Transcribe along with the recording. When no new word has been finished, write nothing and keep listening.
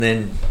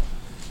Then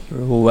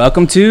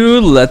Welcome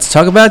to Let's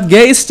Talk About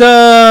Gay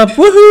Stuff.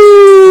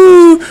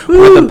 Woohoo!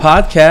 We're the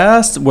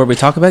podcast where we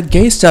talk about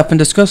gay stuff and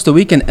discuss the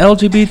week in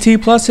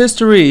LGBT plus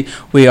history.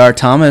 We are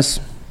Thomas,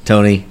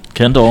 Tony,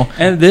 Kendall,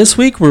 and this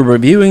week we're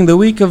reviewing the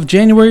week of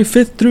January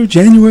 5th through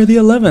January the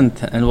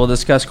 11th, and we'll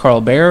discuss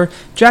Carl Bayer,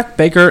 Jack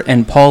Baker,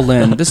 and Paul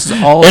Lynn. This is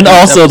all. and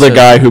also the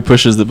guy who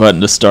pushes the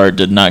button to start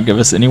did not give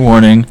us any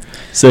warning.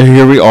 So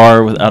here we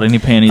are without any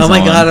panties on. Oh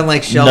my God, I'm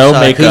like shell no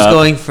shocked. makeup. Who's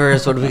going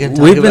first? What are we going to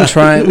talk We've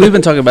about?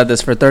 been talking about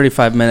this for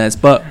 35 minutes,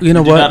 but you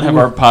know We do what? not have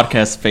our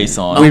podcast face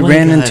on. We Oh my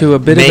ran God. into a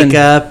bit of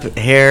makeup,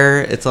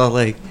 hair. It's all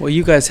like Well,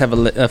 you guys have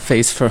a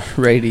face for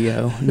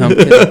radio. No, I'm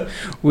kidding.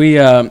 We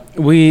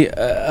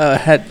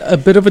had a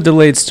bit of a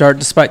delayed start,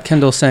 despite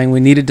Kendall saying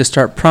we needed to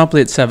start promptly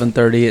at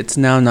 7:30. It's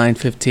now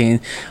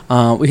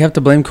 9:15. We have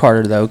to blame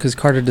Carter though, because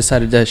Carter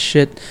decided to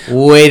shit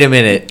Wait a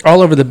minute.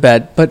 all over the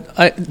bed. But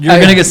You're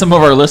going to get some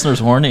of our listeners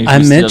horny. I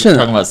mentioned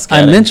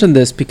scatting.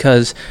 this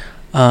because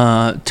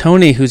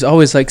Tony, who's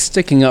always like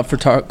sticking up for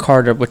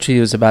Carter, which he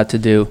was about to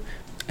do.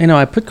 You know,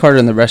 I put Carter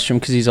in the restroom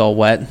because he's all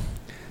wet.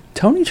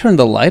 Tony turned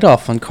the light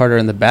off on Carter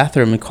in the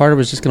bathroom, and Carter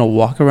was just going to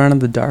walk around in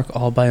the dark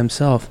all by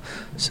himself.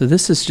 So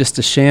this is just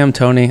a sham,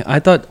 Tony.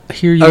 I thought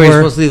here you Are we were.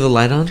 supposed to leave the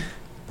light on?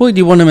 Well, do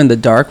you want him in the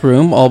dark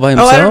room all by Oh,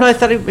 himself? I don't know. I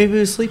thought maybe he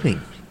was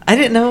sleeping. I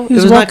didn't know. He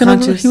was, it was not walking.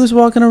 conscious. He was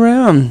walking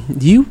around.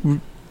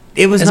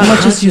 It was As not much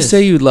conscious. as you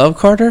say you love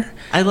Carter,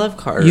 I love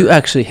Carter. you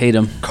actually hate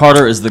him.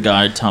 Carter is the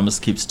guy Thomas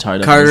keeps tied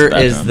up Carter in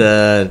his is bathroom.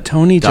 the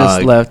Tony just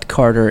dog. left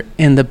Carter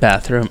in the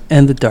bathroom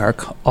in the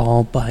dark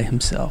all by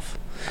himself.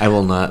 I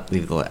will not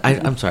leave the light.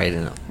 I'm sorry. I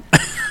didn't know.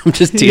 I'm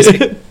just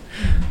teasing.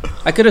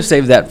 I could have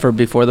saved that for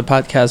before the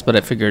podcast, but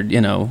I figured,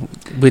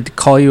 we'd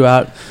call you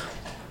out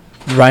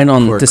right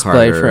on Poor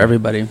display Carter. for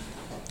everybody.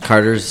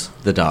 Carter's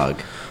the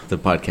dog. The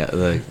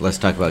podcast. Let's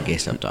talk about gay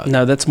stuff dog.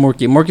 No, that's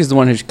Morky. Morky's the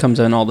one who comes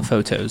in all the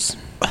photos.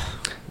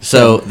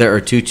 So there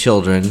are two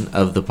children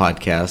of the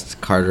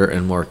podcast, Carter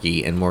and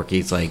Morky, and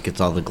Morky's like,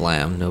 it's all the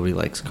glam. Nobody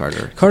likes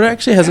Carter. Carter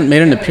actually hasn't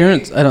made an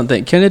appearance, I don't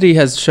think. Kennedy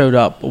has showed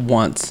up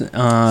once.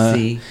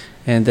 See?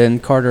 And then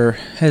Carter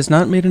has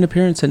not made an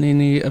appearance in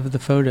any of the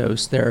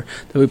photos there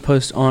that we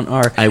post on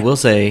our I will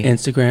say,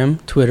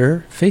 Instagram,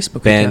 Twitter,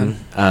 Facebook Ben,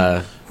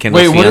 account.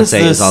 Kendall's Wait, what is fiance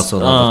this is also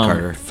in love with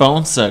Carter.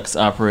 phone sex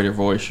operator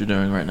voice you're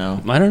doing right now?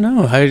 I don't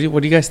know.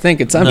 What do you guys think?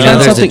 I'm No, trying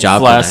there's a something.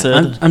 job for that.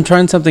 Flaccid. I'm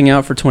trying something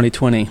out for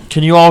 2020.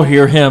 Can you all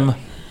hear him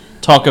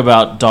talk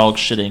about dog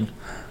shitting?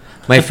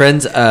 My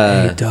friend's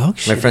Hey, dog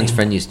my friend's shitting.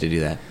 friend used to do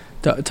that.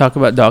 Talk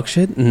about dog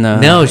shit?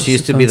 No, she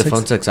used to be the sex?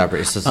 phone sex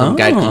operator. So some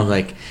guy Oh. called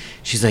like,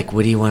 she's like,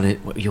 what do you want to?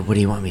 What do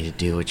you want me to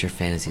do? What's your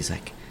fantasy? He's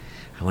like,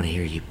 I want to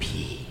hear you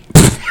pee.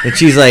 And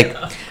she's like,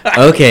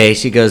 okay.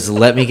 She goes,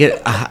 let me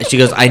get. She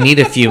goes, I need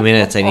a few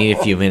minutes.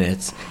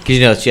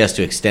 Because she has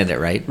to extend it,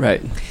 right?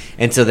 Right.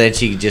 And so then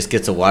she just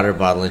gets a water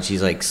bottle and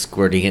she's like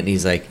squirting it. And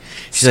she's like,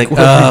 Squirting.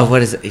 oh,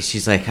 what is it?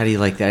 She's like, how do you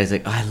like that? He's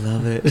like, oh, I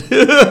love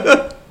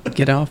it.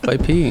 Get off by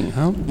peeing,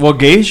 huh? Well,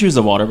 gays use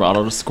a water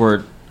bottle to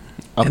squirt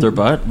up their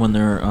butt when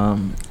they're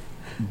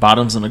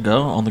bottoms on the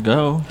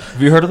go.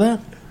 Have you heard of that?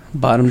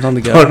 Bottoms on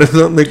the go.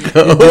 Bottoms on the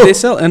go. Do they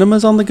sell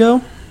enemas on the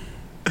go?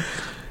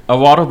 A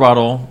water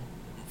bottle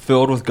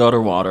filled with gutter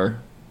water.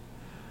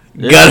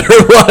 Gutter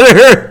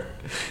water.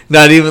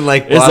 Not even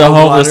like It's a bottled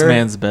homeless water?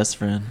 man's best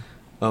friend.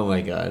 Oh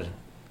my God.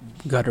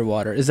 Gutter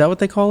water. Is that what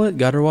they call it?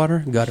 Gutter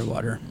water? Gutter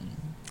water.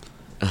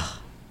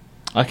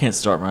 I can't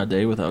start my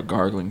day without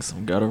gargling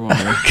some gutter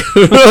water.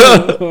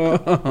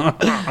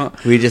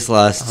 We just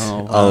lost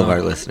Oh, all of wow.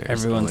 our listeners.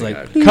 Everyone's Oh my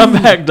like, God. Come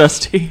back,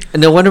 Dusty.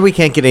 No wonder we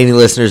can't get any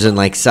listeners in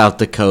like South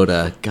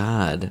Dakota.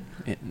 God.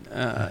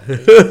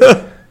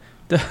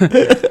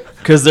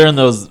 Because they're in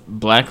those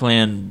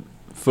blackland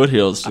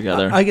foothills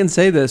together. I can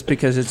say this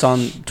because it's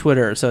on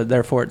Twitter, so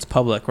therefore it's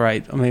public,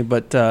 right? I mean,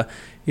 but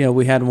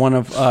we had one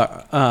of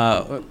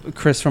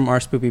Chris from Our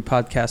Spoopy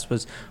Podcast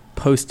was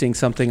posting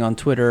something on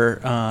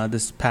Twitter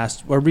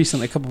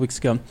recently, a couple weeks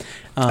ago.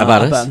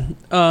 About us?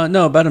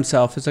 About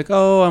himself. It's like,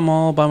 oh, I'm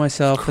all by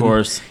myself. Of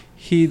course. And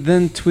he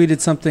then tweeted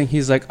something.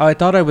 He's like, I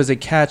thought I was a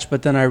catch,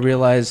 but then I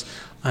realized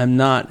I'm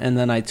not. And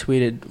then I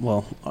tweeted,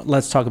 well,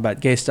 let's talk about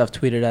gay stuff.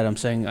 Tweeted at him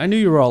saying, I knew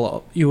you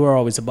were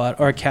always a bot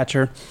or a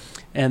catcher.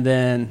 And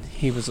then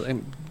he was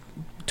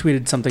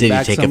tweeted something Did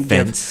back. he take some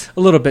offense? A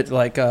little bit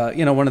like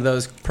one of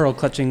those pearl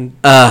clutching.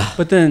 But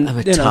But then I'm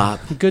a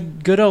top.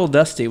 good old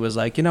Dusty was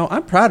like,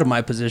 I'm proud of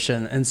my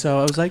position, and so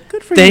I was like,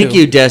 good for you. Thank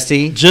you,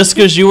 Dusty. Just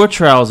because you a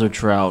trouser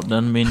trout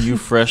doesn't mean you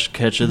fresh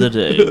catch of the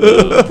day.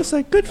 It's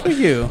like good for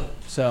you.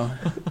 So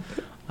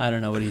I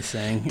don't know what he's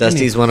saying.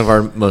 Dusty's one of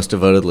our most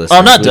devoted listeners.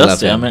 Oh, not We love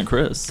Dusty. I him. meant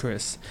Chris.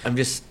 Chris I'm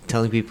just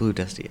telling people who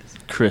Dusty is.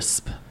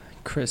 Crisp.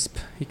 Crisp.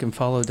 You can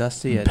follow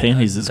Dusty at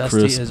Panties is Dusty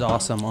crisp. is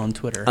awesome on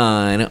Twitter.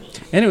 I know.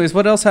 Anyways,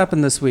 what else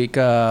happened this week?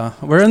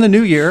 We're in the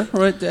new year,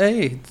 right?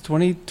 Hey,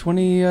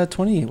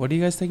 2020. What do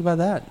you guys think about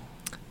that?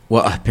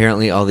 Well,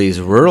 apparently all these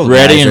rural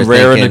Ready guys and are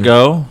raring to thinking-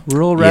 go.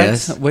 Rural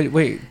Rex? Yes.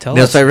 Wait, tell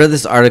No, us. so I read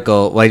this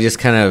article. Well, I just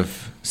kind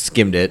of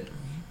skimmed it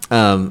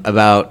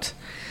about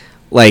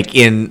like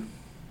in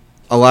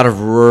a lot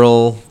of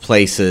rural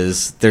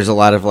places, there's a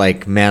lot of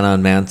like man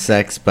on man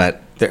sex,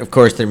 but of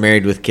course they're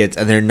married with kids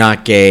and they're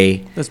not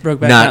gay. That's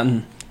Brokeback Not-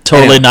 Mountain.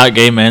 Totally Yeah. not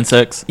gay man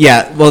sex.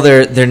 Yeah, well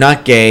they're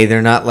not gay.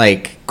 They're not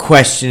like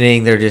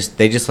questioning. They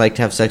just like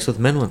to have sex with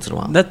men once in a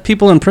while. That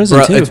people in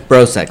prison too. It's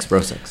bro sex.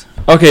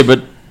 Okay,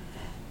 but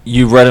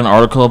you read an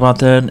article about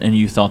that and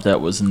you thought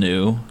that was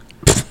new.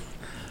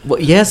 Well,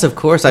 yes, of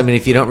course. I mean,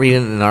 if you don't read it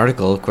in an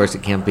article, of course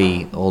it can't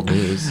be old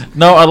news.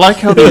 No, I like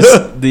how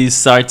these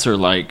sites are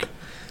like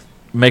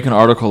make an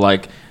article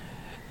like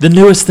the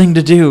newest thing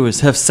to do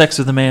is have sex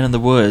with a man in the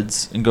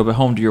woods and go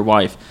home to your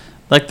wife.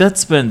 Like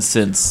that's been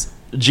since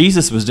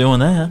Jesus was doing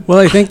that. Well,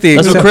 I think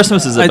That's what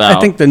Christmas is I about.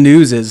 think the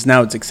news is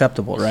now it's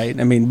acceptable, right?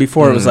 I mean,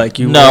 before it was like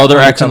you. No, they're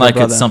were acting like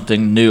brother. it's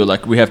something new.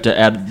 Like we have to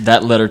add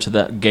that letter to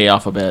that gay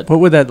alphabet. What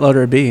would that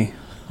letter be?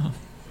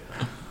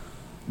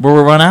 Where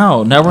we run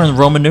out. Now we're in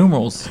Roman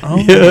numerals.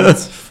 Oh,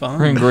 that's fun.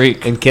 We're in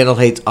Greek. And Kendall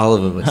hates all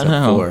of them except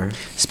know. 4.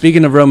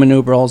 Speaking of Roman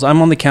numerals,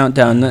 I'm on the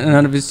countdown.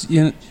 None of us,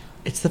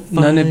 It's the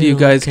none of you final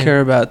guys count.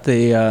 care about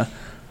the.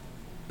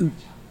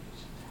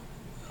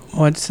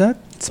 What's that?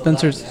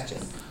 Spencer's.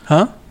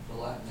 Huh?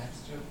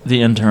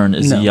 The intern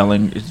is No.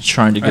 yelling,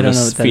 trying to I get don't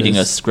know us, what that feeding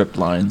is. us script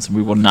lines.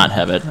 We will not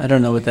have it. I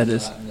don't know what that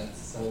is.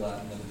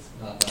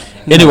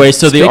 Anyway,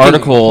 so the Speaking-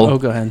 article, Oh,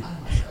 go ahead.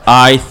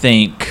 I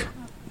think,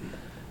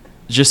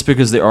 just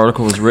because the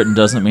article was written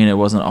doesn't mean it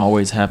wasn't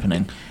always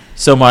happening.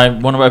 So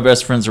one of my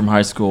best friends from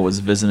high school was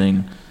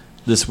visiting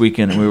this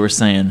weekend, and we were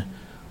saying,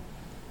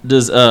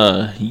 "Does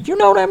you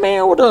know that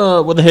man with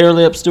the hair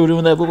lips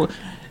doing that?" Blah, blah.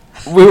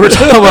 We were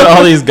talking about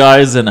all these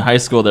guys in high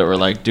school that were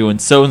like doing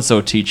so and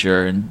so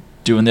teacher and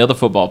doing the other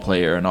football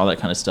player and all that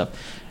kind of stuff,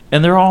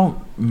 and they're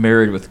all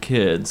married with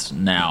kids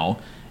now.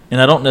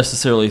 And I don't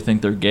necessarily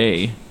think they're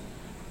gay.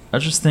 I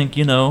just think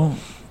you got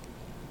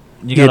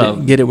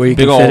Get it where you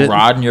big can old fit it.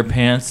 rod in your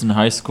pants in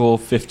high school,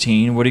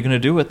 15. What are you going to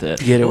do with it?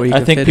 Get it where you I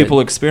can think fit people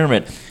it.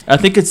 experiment. I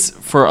think it's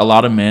for a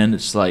lot of men.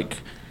 It's like,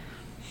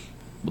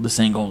 well, this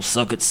ain't gonna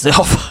suck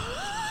itself.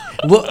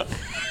 Well,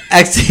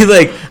 actually,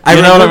 like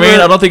You know what I remember- mean?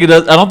 I don't think it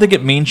does. I don't think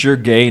it means you're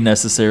gay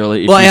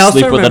necessarily if Well, I you also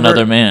sleep with remember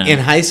another man. in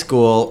high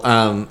school,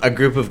 a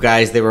group of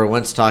guys, they were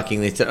once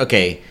talking. They said,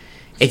 "Okay,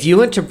 if you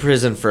went to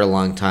prison for a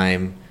long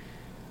time,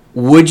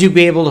 would you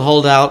be able to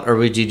hold out, or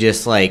would you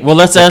just like?" Well,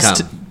 let's succumb?"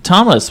 ask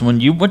Thomas.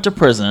 When you went to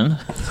prison,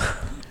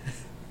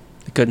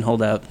 I couldn't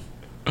hold out.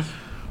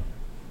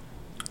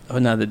 Oh,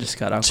 now they just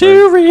got awkward.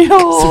 too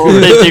real.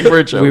 They think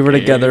we're joking. We were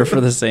together for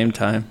the same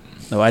time.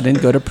 No, I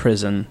didn't go to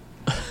prison.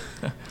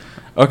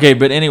 Okay,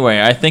 but anyway,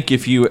 I think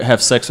if you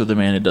have sex with a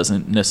man, it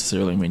doesn't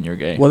necessarily mean you're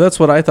gay. Well, that's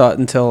what I thought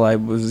until I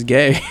was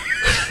gay.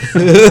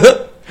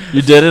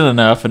 You did it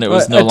enough, and it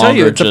was Well, no I tell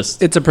you, longer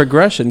just. it's a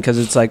progression because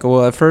it's like,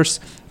 well, at first,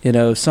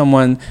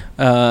 someone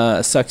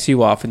sucks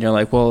you off, and you're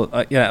like, well,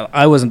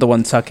 I wasn't the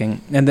one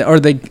sucking, and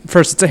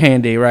first it's a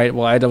handy, right?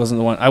 Well, I wasn't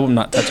the one. I'm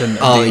not touching. the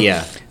Oh D.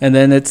 yeah, And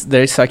then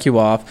they suck you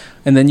off,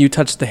 and then you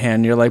touch the hand.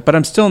 And you're like, but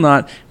I'm still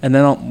not. And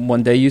then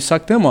one day you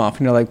suck them off,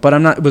 and you're like, but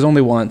I'm not. It was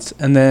only once.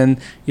 And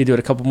then you do it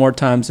a couple more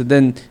times, and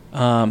then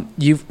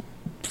you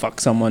fuck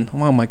someone.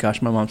 Oh my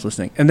gosh, my mom's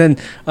listening. And then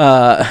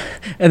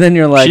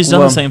you're like, She's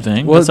done well, the same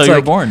thing. well, That's how it's you were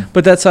like- born.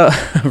 But that's how,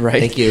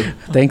 right? thank you.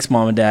 Thanks,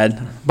 Mom and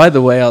Dad. By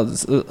the way, a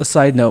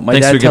side note, my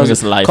Thanks for dad giving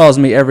us life. calls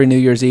me every New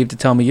Year's Eve to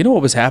tell me, you know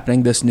what was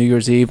happening this New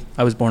Year's Eve?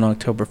 I was born on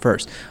October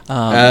 1st.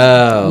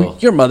 Oh.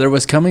 Your mother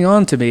was coming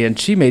on to me, and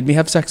she made me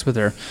have sex with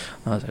her.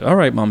 I was like, all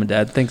right, Mom and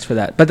Dad, thanks for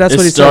that. But that's It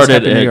what he says. started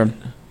Happy New at Year.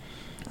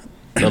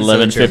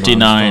 11:59,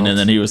 fault. and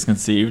then he was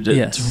conceived at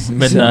Yes.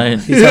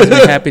 midnight. So he tells me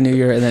Happy New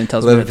Year, and then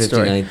tells me that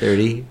story.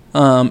 11:59:30.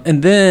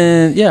 And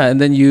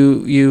then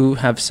you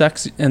have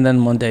sex, and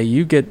then one day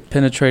you get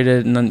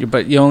penetrated, and then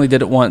but you only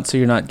did it once, so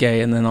you're not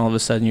gay, and then all of a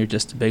sudden you're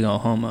just a big old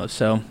homo.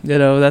 So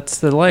that's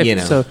the life. You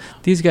know. So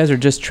these guys are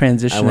just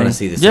transitioning. I want to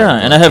see this. Yeah,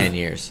 article and in I have- 10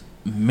 years.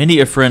 Many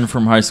a friend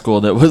from high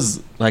school that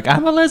was like,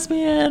 I'm a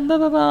lesbian, blah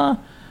blah blah.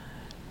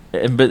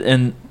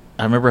 And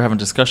I remember having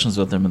discussions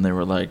with them, and they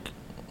were like,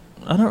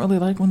 I don't really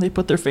like when they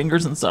put their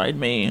fingers inside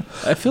me.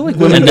 I feel like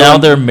women. And now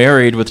they're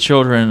married with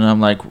children, and I'm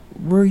like,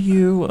 were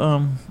you?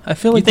 I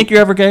feel You like think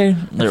you're ever gay?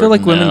 I feel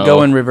like women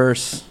go in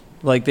reverse.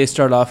 Like they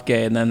start off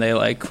gay, and then they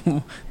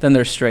then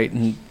they're straight,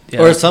 and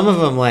Or some of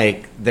them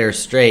like they're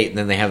straight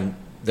and then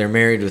they're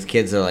married with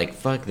kids. They're like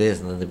fuck this,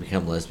 and then they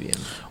become lesbian.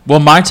 Well,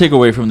 my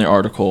takeaway from the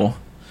article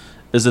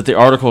is that the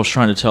article is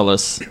trying to tell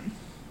us,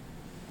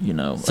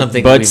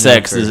 Something bud we've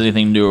sex known for- is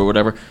anything new or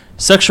whatever.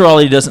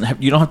 Sexuality doesn't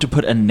have. You don't have to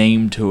put a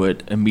name to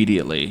it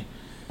immediately.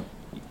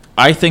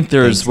 I think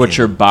there's Thanks, what Dan.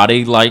 your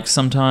body likes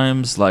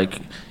sometimes. Like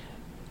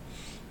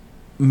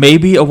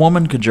maybe a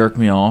woman could jerk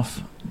me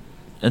off.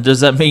 And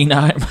does that mean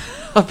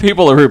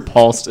people are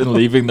repulsed and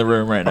leaving the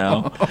room right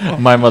now?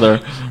 My mother,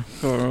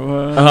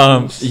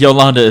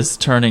 Yolanda, is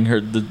turning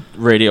the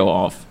radio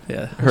off.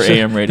 yeah, her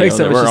AM radio Next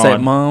time that I should we're say,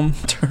 on. Mom,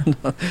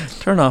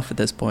 turn off at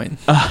this point.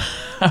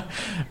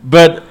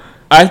 But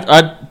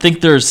I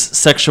think there's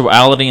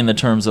sexuality in the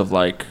terms of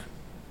like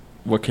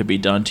what could be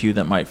done to you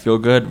that might feel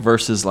good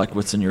versus like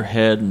what's in your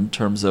head in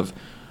terms of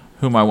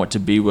whom I want to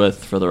be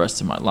with for the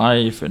rest of my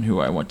life and who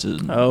I want to.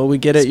 Oh, we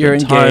get it. You're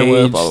spend time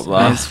engaged. with, blah, blah,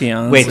 blah. Nice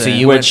fiance. Wait, so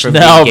you went Which from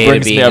now being gay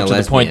brings to me being up a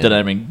to the point that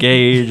lesbian. I'm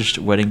engaged.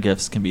 Wedding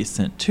gifts can be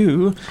sent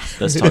to.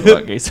 Let's talk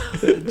about gays.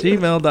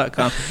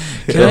 gmail.com.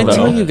 Can Good I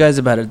tell though. you guys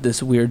about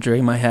this weird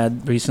dream I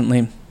had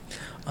recently?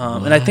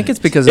 And I think it's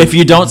because If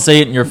you don't say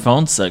it in your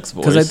phone sex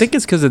voice. because I think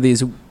it's because of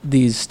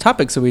these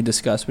topics that we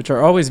discuss, which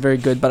are always very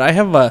good. But I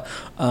have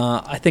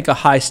I think a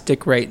high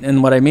stick rate,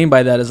 and what I mean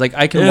by that is like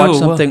I can watch Ew.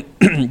 something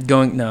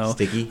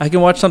Sticky? I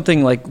can watch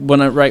something like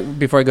right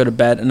before I go to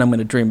bed, and I'm going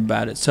to dream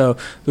about it. So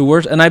the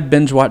worst, and I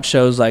binge watch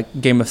shows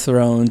like Game of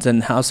Thrones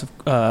and House of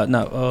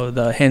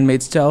The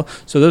Handmaid's Tale.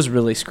 So those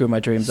really screw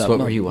my dreams So up. what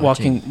were you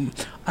watching?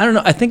 I don't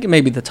know. I think it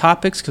may be the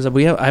topics because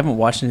I haven't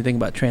watched anything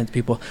about trans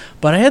people,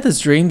 but I had this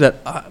dream that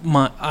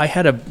I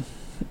had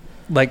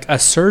a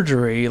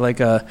surgery, like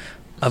a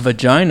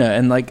vagina,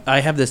 and like I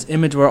have this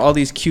image where all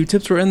these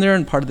Q-tips were in there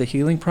and part of the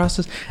healing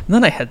process, and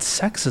then I had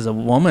sex as a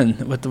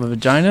woman with the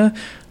vagina.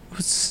 It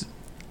was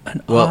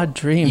an odd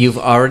dream. You've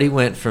already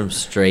went from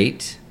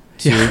straight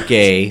to Yeah.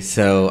 gay,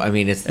 so I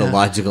mean it's the Yeah.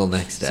 logical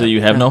next step. So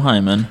you have no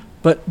hymen.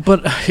 But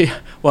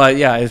well,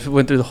 yeah, I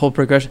went through the whole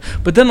progression.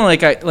 But then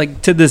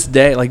like to this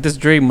day, like this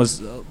dream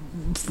was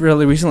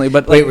really recently.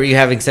 But Wait, like, were you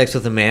having sex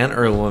with a man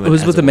or a woman? it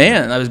was as with a woman?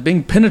 man. I was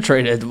being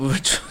penetrated,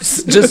 which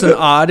was just an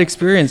odd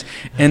experience.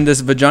 And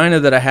this vagina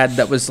that I had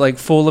that was like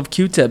full of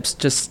Q-tips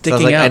just So I sticking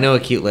was like, out. I know a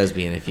cute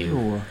lesbian if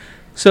you.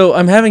 So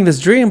I'm having this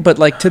dream, but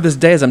like to this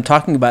day, as I'm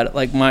talking about it,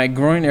 like my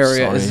groin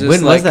area Sorry. is just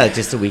When like, was that?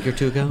 Just a week or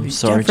two ago? I'm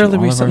sorry to fairly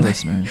all of our recently.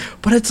 listeners.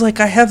 But it's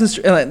like I have this,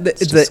 and the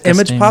It's image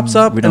disgusting. pops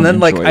up, We and don't then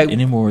like enjoy I it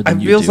any more than I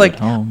you feels do like at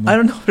home. I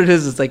don't know what it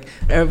is. It's like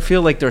I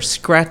feel like there's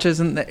scratches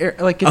in the air.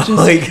 Like it Oh just,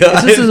 my it's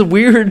God. just this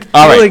weird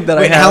All right. feeling that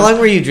Wait, I have. how long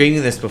were you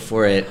dreaming this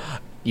before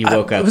you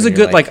woke up? It was a and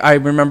you're good like I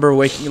remember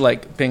waking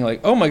like being like,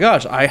 oh my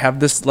gosh, I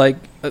have this like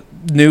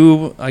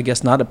new, I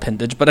guess not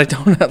appendage, but I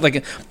don't have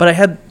like, but I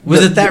had.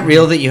 Was it that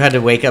real that you had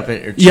to wake up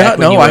and or check Yeah, when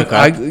no, you woke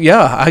I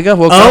up? got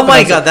woke up. Oh and I my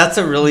was god, like- that's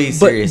a really But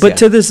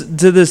serious.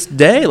 to this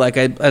day, like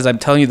as I'm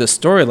telling you the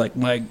story, like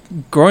my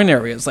groin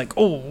area is like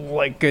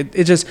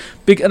it just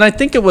big, and I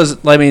think it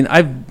was. I mean,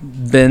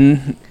 I've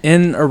been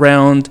in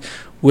around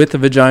with a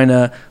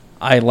vagina.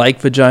 I like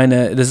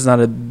vagina. This is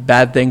not a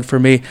bad thing for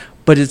me,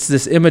 but it's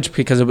this image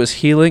because it was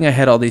healing. I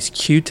had all these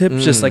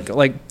Q-tips, just like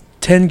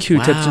 10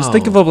 Q-tips. Just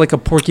think of Wow. it like a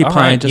porcupine. All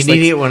right, you Just need like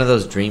to get one of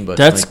those dream books.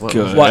 That's like, what-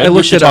 good. Well, I we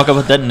looked should it up. talk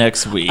about that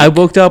next week. I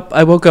woke up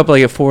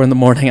like at 4 a.m.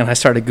 and I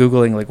started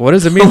Googling like, what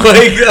does it mean? Oh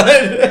my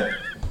god!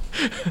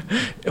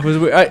 It was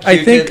weird.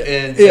 I think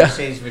and yeah.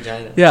 change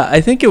vagina. yeah,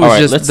 I think it was All right,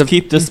 just let's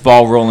keep this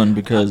ball rolling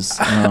because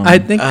I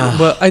think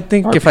I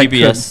think our if I could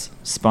PBS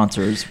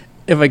sponsors.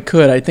 if I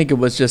could, I think it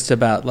was just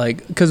about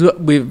like because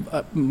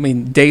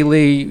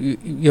daily,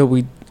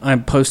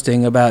 I'm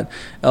posting about,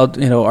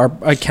 our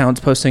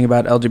accounts posting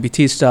about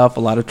LGBT stuff. A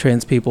lot of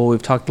trans people.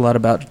 We've talked a lot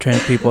about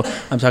trans people.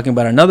 I'm talking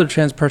about another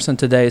trans person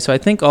today. So I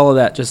think all of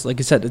that, just like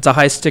you said, it's a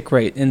high stick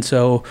rate, and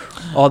so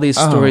all these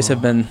stories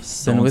have been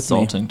So with me.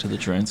 insulting to the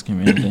trans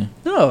community.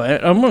 No, I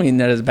don't mean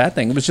that as a bad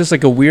thing. It was just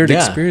like a weird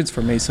Yeah. experience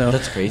for me. So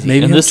That's crazy.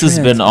 Maybe And I'm this has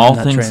trans, been but All I'm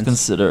not Things trans.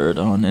 Considered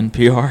on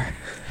NPR.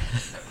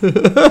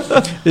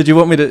 Did you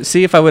want me to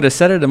see if I would have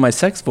said it in my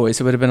sex voice?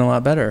 It would have been a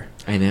lot better.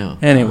 I know.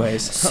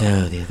 Anyways,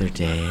 So the other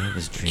day I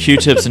was dreaming.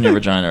 Q-tips in your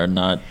vagina are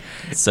not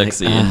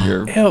sexy in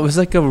your. yeah, it was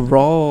like a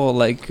raw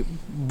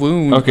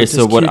wound. Okay, with so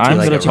just what Q-tips. I'm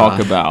like going a to talk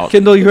rock. about,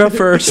 Kendall, you're up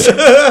first.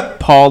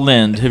 Paul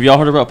Lind. Have y'all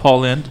heard about Paul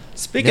Lind?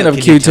 Speaking Yeah, of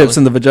can you tell Q-tips us-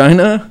 in the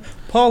vagina,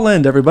 Paul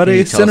Lind, Can everybody,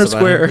 you tell Center us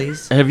about him, Square.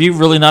 please? Have you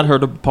really not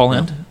heard of Paul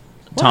Lind?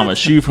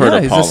 Thomas, you've heard Yeah,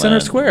 of he's Paul the Center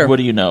Lind. Square. What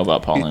do you know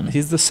about Paul Lind?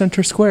 He's the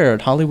Center Square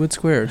at Hollywood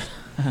Squared.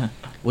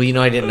 Well,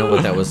 I didn't know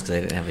what that was because I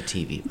didn't have a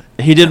TV.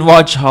 But He didn't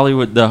watch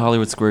the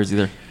Hollywood Squares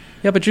either.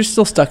 Yeah, but you're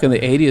still stuck in the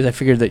 80s. I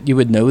figured that you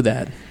would know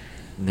that.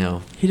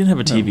 no. He didn't have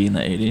a TV in the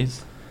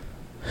 80s.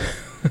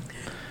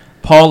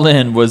 Paul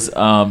Lind was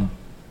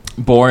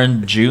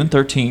born June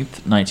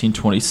 13th,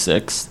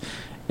 1926,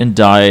 and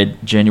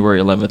died January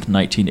 11th,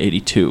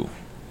 1982.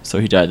 So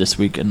he died this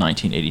week in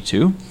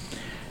 1982.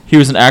 He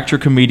was an actor,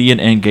 comedian,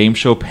 and game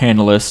show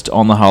panelist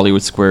on the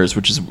Hollywood Squares,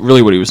 which is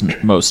really what he was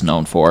most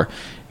known for.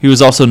 He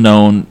was also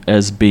known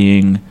as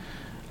being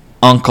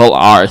Uncle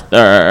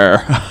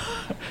Arthur.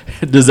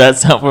 Does that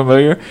sound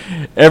familiar?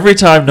 Every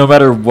time, no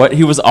matter what,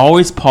 he was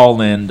always Paul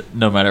Lind,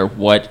 no matter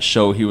what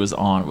show he was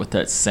on, with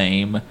that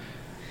same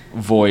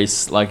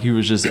voice, like he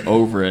was just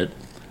over it.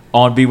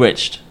 On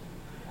Bewitched.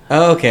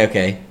 Oh,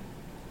 okay.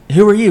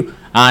 Who are you?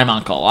 I'm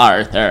Uncle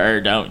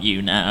Arthur, don't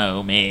you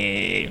know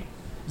me?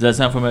 Does that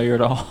sound familiar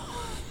at all?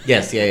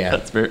 Yes, yeah.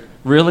 That's very...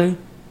 Really?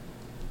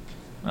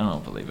 I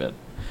don't believe it.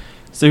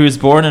 So he was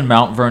born in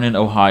Mount Vernon,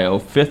 Ohio,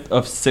 fifth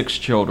of 6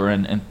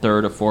 children and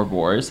third of 4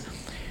 boys.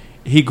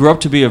 He grew up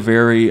to be a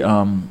very... he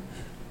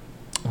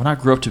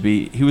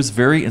was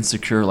very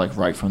insecure, like,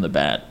 right from the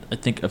bat. I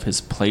think of his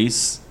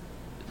place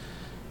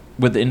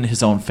within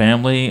his own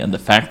family and the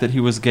fact that he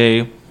was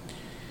gay.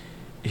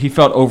 He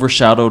felt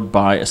overshadowed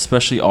by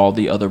especially all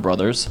the other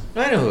brothers.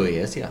 I know who he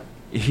is, yeah.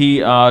 He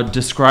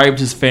described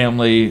his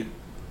family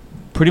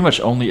pretty much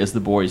only as the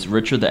boys: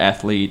 Richard the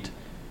athlete,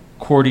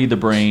 Cordy the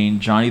brain,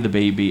 Johnny the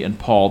baby, and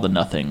Paul the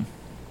nothing.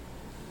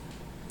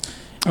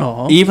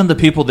 Oh, Even the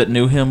people that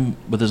knew him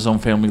with his own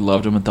family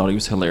loved him and thought he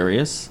was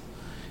hilarious.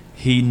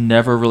 He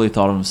never really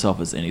thought of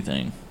himself as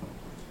anything.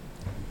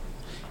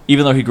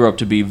 Even though he grew up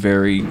to be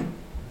very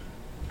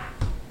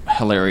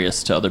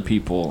hilarious to other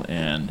people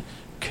and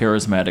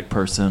charismatic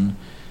person,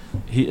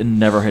 he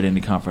never had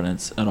any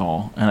confidence at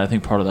all. And I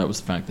think part of that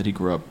was the fact that he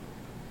grew up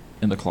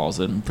in the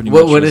closet and pretty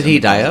much. What did he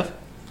die of?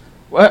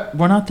 What?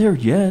 We're not there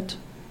yet.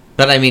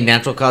 But I mean,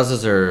 natural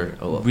causes or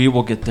We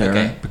will get there.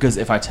 Okay. Because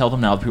if I tell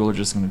them now, people are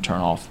just going to turn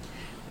off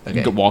and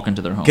okay. walk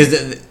into their home.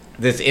 Because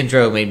this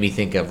intro made me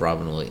think of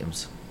Robin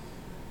Williams.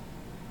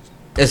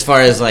 As far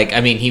as like,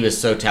 I mean, he was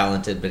so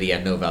talented, but he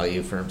had no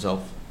value for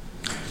himself.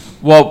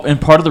 Well, in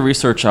part of the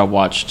research, I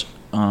watched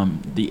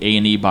the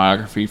A&E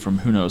biography from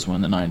who knows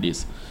when, the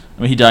 90s.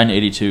 I mean, he died in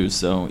 82,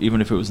 so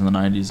even if it was in the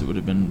 90s, it would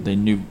have been, they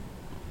knew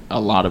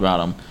a lot about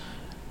him.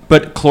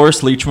 But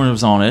Cloris Leachman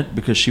was on it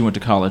because she went to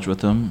college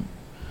with him.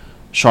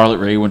 Charlotte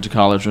Rae went to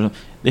college with him.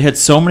 They had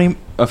so many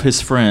of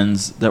his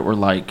friends that were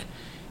like,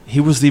 he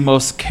was the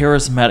most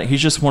charismatic.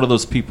 He's just one of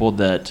those people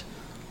that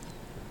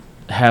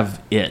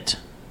have it.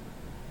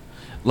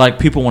 Like,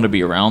 people want to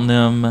be around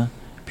them.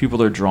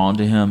 People are drawn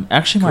to him.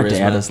 Actually, my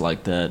dad Charisma. is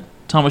like that.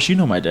 Thomas, you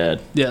know my dad.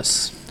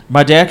 yes.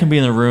 My dad can be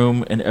in the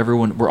room and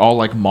everyone, we're all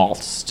like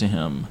moths to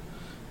him.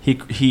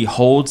 He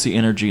holds the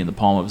energy in the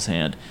palm of his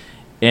hand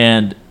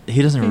and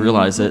he doesn't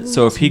realize it.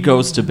 So if he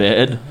goes to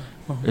bed,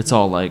 it's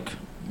all like,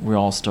 we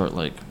all start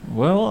like,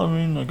 well, I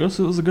mean, I guess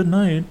it was a good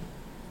night.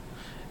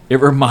 It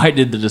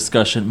reminded the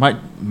discussion,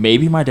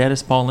 maybe my dad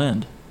is Paul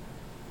Lynde.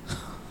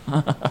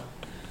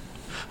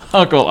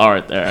 Uncle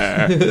Art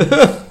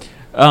there.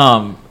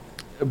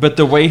 But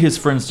the way his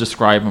friends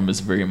describe him is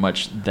very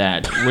much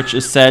that, which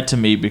is sad to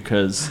me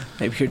because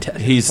Maybe your dad.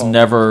 he's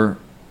never,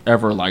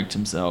 ever liked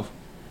himself.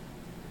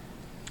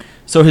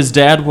 So his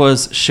dad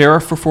was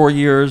sheriff for 4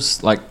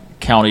 years, like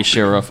county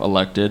sheriff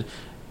elected.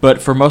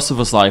 But for most of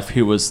his life,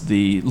 he was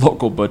the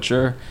local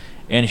butcher.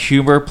 And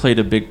humor played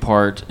a big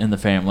part in the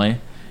family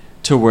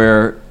to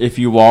where if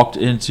you walked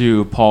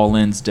into Paul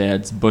Lynde's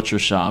dad's butcher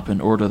shop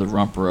and order the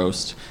rump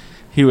roast,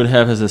 he would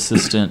have his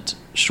assistant,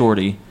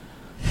 Shorty,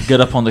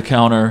 get up on the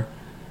counter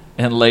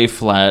and lay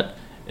flat,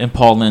 and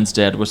Paul Lynde's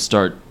dad would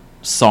start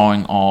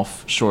sawing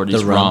off Shorty's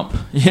The rump.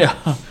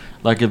 Yeah.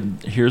 Like,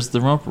 here's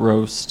the rump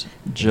roast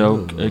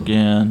joke Ooh.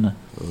 again.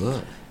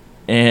 Ugh.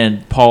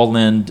 And Paul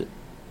Lynde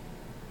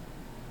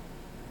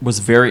was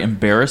very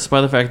embarrassed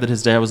by the fact that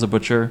his dad was a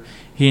butcher.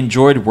 He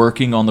enjoyed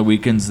working on the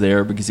weekends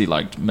there because he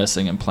liked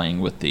messing and playing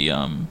with the,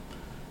 kind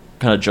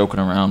of joking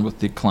around with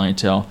the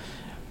clientele.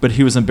 But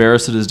he was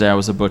embarrassed that his dad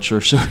was a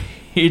butcher, so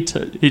he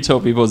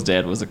told people his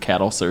dad was a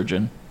cattle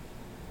surgeon.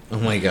 Oh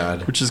my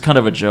God. Which is kind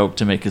of a joke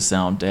to make his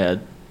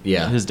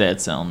Yeah.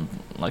 dad sound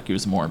like he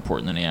was more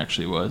important than he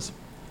actually was.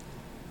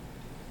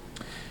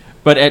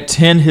 But at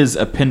 10, his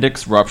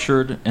appendix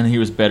ruptured, and he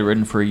was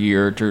bedridden for a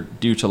year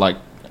due to like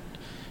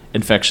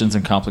infections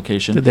and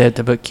complications. Did they have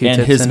to put Q-tips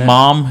And his in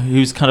mom,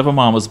 who's kind of a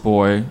mama's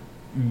boy,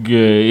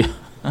 gay.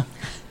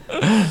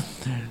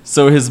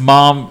 So his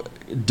mom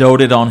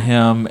doted on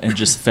him and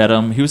just fed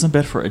him. He was in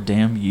bed for a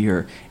damn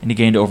year, and he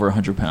gained over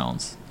 100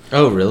 pounds.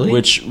 Oh, really?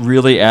 Which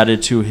really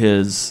added to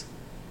his,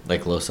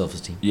 like low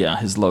self-esteem.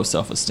 his low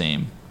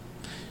self-esteem.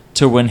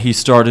 To when he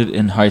started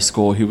in high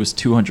school, he was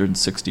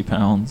 260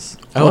 pounds.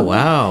 Oh, Well,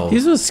 wow.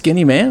 He's a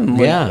skinny man.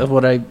 Like, Yeah. Of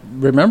what I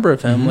remember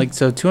of him. Mhm. Like,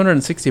 so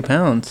 260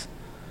 pounds.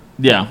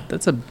 Yeah.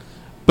 That's a.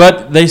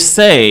 But they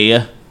say,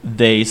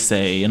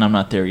 and I'm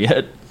not there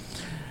yet,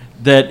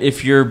 that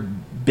if you're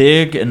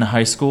big in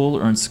high school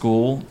or in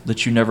school,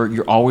 that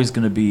you're always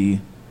going to be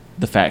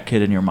the fat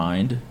kid in your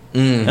mind.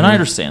 Mhm. And I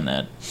understand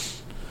that.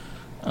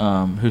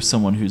 Who's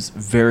someone who's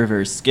very,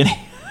 very skinny.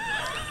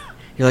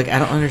 You're like, I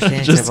don't understand.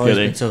 'cause Just I've always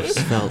kidding. been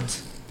so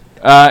svelte.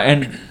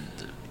 And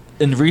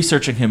in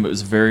researching him, it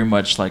was very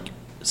much like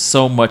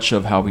so much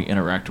of how he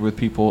interacted with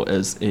people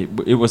as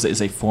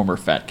a former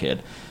fat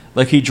kid.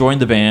 Like, he joined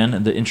the band,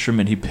 and the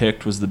instrument he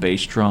picked was the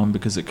bass drum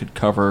because it could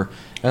cover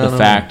the Oh.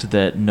 fact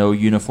that no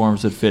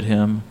uniforms would fit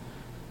him,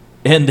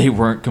 and they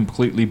weren't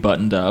completely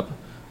buttoned up,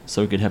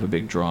 so he could have a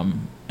big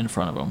drum in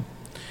front of him.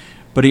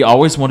 But he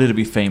always wanted to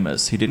be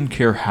famous. He didn't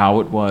care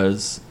how it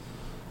was.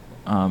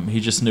 He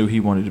just knew he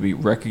wanted to be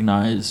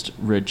recognized,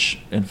 rich,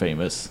 and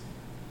famous.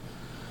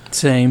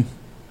 Same.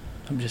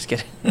 I'm just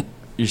kidding.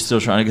 You're still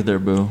trying to get there,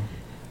 boo.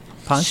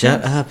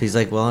 Shut up. He's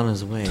like well on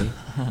his way.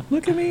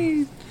 Look at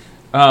me.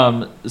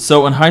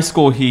 So in high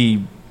school,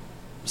 he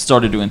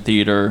started doing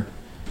theater,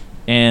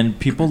 and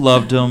people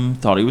loved him,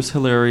 thought he was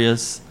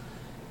hilarious.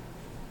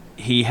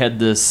 He had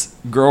this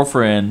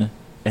girlfriend,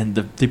 and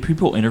the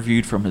people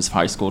interviewed from his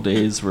high school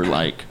days were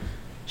like,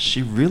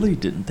 she really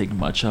didn't think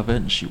much of it,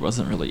 and she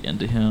wasn't really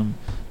into him,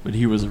 but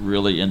he was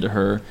really into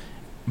her.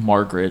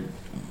 Margaret,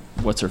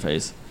 what's her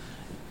face?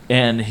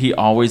 And he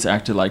always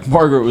acted like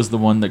Margaret was the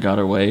one that got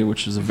away,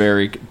 which was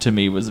very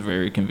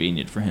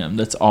convenient for him.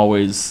 That's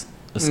always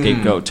a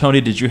scapegoat. Tony,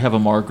 did you have a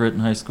Margaret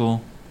in high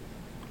school?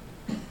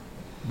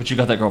 But you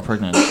got that girl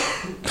pregnant.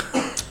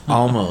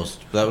 Almost.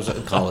 That was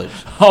in college.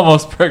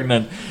 Almost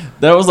pregnant.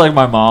 That was like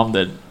my mom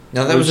that.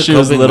 No, that when was a she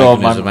was coping little.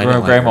 mechanism. I My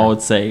didn't like grandma her.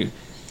 would say,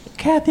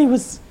 "Kathy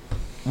was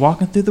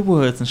walking through the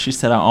woods, and she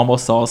said I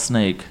almost saw a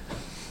snake."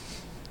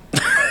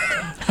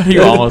 How do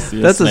you almost see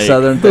a That's snake? a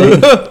southern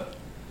thing.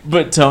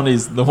 But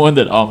Tony's the one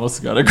that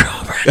almost got a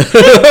girl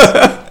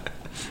pregnant.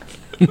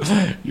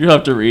 You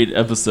have to read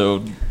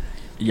episode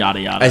yada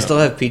yada. I still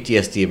have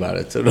PTSD about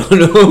it, so don't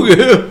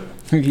know.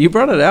 You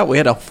brought it out. We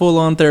had a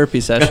full-on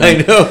therapy session. I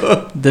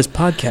know. This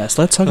podcast,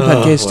 Let's Talk About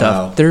Oh, Gay wow.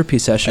 Stuff, therapy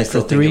session I for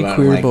still think 3 about it,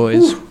 queer like,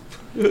 boys.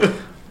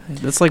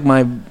 That's like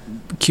my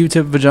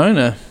Q-tip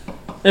vagina.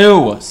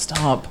 Ew!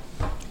 Stop.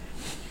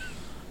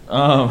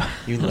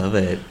 You love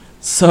it.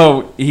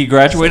 So he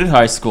graduated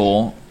high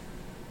school,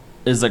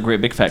 is a great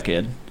big fat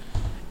kid,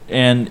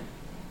 and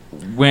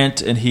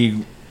went and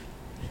he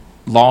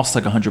lost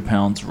like 100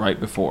 pounds right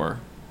before,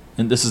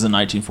 and this is in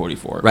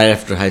 1944. Right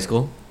after high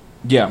school?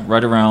 Yeah,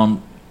 right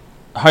around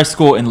high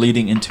school and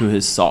leading into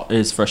his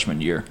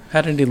freshman year.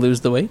 How did he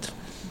lose the weight?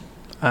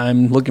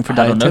 I'm looking for I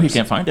diet don't know. He tips.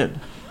 can't find it.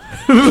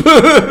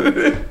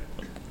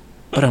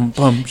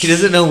 He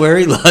doesn't know where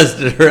he lost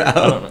it or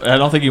how. I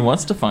don't think he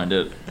wants to find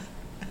it.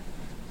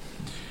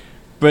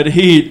 But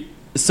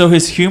so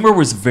his humor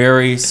was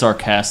very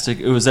sarcastic.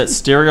 It was that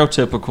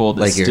stereotypical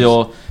that Like yours.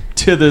 still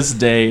to this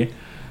day.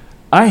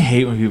 I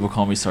hate when people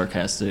call me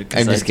sarcastic.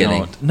 'cause I'm just I kidding.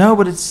 don't. No,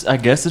 but I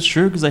guess it's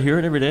true because I hear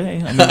it every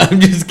day. I mean, I'm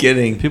just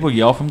kidding. people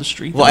yell from the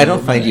street. Well, I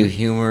don't find you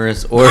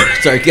humorous or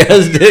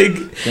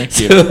sarcastic. Thank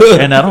you. So-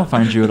 And I don't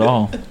find you at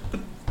all.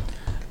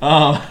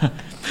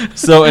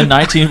 So in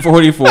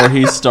 1944,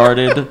 he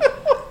started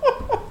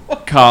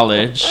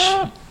college.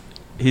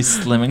 He's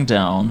slimming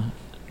down.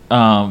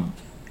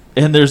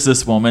 And there's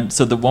this woman.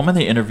 So the woman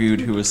they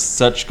interviewed, who was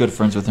such good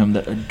friends with him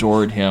that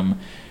adored him,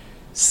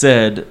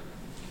 said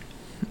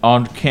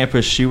on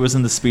campus she was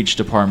in the speech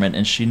department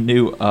and she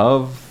knew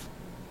of,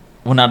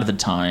 well, not at the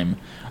time.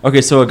 Okay,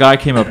 so a guy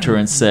came up to her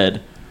and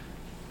said,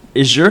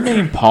 "Is your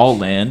name Paul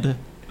Lind?"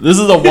 This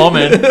is a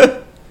woman.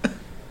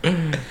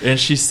 And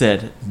she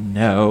said,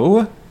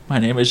 "No, my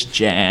name is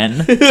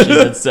Jan." She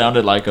had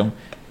sounded like him.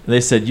 They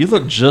said, "You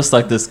look just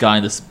like this guy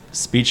in the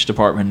speech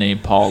department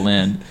named Paul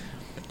Lind."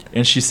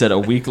 And she said a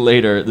week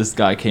later, this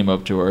guy came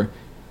up to her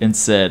and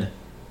said,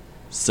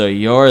 "So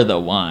you're the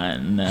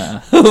one."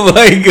 Oh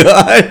my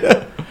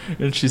god.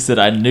 And she said,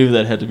 "I knew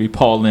that had to be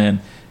Paul Lind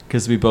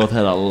because we both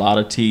had a lot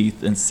of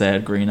teeth and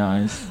sad green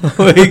eyes." Oh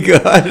my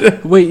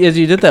god. Wait, as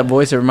you did that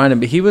voice, it reminded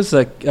me. He was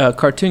a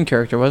cartoon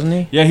character, wasn't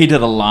he? Yeah, he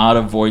did a lot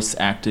of voice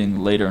acting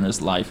later in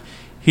his life.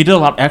 He did a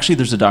lot. Actually,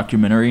 there's a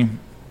documentary.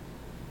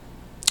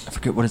 I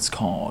forget what it's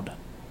called.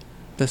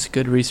 That's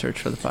good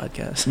research for the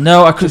podcast.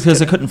 No,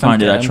 because I couldn't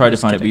find it. I I'm tried to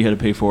just find it, but you had to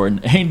pay for it.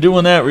 And I ain't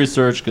doing that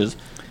research because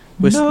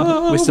We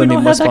no, still we need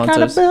don't more have that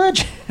kind of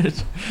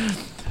sponsors.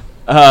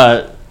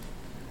 budget.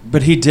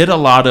 But he did a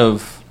lot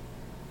of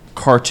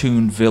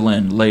cartoon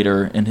villain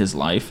later in his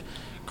life,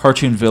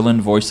 cartoon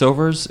villain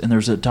voiceovers, and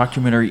there's a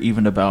documentary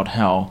even about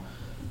how,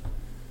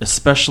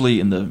 especially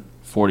in the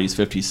 40s,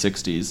 50s,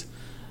 60s,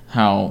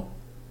 how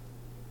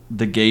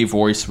the gay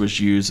voice was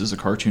used as a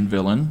cartoon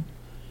villain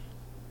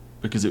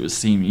because it was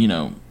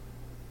seen,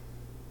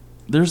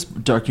 there's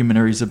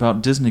documentaries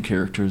about Disney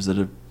characters that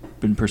have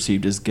been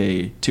perceived as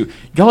gay too.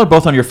 Y'all are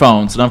both on your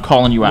phones, and I'm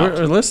calling you out.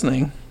 We're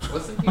listening.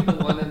 Wasn't he the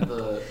one in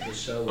the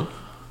show with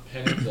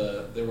Penny?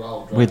 They were all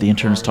driving Wait, the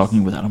intern is cars.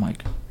 talking without a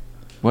mic.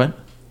 What?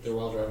 They were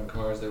all driving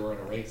cars. They were in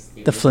a race.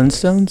 The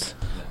Flintstones?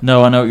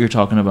 No, I know what you're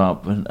talking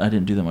about, but I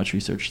didn't do that much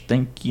research.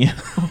 Thank you.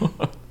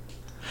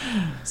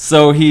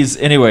 So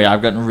anyway,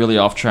 I've gotten really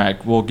off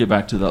track. We'll get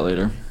back to that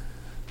later.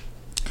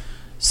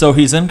 So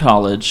he's in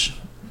college.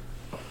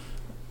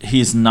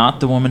 He's not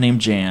the woman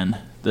named Jan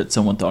that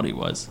someone thought he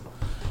was,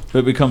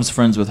 but becomes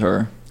friends with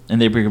her,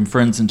 and they become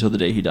friends until the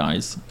day he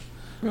dies.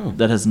 Oh.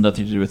 That has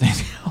nothing to do with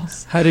anything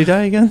else. How did he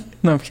die again?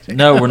 No, I'm kidding.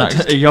 No, we're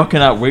not. Y'all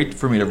cannot wait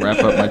for me to wrap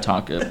up my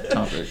topic.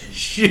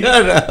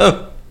 Shut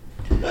up.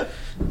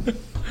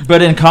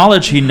 But in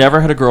college, he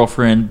never had a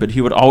girlfriend, but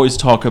he would always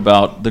talk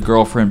about the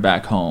girlfriend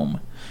back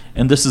home.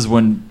 And this is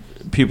when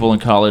people in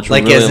college were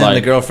Like really as in like,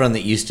 the girlfriend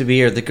that used to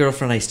be or the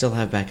girlfriend I still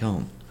have back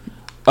home?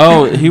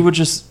 oh, he would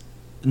just,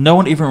 no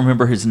one even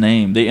remember his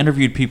name. They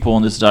interviewed people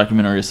in this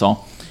documentary I saw,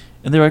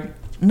 and they're like,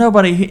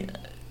 nobody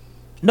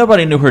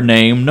knew her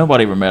name.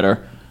 Nobody ever met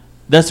her.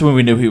 That's when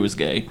we knew he was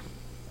gay.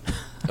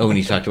 Oh, when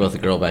you talked about the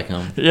girl back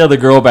home? Yeah, the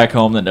girl back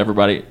home that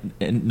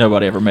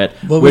nobody ever met.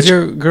 What was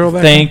your girl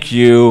back Thank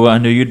you. I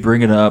knew you'd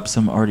bring it up, so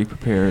I'm already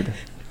prepared.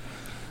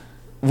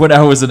 When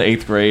I was in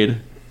 8th grade.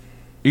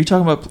 Are you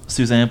talking about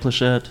Suzanne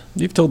Plachette?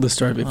 You've told this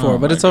story before, Oh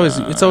but my it's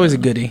always a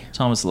goodie.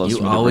 Thomas loves You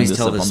me to bring always this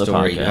tell up the on the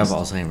story. You have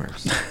podcast.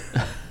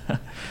 Alzheimer's.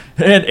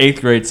 In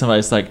 8th grade,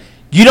 somebody's like,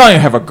 "You don't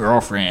even have a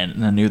girlfriend,"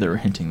 and I knew they were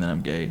hinting that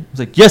I'm gay. I was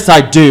like, "Yes, I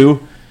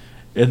do,"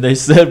 and they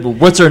said, "Well,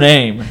 what's her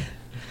name?"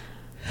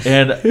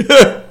 And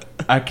the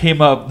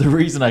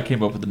reason I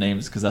came up with the name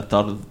is because I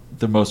thought of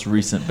the most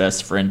recent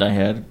best friend I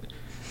had,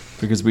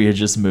 because we had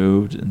just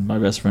moved, and my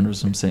best friend was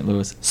from St.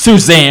 Louis,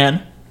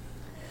 Suzanne.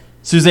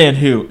 Suzanne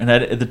who? And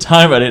at the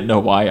time, I didn't know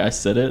why I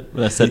said it,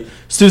 but I said,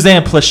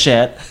 Suzanne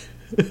Plachette.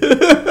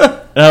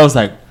 And I was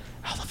like,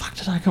 how the fuck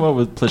did I come up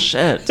with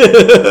Plachette?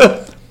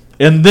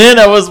 And then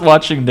I was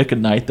watching Nick at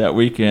Night that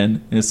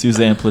weekend, and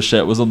Suzanne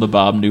Plachette was on the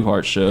Bob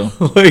Newhart show.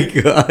 Oh my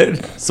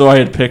god. So I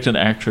had picked an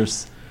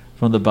actress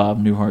from the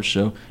Bob Newhart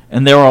show,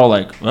 and they were all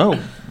like,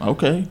 oh,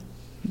 okay.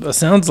 That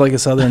sounds like a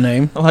Southern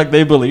name. Like,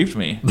 they believed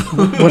me.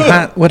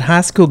 What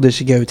high school did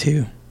she go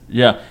to?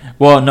 Yeah.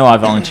 Well, no, I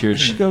volunteered.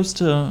 She goes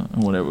to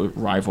whatever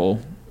rival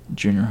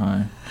junior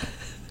high.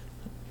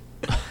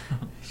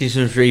 She's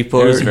from It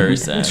Shreveport. was very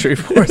sad.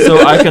 Shreveport. So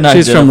I can identify.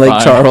 She's from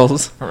Lake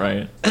Charles.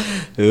 Right.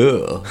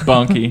 Ooh.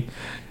 Bunky.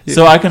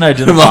 So I can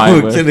identify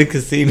Mom works in with. a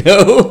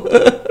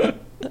casino.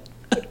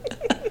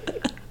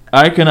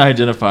 I can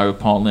identify with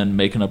Paul Lynde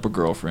making up a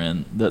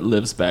girlfriend that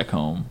lives back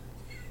home.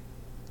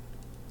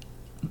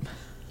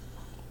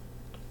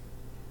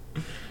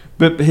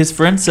 But his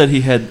friend said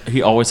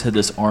he always had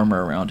this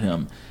armor around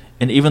him,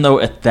 and even though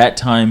at that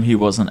time he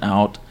wasn't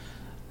out,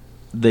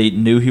 they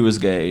knew he was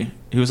gay.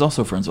 He was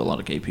also friends with a lot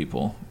of gay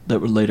people that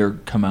would later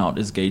come out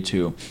as gay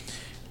too.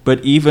 But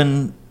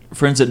even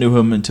friends that knew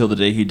him until the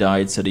day he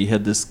died said he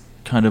had this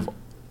kind of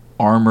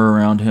armor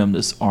around him,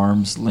 this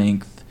arm's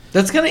length.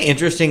 That's kind of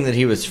interesting that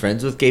he was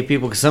friends with gay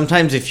people, because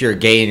sometimes if you're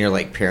gay and you're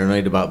like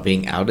paranoid about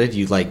being outed,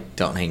 you like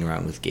don't hang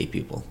around with gay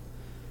people.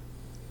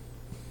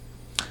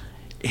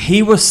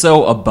 He was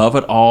so above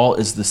it all,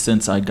 is the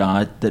sense I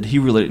got, that he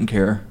really didn't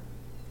care.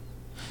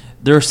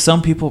 There are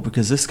some people,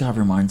 because this guy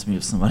reminds me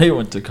of somebody I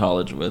went to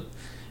college with,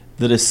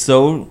 that is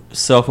so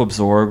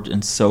self-absorbed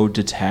and so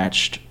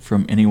detached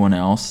from anyone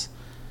else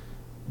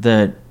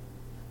that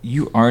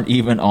you aren't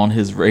even on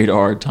his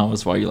radar.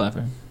 Thomas, why are you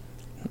laughing?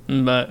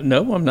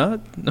 No, I'm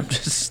not. I'm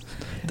just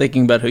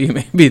thinking about who you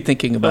may be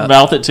thinking about.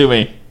 Mouth it to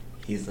me.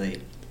 He's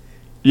like,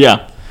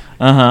 Yeah.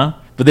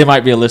 But they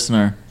might be a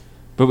listener.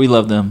 But we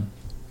love them.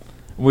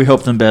 We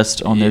hope them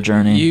best on their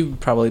journey. You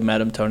probably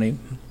met him, Tony,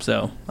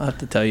 so I'll have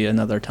to tell you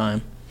another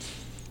time.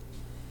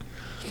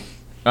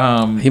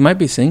 He might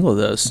be single,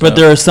 though. So. But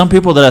there are some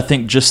people that I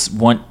think just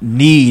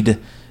need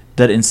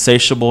that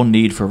insatiable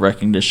need for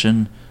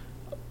recognition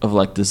of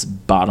like this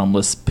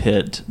bottomless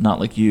pit, not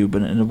like you,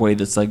 but in a way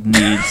that's like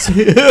needs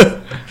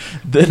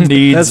that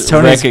needs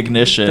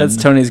recognition. That's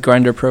Tony's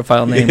Grindr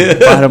profile name.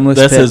 Bottomless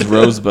That's pit. his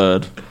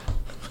rosebud.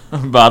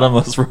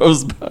 Bottomless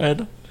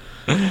rosebud.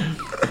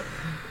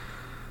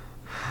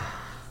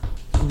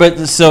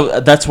 But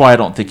so that's why I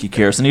don't think he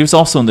cares. And he was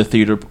also in the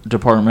theater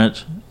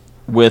department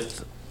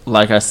with,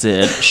 like I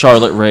said,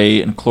 Charlotte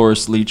Rae and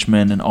Cloris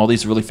Leachman and all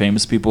these really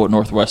famous people at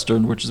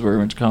Northwestern, which is where he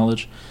went to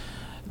college,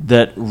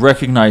 that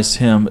recognized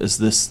him as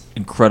this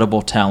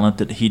incredible talent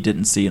that he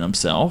didn't see in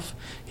himself.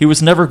 He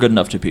was never good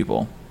enough to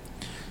people.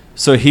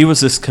 So he was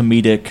this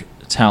comedic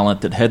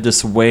talent that had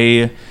this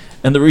way,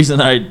 and the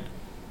reason I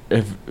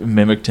have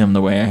mimicked him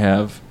the way I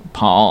have,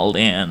 Paul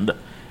Lynde,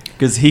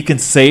 because he can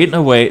say it in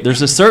a way,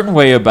 there's a certain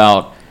way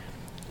about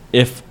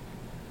if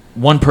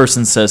one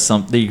person says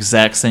the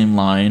exact same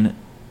line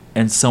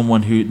and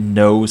someone who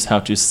knows how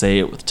to say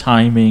it with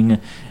timing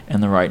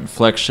and the right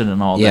inflection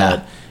and all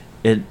that,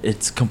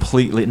 it's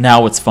completely,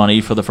 now it's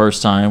funny for the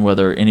first time,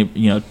 whether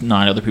 9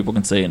 other people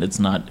can say it and it's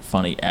not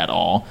funny at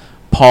all.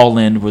 Paul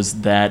Lynde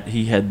was that,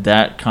 he had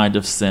that kind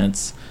of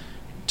sense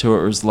to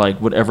where it was like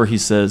whatever he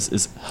says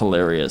is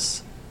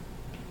hilarious.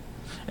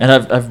 And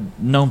I've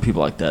known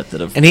people like that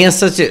have. and he has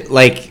such a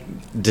like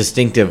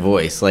distinctive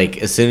voice. Like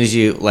as soon as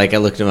you I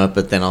looked him up,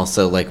 but then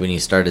also like when you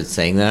started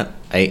saying that,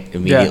 I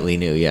immediately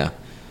knew. Yeah.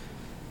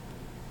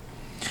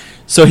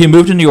 So he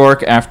moved to New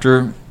York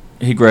after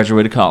he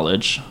graduated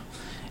college,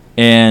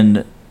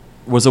 and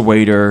was a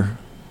waiter.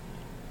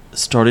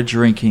 Started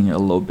drinking a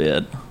little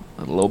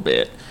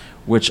bit,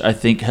 which I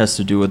think has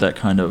to do with that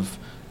kind of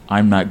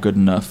I'm not good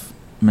enough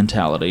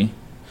mentality.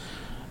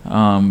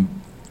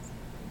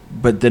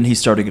 But then he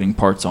started getting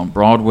parts on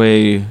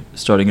Broadway,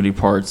 started getting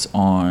parts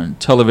on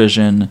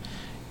television,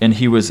 and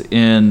he was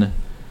in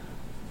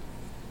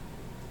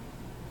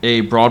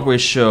a Broadway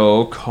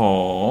show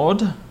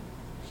called,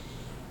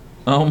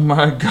 oh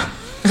my God,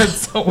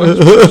 it's so much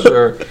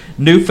pressure,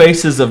 New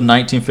Faces of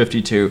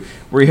 1952,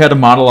 where he had a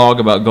monologue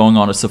about going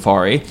on a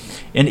safari.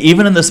 And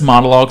even in this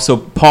monologue, so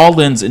Paul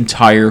Lynde's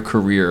entire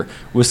career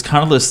was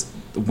kind of this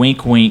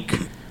wink,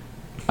 wink,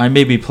 I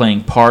may be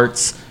playing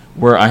parts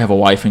where I have a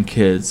wife and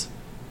kids.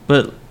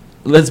 But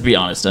let's be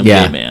honest, I'm a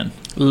gay man.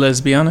 Let's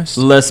be honest.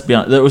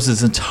 That was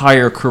his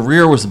entire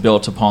career was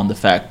built upon the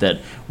fact that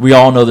we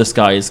all know this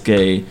guy is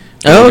gay.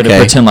 Oh, We're gonna okay.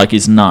 pretend like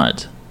he's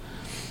not.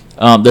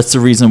 That's the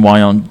reason why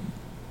on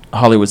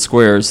Hollywood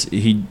Squares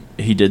he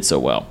did so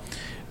well.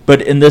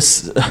 But in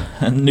this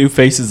New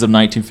Faces of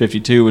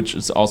 1952, which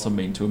is also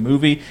made into a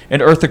movie,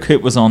 and Eartha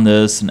Kitt was on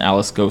this, and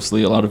Alice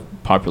Ghostley, a lot of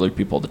popular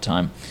people at the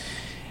time.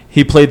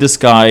 He played this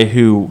guy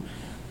who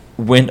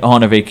went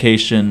on a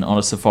vacation on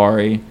a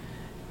safari,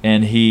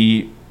 and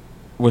he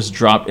was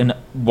dropped. And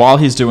while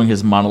he's doing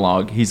his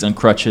monologue, he's on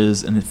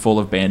crutches and full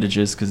of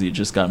bandages because he had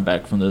just gotten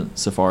back from the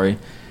safari.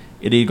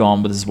 He'd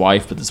gone with his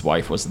wife, but his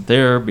wife wasn't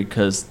there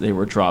because they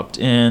were dropped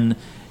in.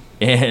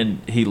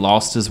 and he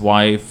lost his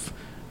wife,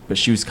 but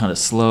she was kind of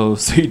slow,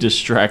 so she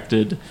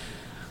distracted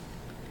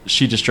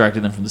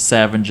them from the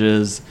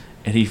savages,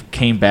 and he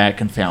came back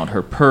and found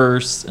her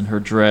purse and her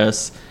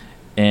dress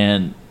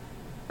and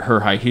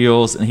her high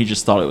heels, and he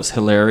just thought it was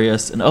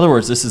hilarious. In other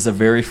words, this is a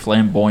very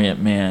flamboyant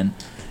man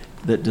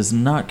that does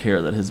not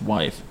care that his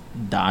wife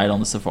died on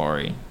the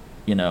safari,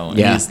 you know, and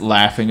Yeah. he's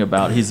laughing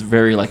about, he's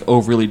very like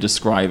overly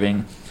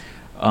describing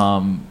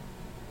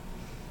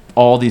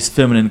all these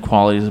feminine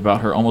qualities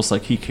about her, almost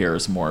like he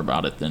cares more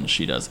about it than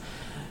she does.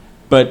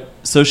 But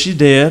so she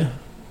did,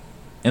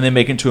 and they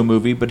make it into a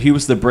movie, but he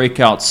was the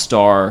breakout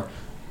star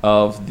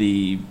of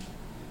the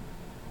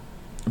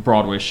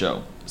Broadway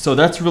show. So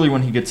that's really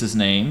when he gets his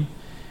name.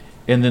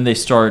 And then he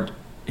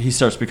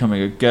starts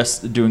becoming a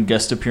guest, doing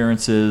guest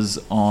appearances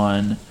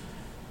on,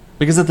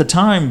 because at the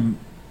time,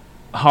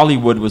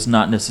 Hollywood was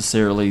not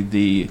necessarily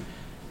the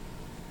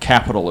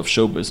capital of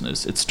show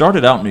business. It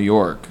started out in New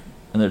York,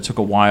 and then it took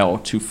a while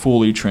to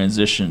fully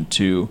transition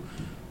to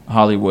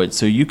Hollywood.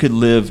 So you could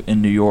live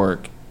in New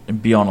York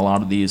and be on a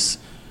lot of these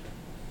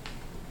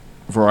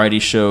variety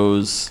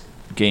shows,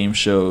 game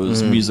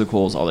shows,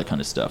 musicals, all that kind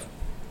of stuff.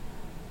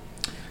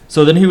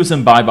 So then he was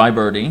in Bye Bye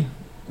Birdie,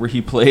 where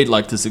he played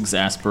like this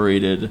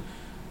exasperated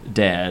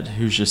dad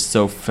who's just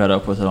so fed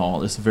up with it all,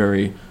 this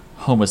very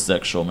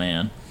homosexual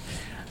man,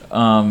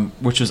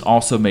 which was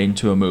also made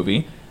into a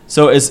movie.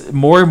 So as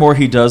more and more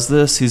he does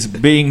this, he's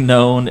being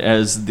known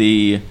as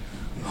the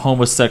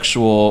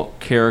homosexual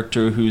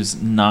character who's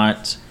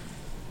not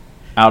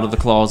out of the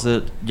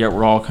closet, yet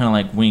we're all kind of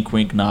like wink,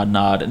 wink, nod,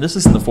 nod. And this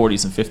is in the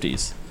 40s and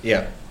 50s.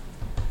 Yeah.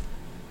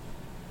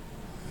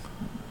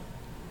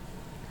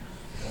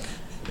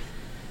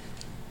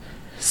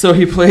 So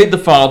he played the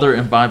father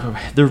in Bye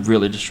Bye. They're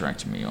really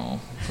distracting me, all.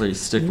 Please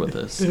stick with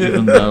this,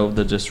 even though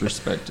the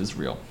disrespect is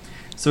real.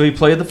 So he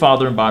played the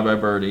father in Bye Bye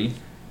Birdie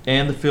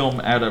and the film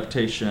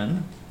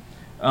adaptation.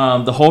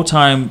 The whole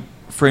time,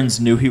 friends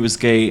knew he was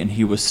gay, and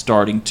he was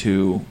starting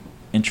to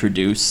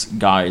introduce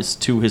guys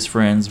to his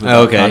friends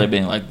without kind of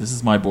being like, this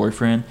is my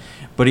boyfriend.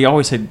 But he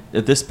always had,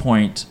 at this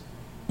point,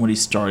 when he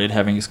started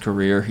having his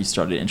career, he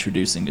started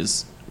introducing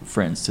his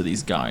friends to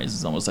these guys.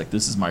 It's almost like,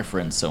 this is my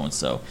friend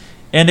so-and-so.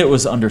 And it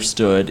was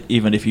understood,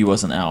 even if he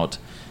wasn't out,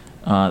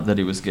 that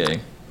he was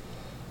gay.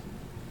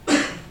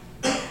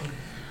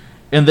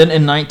 And then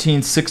in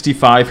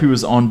 1965, he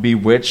was on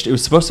Bewitched. It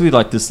was supposed to be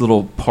like this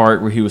little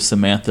part where he was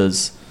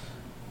Samantha's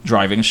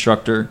driving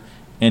instructor.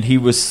 And he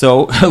was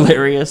so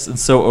hilarious and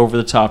so over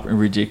the top and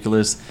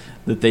ridiculous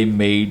that they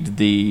made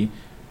the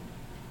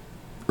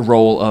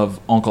role of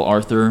Uncle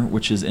Arthur,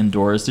 which is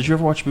indoors. Did you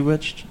ever watch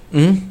Bewitched?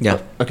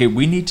 Yeah. Okay,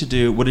 we need to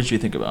do... What did you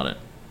think about it?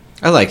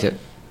 I liked it.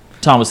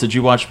 Thomas, did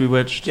you watch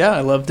Bewitched? Yeah,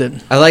 I loved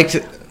it. I liked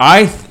it.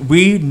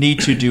 We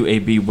need to do a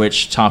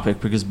Bewitched topic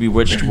because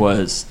Bewitched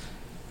was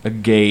a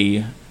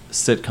gay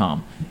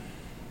sitcom.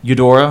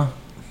 Eudora,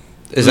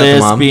 Is that the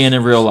mom? lesbian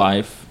in real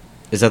life.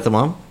 Is that the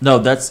mom? No,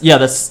 that's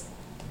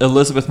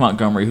Elizabeth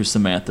Montgomery, who's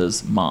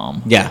Samantha's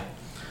mom. Yeah.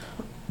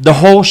 The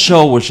whole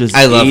show was just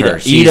I love her.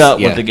 eat up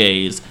with the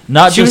gays.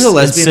 Not She was just a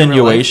lesbian in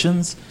real life?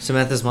 insinuations.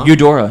 Samantha's mom?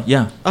 Eudora,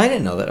 yeah. Oh, I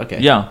didn't know that. Okay.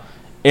 Yeah.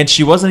 And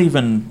she wasn't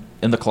even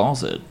in the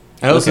closet.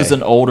 Oh, This okay. is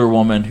an older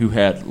woman who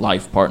had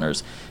life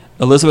partners.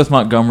 Elizabeth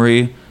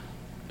Montgomery,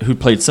 who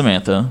played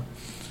Samantha,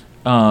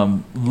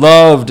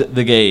 loved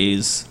the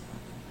gays,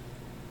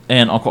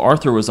 and Uncle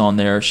Arthur was on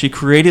there. She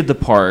created the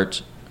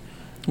part.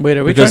 Wait,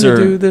 are we Because trying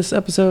to they're- do this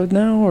episode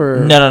now,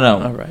 or No.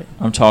 All right.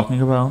 I'm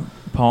talking about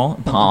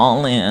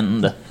Paul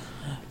Lind.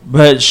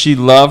 But she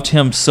loved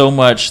him so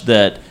much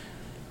that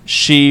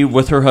she,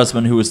 with her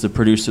husband, who was the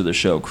producer of the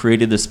show,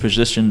 created this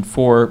position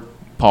for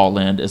Paul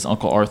Lind as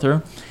Uncle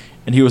Arthur.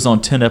 And he was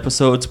on 10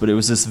 episodes, but it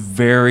was this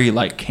very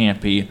like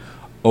campy,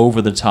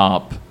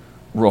 over-the-top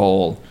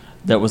role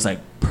that was like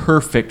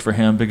perfect for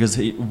him because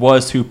he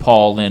was who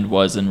Paul Lind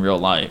was in real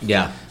life.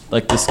 Yeah.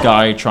 Like this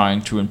guy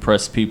trying to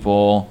impress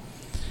people.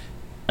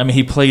 I mean,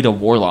 he played a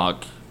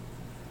warlock.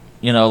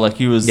 You know, like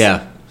he was...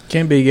 Yeah.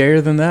 Can't be gayer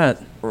than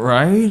that.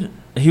 Right?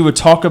 He would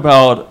talk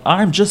about,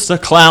 I'm just a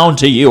clown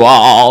to you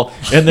all.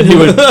 And then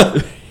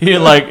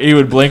he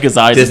would blink his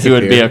eyes and he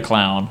would be Disappear. a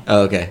clown.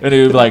 Oh, okay. And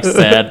he would like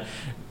sad,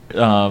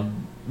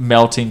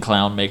 melting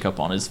clown makeup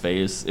on his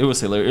face. It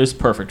was hilarious. It was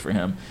perfect for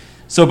him.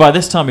 So by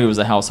this time, he was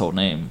a household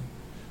name.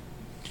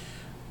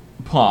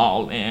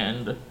 Paul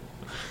and...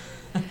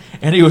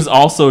 And he was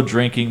also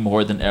drinking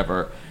more than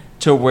ever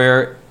to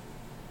where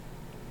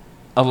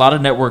a lot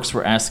of networks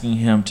were asking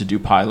him to do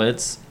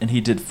pilots, and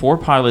he did 4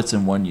 pilots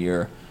in 1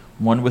 year,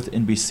 1 with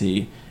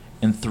NBC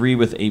and 3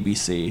 with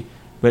ABC.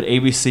 But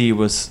ABC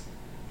was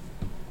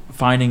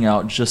finding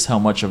out just how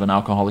much of an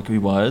alcoholic he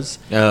was,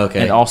 Oh,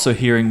 okay. and also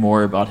hearing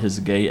more about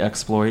his gay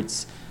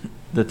exploits,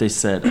 that they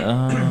said,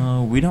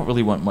 we don't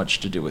really want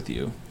much to do with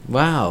you.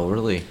 Wow,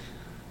 really?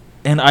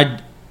 And I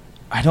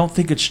don't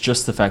think it's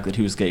just the fact that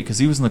he was gay, because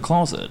he was in the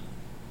closet.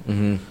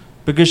 Mm-hmm.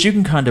 Because you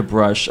can kind of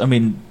brush. I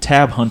mean,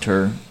 Tab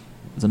Hunter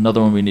is another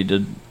one we need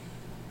to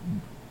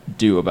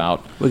do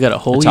about. We got a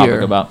whole topic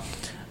year. about.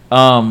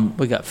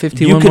 We got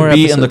 51 You more could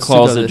be episodes in the to go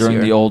closet this during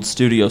year. the old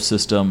studio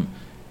system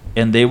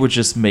and they would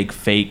just make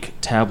fake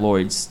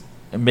tabloids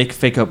and make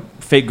fake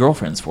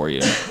girlfriends for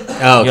you.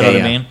 Oh, okay, you know what yeah.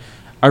 I mean?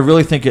 I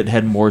really think it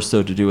had more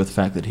so to do with the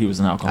fact that he was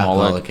an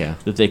alcoholic yeah.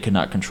 that they could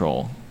not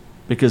control.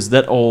 Because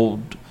that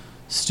old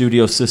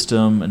studio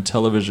system and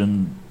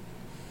television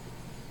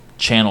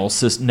channel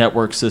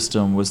network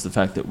system was the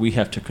fact that we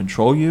have to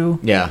control you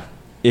Yeah.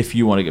 if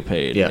you want to get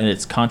paid. Yeah. And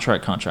it's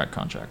contract.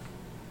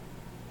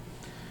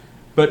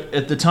 But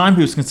at the time,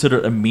 he was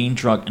considered a mean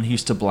drunk, and he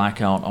used to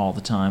black out all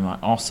the time. I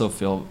also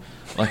feel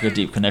like a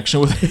deep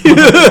connection with him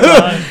at the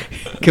time.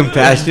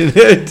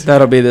 Compassionate.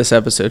 That'll be this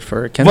episode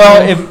for Ken.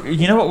 Well, if,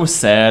 you know what was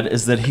sad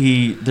is that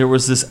there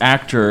was this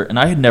actor, and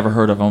I had never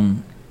heard of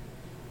him.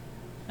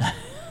 I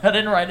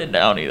didn't write it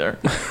down either.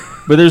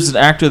 But there's an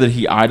actor that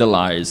he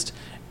idolized,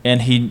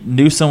 and he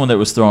knew someone that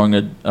was throwing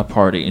a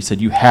party. And he said,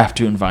 "You have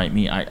to invite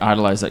me. I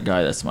idolize that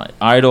guy. That's my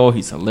idol.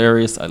 He's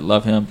hilarious. I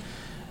love him."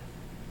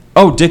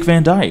 Oh, Dick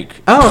Van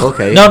Dyke. Oh,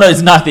 okay. No,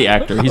 it's not the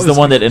actor. He's the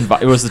one that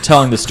it was the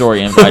telling the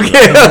story and invited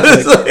Okay, him. I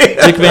was like-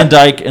 Dick Van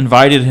Dyke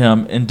invited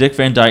him, and Dick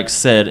Van Dyke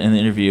said in the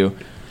interview,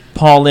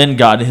 Paul Lynde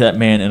got that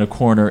man in a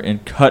corner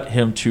and cut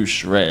him to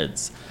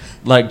shreds.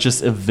 Like,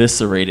 just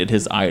eviscerated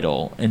his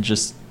idol and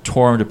just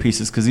tore him to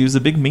pieces because he was a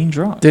big mean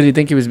drunk. Did he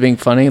think he was being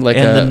funny? Like,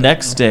 And the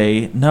next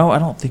day, no, I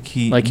don't think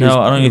he. Like he was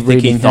no, I don't even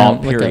think he reading thought.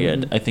 him, like a-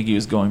 Period. I think he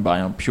was going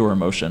by on pure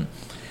emotion.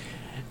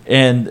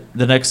 And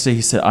the next day,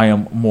 he said, "I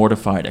am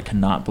mortified. I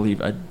cannot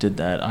believe I did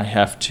that. I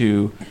have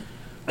to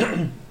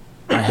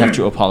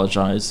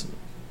apologize."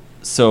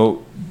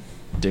 So,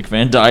 Dick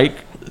Van Dyke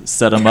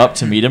set him up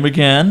to meet him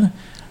again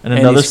in And he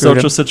another screwed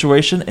social him.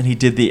 situation, and he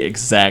did the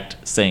exact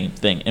same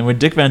thing. And when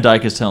Dick Van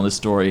Dyke is telling this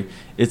story,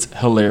 it's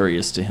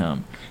hilarious to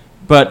him,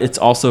 but it's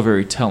also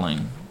very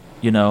telling.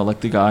 You know,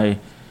 like the guy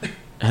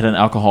had an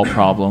alcohol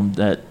problem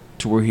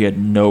to where he had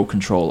no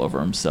control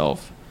over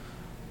himself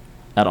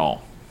at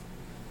all.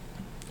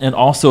 And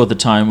also at the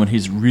time when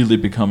he's really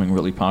becoming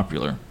really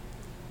popular.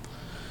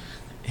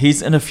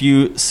 He's in a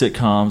few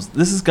sitcoms.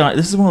 This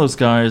is one of those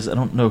guys, I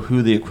don't know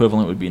who the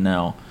equivalent would be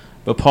now,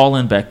 but Paul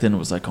Lynde back then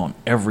was like on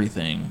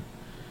everything.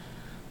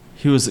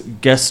 He was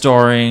guest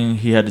starring.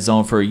 He had his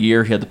own for a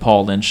year. He had the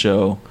Paul Lynde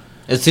Show.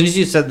 As soon as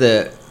you said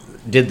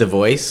did the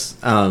voice,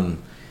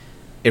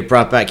 it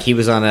brought back. He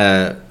was on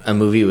a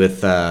movie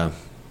with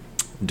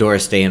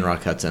Doris Day and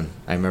Rock Hudson.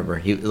 I remember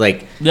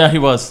Yeah, he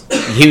was.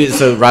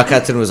 So Rock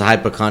Hudson was a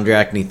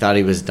hypochondriac and he thought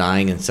he was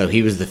dying, and so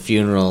he was the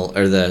funeral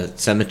or the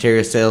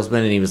cemetery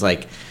salesman, and he was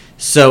like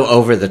so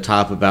over the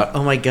top about,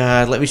 oh my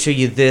God, let me show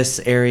you this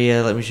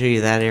area, let me show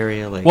you that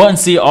area. Like, Well, and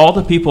see, all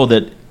the people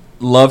that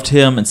loved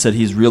him and said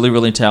he's really,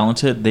 really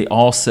talented, they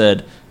all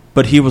said,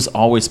 but he was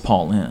always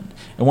Paul Lynde.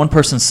 And one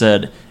person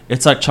said,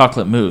 it's like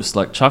chocolate mousse.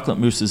 Like, chocolate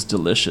mousse is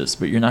delicious,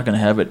 but you're not going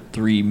to have it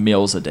 3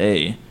 meals a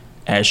day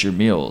as your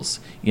meals,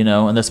 you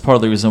know? And that's part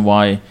of the reason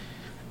why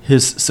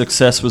his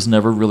success was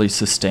never really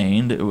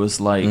sustained. It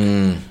was like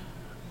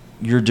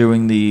you're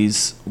doing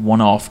these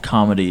one-off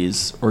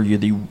comedies, or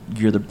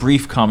you're the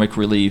brief comic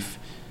relief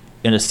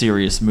in a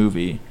serious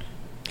movie.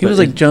 he was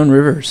like Joan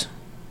Rivers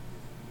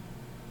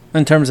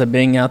in terms of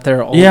being out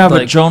there. Yeah,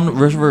 but Joan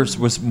Rivers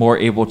was more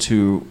able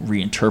to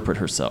reinterpret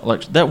herself.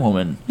 Like, that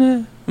woman.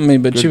 I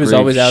mean, but good she was grief,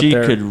 always out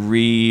there She could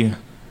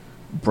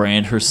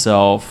rebrand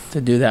herself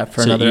to do that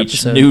for to another each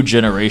episode. new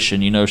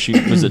generation. You know, she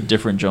was a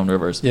different Joan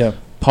Rivers. Yeah.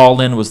 Paul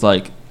Lynde was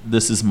like,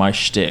 this is my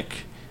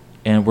shtick,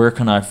 and where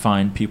can I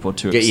find people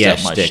to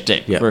accept my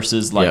shtick? Yep.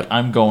 Versus, like, Yep.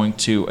 I'm going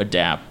to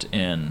adapt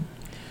and...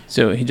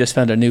 So he just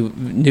found a new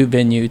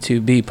venue to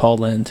be Paul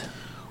Lynde.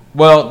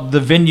 Well, the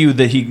venue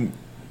that he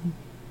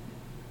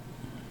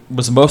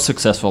was most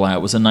successful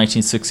at was in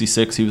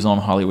 1966. He was on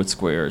Hollywood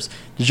Squares.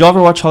 Did you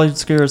ever watch Hollywood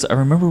Squares? I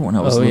remember when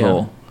I was little.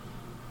 Yeah.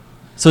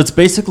 So it's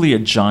basically a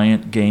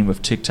giant game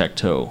of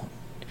tic-tac-toe,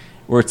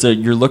 where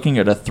you're looking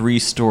at a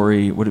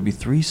 3-story. Would it be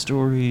 3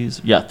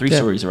 stories? Yeah, 3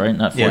 stories, right?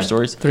 Not 4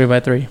 stories.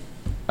 3x3.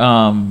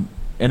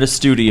 In a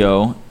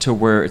studio to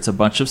where it's a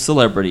bunch of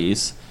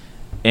celebrities,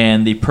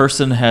 and the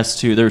person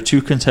there are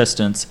 2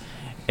 contestants,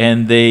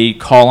 and they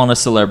call on a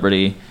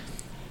celebrity,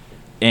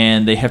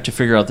 and they have to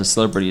figure out the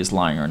celebrity is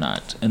lying or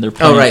not, and they're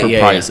playing for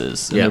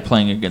prizes, and they're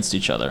playing against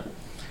each other.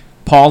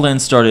 Paul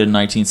Lynde started in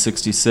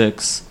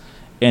 1966,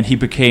 and he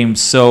became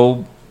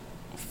so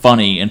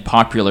funny and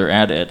popular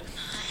at it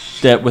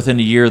that within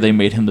a year they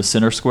made him the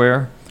center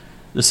square.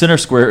 The center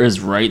square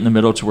is right in the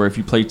middle, to where if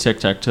you play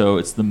tic-tac-toe,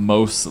 it's the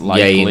most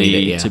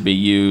likely to be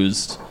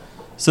used.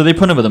 So they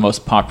put him in the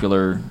most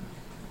popular,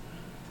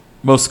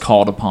 most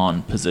called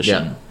upon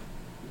position.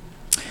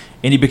 Yeah.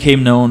 And he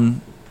became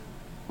known.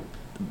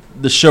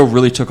 The show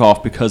really took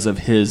off because of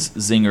his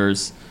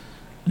zingers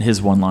and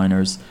his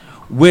one-liners,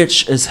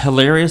 which, as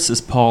hilarious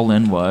as Paul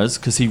Lynde was,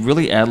 because he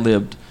really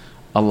ad-libbed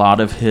a lot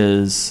of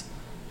his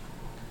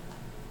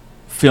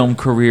film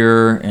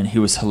career, and he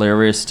was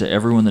hilarious to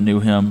everyone that knew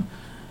him,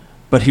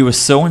 but he was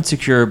so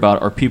insecure about,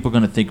 are people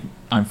going to think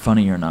I'm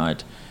funny or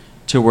not,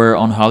 to where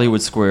on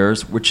Hollywood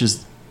Squares, which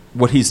is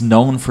what he's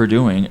known for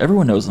doing,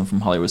 everyone knows him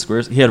from Hollywood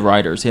Squares, he had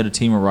writers, he had a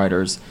team of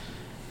writers,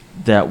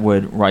 that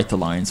would write the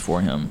lines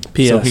for him.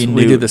 P.S. So he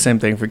we knew. do the same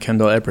thing for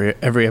Kendall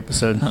every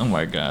episode. Oh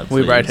my God!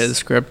 We write please. his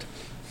script.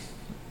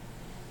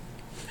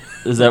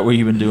 Is that what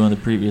you've been doing the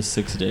previous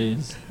 6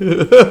 days?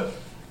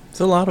 It's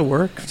a lot of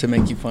work to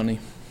make you funny.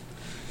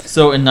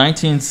 So in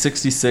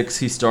 1966,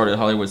 he started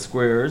Hollywood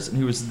Squares, and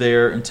he was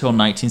there until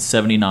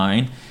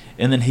 1979.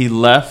 And then he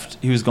left.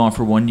 He was gone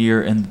for 1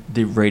 year, and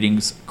the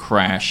ratings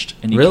crashed.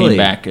 And he Really? came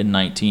back in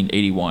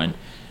 1981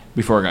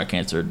 before it got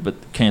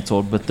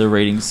canceled. But the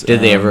ratings. Did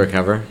they ever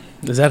recover?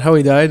 Is that how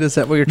he died? Is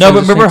that what you're No, but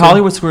transitioning remember to?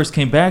 Hollywood Squares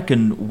came back,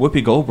 and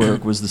Whoopi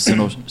Goldberg was the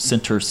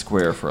center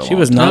square for a She long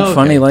was time. not Oh, okay.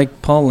 funny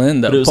like Paul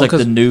Lynde, though. But it was Paul- like the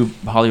 'cause new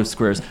Hollywood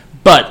Squares.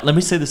 But let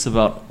me say this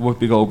about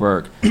Whoopi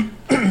Goldberg.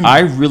 I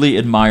really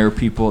admire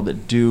people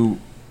that do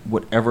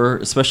whatever,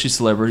 especially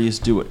celebrities,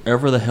 do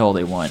whatever the hell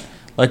they want.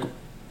 Like,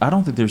 I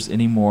don't think there's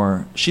any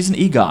more. She's an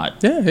EGOT.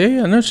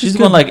 Yeah. No, She's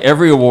good. won like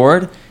every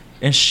award,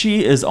 and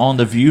she is on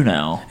The View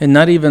now. And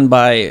not even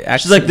by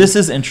accident. She's like, this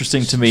is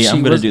interesting to me. She I'm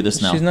going to was- do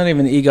this now. She's not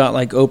even EGOT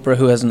like Oprah,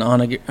 who has an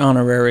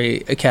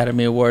honorary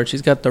Academy Award.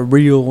 She's got the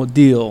real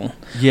deal.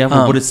 Yeah,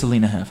 but what did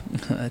Selena have?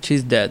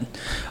 She's dead.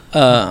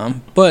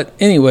 But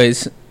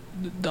anyways,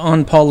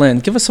 on Paul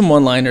Lynde, give us some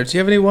one-liners. Do you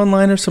have any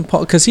one-liners from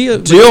Paul? Because he.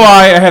 Do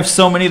I have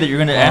so many that you're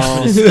going to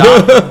ask me to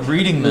stop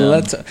reading them.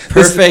 Let's,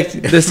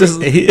 Perfect. This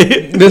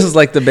is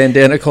like the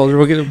bandana culture.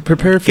 We're gonna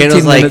prepare 15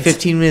 Kendall's like minutes.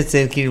 15 minutes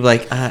in. Can you be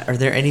like, are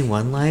there any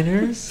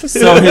one-liners?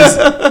 So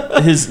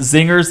his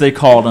zingers, they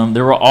called them.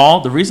 They were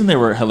all, the reason they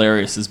were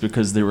hilarious is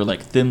because they were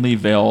like thinly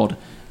veiled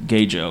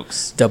gay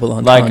jokes. Double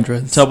Like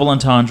entendres. double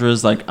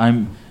entendres. Like,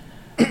 I'm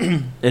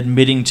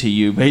admitting to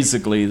you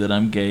basically that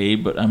I'm gay,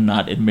 but I'm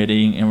not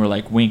admitting. And we're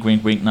like, wink,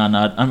 wink, wink, nod,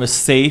 nod. I'm a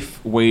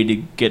safe way to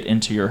get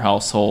into your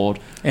household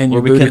And where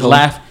your we booty can hole.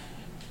 laugh.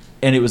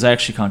 And it was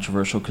actually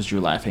controversial because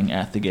you're laughing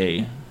at the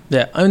gay.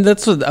 Yeah, I mean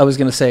that's what I was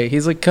gonna say.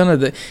 He's like kind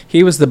of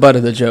he was the butt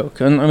of the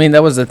joke, and I mean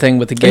that was the thing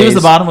with the gays. He was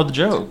the bottom of the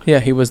joke. Yeah,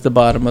 he was the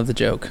bottom of the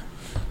joke.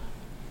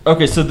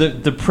 Okay, so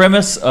the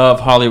premise of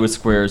Hollywood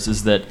Squares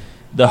is that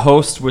the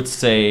host would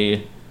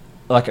say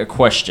like a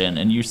question,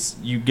 and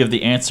you give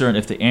the answer, and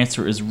if the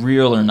answer is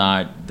real or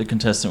not, the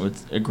contestant would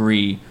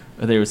agree,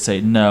 or they would say,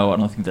 no, I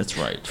don't think that's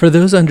right. For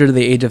those under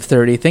the age of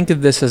 30, think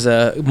of this as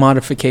a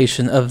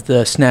modification of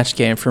the Snatch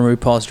Game from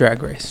RuPaul's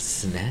Drag Race.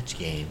 Snatch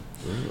game.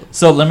 Ooh.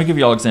 So let me give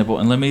y'all an example,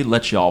 and let me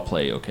let y'all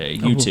play, okay?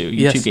 You two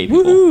gay people.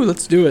 Woohoo,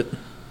 let's do it.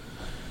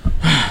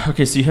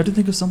 Okay, so you have to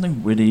think of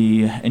something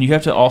witty, and you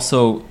have to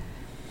also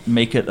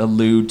make it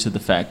allude to the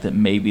fact that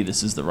maybe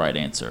this is the right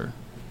answer.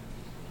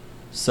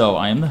 So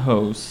I am the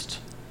host,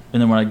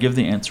 and then when I give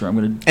the answer, I'm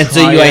going to. And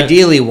so you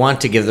ideally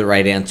want to give the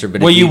right answer,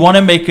 but Well, if you want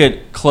to make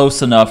it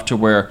close enough to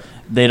where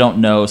they don't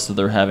know, so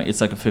they're having.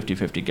 It's like a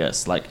 50-50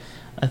 guess. Like,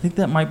 I think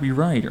that might be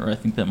right, or I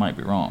think that might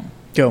be wrong.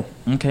 Go.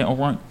 Okay, all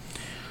right.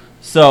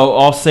 So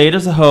I'll say it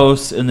as a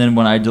host, and then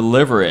when I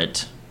deliver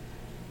it,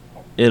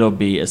 it'll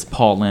be as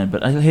Paul Lynde.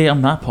 But hey,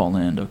 I'm not Paul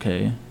Lynde,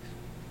 okay?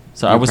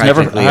 So I You was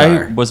never. practically I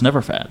are. was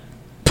never fat.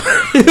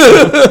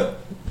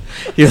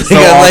 You're like, So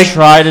I'll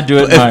try to do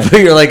it.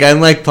 You're like, I'm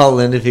like Paul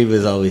Lynde if he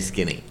was always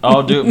skinny.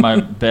 I'll do it my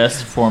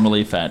best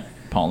formerly fat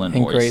Paul Lynde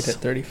And voice. great at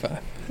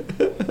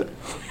 35.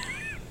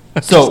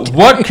 So,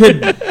 what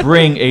could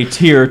bring a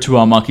tear to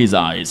a monkey's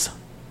eyes?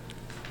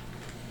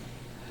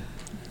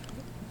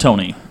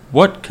 Tony,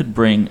 what could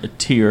bring a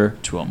tear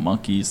to a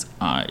monkey's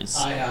eyes?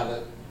 I have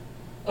it.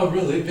 A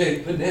really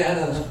big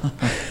banana.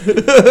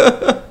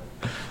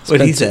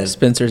 What he said.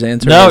 Spencer's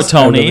answer. No, was a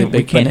Tony, really we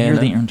big can't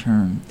banana. hear the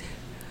intern.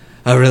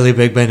 A really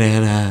big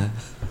banana.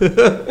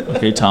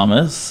 Okay,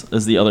 Thomas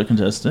is the other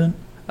contestant.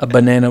 A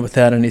banana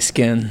without any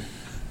skin.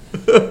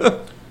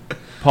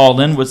 Paul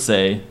Lynde would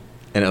say,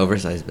 An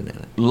oversized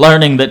banana.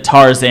 learning that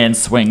Tarzan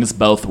swings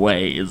both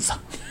ways.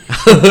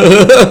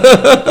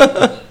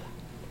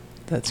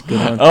 That's a good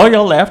one. Oh,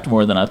 y'all laughed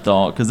more than I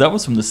thought, because that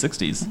was from the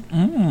 60s.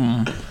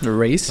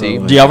 Racy.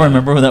 Oh, Do y'all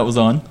remember when that was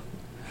on?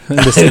 in,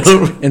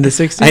 the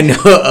 60s? I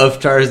know of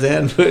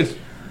Tarzan, but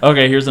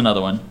Okay, here's another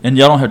one. And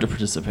y'all don't have to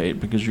participate,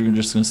 because you're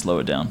just going to slow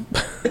it down.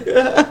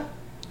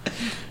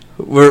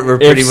 we're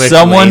pretty If much.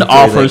 someone lame for,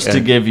 offers like,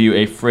 to give you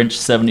a French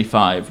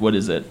 75, what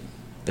is it?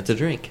 it's a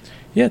drink.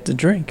 Yeah, to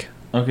drink.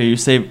 Okay, you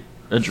say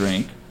a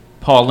drink.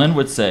 Paul Lynde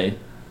would say,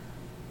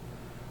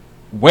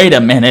 wait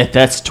a minute,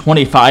 that's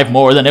 25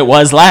 more than it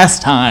was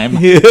last time.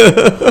 Get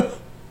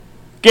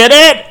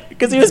it?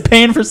 Because he was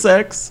paying for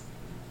sex.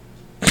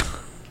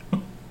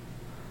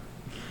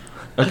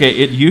 Okay,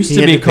 it used He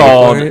to had be to pay for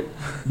called it?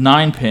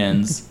 9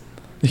 pins.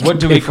 You What can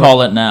do pay we for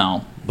call it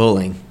now?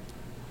 Bowling.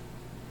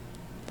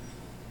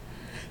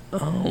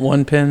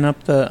 One pin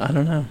up the, I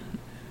don't know.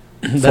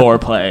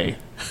 Foreplay.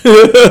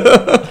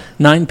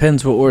 9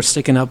 pins were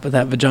sticking up with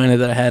that vagina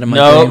that I had in my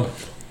Nope. dream.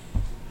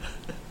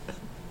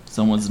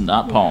 Someone's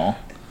not Paul.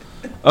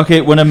 Okay,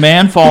 when a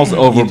man falls I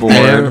am overboard,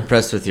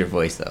 impressed with your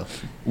voice, though.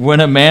 when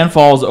a man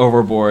falls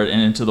overboard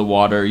and into the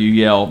water, you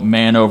yell,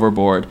 man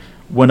overboard.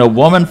 When a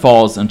woman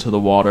falls into the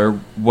water,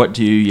 what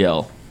do you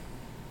yell?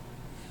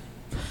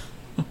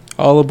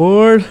 All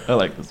aboard. I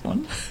like this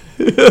one.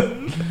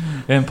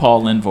 And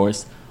Paul Lynde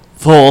voice,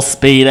 full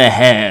speed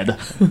ahead.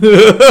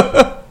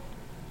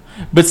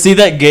 But see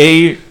that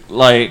gay,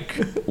 like,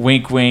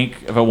 wink, wink.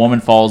 If a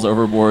woman falls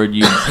overboard,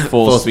 you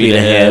full speed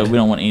ahead. We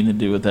don't want anything to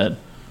do with that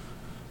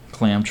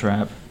clam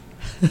trap.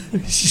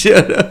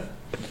 Shut up.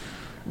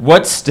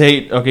 What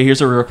state? Okay, here's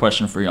a real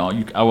question for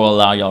y'all. I will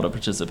allow y'all to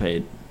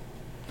participate.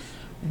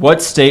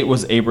 What state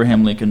was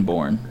Abraham Lincoln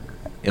born?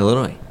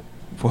 Illinois.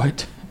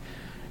 What?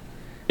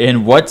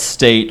 In what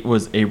state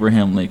was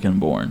Abraham Lincoln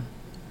born?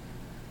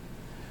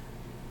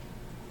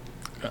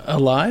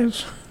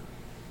 Alive?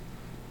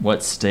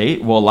 What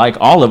state? Well, like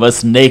all of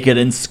us, naked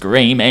and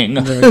screaming.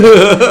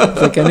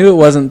 Like, I knew it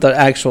wasn't the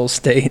actual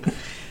state.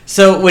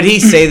 So would he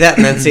say that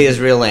and then say his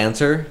real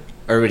answer?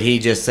 Or would he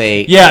just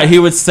say... Yeah, he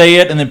would say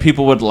it, and then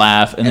people would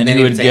laugh, and then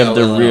he would say, give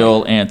the Illinois.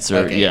 real answer.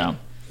 Okay. Yeah.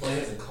 Well, he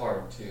has a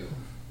card too,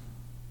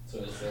 so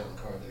it's the only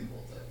card that he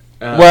holds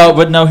up. Well,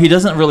 but no, he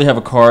doesn't really have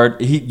a card.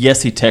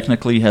 Yes, he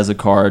technically has a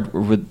card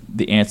with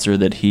the answer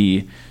that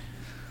he...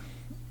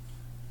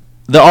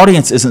 The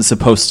audience isn't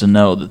supposed to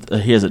know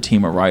that he has a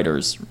team of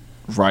writers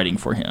writing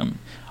for him.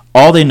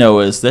 All they know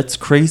is, that's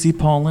crazy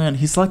Paul Lynde.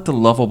 He's like the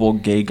lovable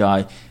gay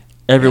guy,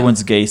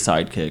 everyone's gay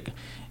sidekick.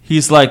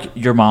 He's like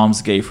your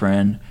mom's gay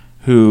friend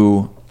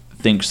who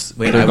thinks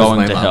Wait, they're I was going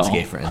my to mom's hell.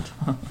 gay friend.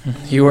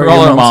 You We're were all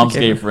your our mom's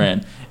gay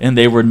friend, and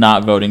they were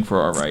not voting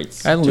for our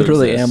rights. I to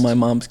literally exist. am my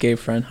mom's gay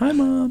friend. Hi,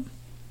 Mom.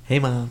 Hey,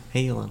 Mom.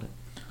 Hey, Yolanda.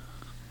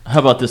 How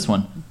about this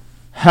one?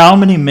 How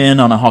many men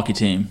on a hockey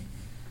team?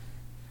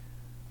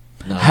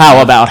 No,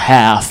 How about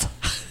half?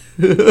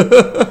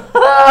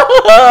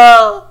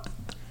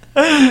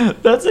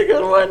 That's a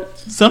good one.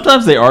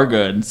 Sometimes they are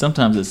good.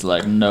 Sometimes it's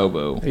like, no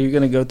boo. Are you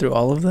going to go through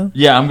all of them?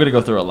 Yeah, I'm going to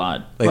go through a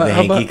lot. Like Well, the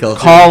how hanky about- culture.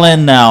 Call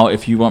in now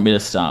if you want me to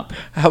stop.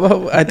 How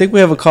about, I think we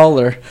have a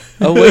caller.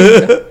 Oh,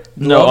 wait.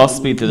 No, I'll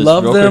speed through this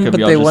Love real them, quick if but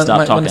y'all they just stop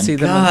might want to talking. see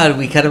them. God,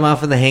 we cut him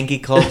off on the hanky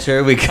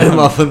culture. We cut him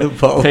off on the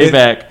ball.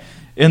 Payback.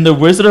 In The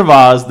Wizard of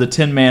Oz, the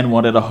Tin Man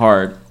wanted a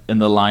heart, and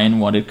the Lion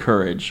wanted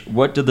courage.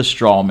 What did the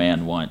Straw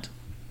Man want?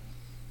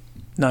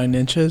 9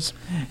 inches.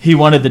 He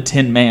wanted the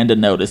Tin Man to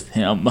notice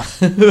him. All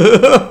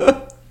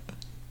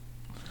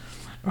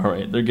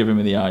right, they're giving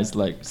me the eyes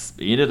like,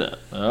 speed it up.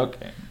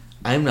 Okay.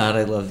 I'm not.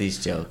 I love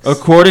these jokes.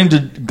 According to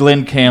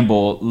Glenn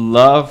Campbell,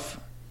 love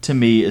to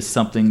me is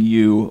something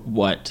you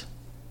what?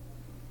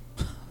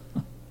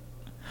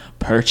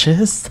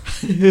 Purchase?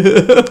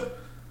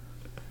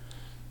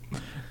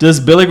 Does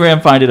Billy Graham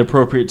find it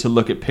appropriate to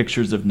look at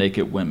pictures of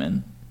naked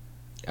women?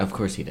 Of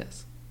course he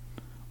does.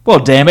 Well,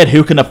 damn it,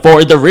 who can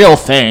afford the real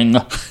thing?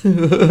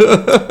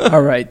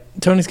 All right.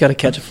 Tony's got to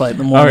catch a flight in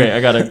the All morning.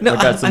 right, I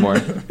got some more.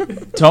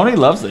 Tony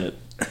loves it.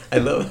 I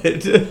love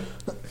it.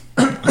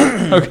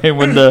 Okay,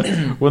 when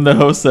the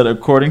host said,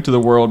 according to the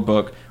World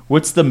Book,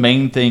 what's the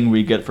main thing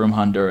we get from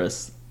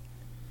Honduras?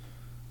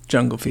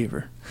 Jungle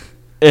fever.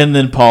 And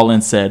then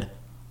Paulin said,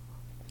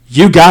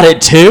 you got it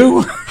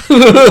too?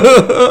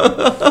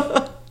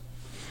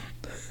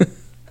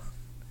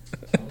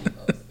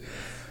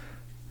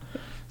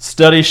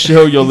 Studies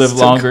show you'll live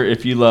longer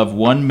if you love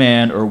one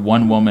man or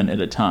one woman at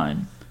a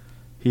time.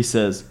 He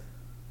says,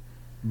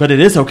 but it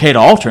is okay to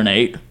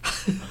alternate.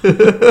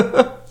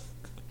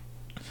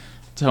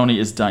 Tony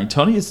is dying.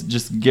 Tony is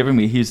just giving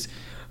me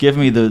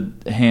the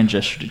hand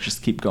gesture to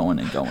just keep going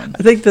and going.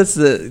 I think that's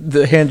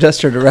the hand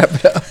gesture to wrap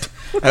it up.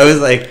 I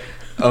was like,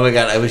 oh my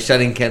God, I was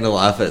shutting Kendall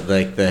off at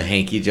like the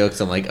hanky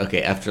jokes. I'm like,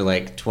 okay, after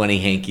like 20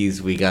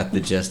 hankies, we got the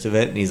gist of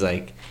it. And he's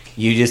like,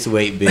 you just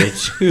wait,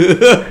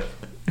 bitch.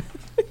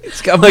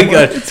 It's got Oh my more-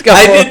 God. it's got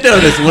I more- did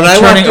notice when I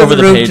Turning walked over over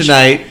the the room page.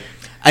 tonight,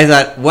 I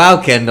thought,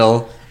 wow,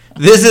 Kendall,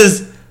 this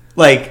is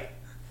like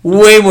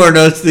way more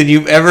notes than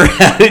you've ever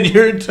had in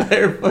your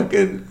entire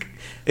fucking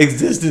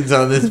existence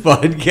on this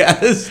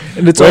podcast.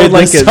 And it's Wait, all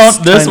like this, it's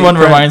this tiny one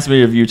print. reminds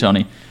me of you,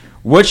 Tony.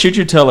 What should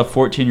you tell a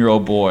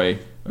 14-year-old boy,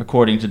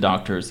 according to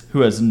doctors,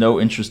 who has no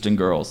interest in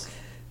girls?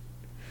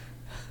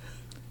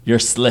 Your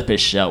slip is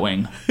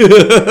showing.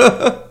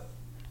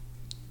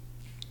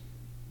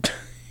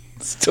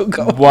 Still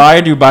going. Why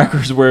do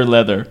bikers wear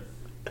leather?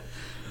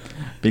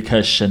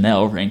 Because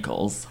Chanel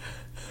wrinkles.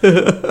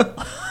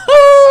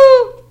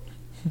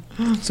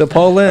 So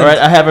Paul Lynde. All right,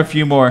 I have a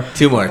few more.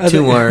 Two more. I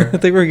think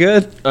we're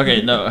good.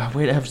 Okay, no,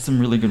 wait, I have some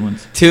really good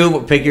ones.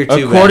 Pick your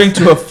two. According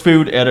best. to a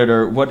food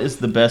editor, what is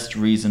the best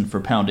reason for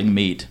pounding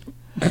meat?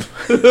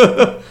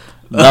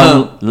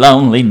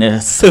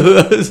 Loneliness.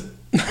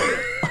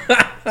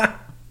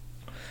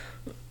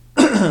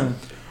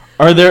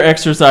 Are there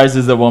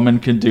exercises a woman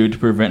can do to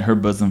prevent her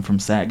bosom from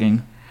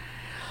sagging?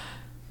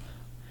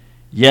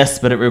 Yes,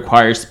 but it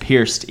requires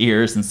pierced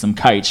ears and some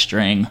kite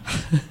string.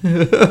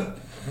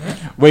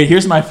 Wait,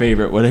 here's my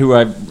favorite one, who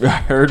I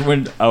heard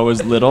when I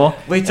was little.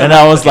 Wait, and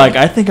I was like,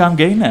 I think I'm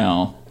gay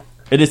now.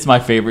 And it's my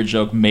favorite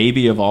joke,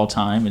 maybe of all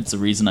time. It's the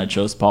reason I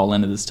chose Paul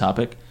into this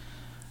topic.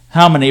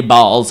 How many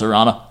balls are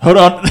on a... Hold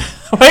on.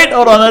 Wait,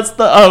 hold on. That's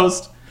the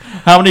host.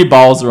 How many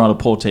balls are on a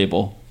pool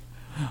table?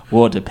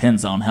 Well, it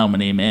depends on how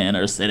many men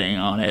are sitting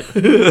on it.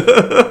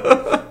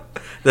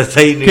 That's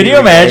how you knew Can you were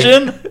gay.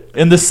 imagine?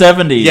 In the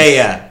 70s.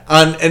 Yeah.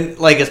 And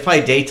like it's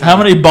probably daytime. How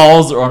many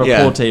balls are on a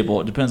Yeah. pool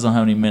table? It depends on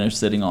how many men are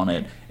sitting on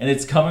it. And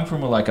it's coming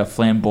from like a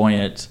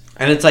flamboyant.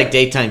 And it's like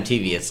daytime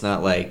TV. It's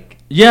not like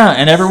Yeah,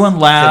 and everyone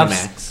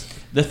laughs. Cinemax.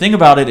 The thing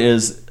about it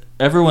is,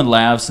 everyone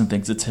laughs and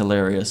thinks it's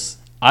hilarious.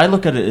 I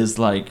look at it as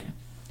like,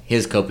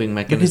 His coping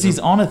mechanism. because he's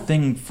on a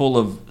thing full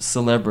of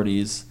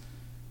celebrities.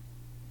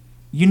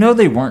 You know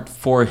they weren't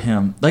for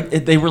him. Like,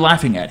 they were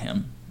laughing at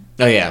him.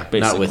 Oh yeah, not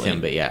with basically.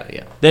 him, but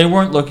yeah. They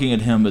weren't looking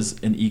at him as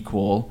an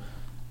equal.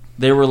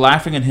 They were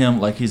laughing at him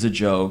like he's a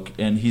joke,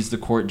 and he's the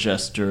court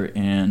jester,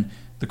 and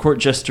the court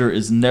jester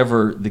is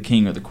never the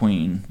king or the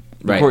queen.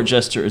 The Right. court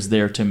jester is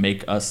there to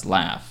make us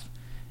laugh.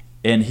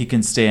 And he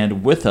can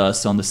stand with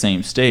us on the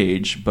same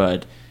stage,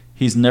 but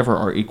he's never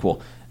our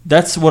equal.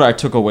 That's what I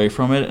took away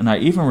from it, and I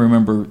even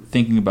remember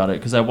thinking about it,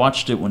 because I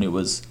watched it when it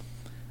was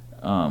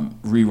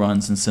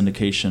reruns and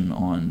syndication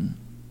on,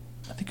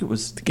 I think it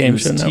was the Game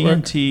Show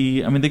Network?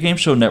 TNT. I mean, the Game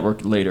Show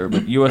Network later,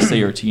 but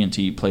USA or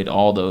TNT played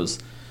all those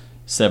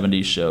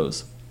 70s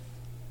shows.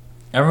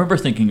 I remember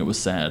thinking it was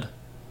sad.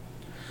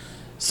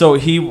 So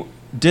he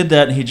did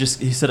that, and he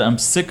said, "I'm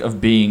sick of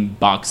being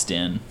boxed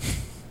in."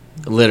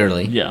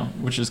 Literally. Yeah,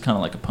 which is kind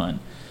of like a pun.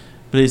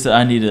 But he said,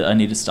 I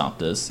need to stop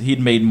this. He'd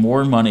made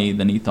more money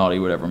than he thought he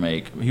would ever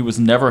make. He was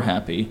never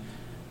happy.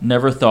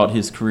 Never thought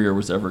his career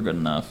was ever good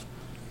enough.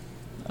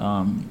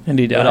 And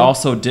he died. But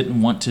also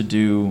didn't want to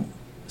do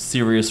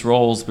serious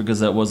roles because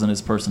that wasn't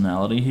his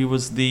personality. He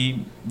was the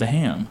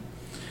ham.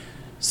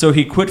 So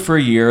he quit for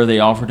a year. They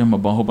offered him a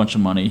whole bunch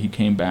of money. He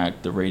came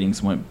back. The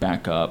ratings went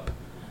back up.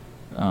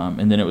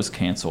 And then it was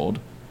canceled.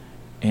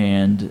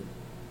 And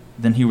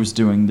then he was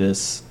doing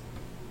this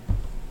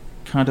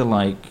kind of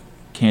like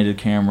candid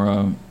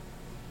camera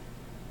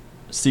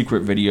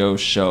secret video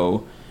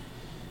show.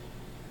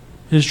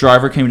 His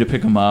driver came to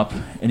pick him up,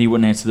 and he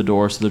wouldn't answer the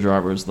door, so the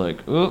driver was like,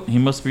 "Oh, he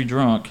must be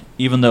drunk,"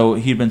 even though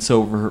he'd been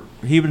sober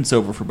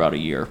for about a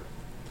year.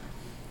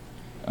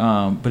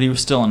 But he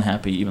was still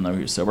unhappy, even though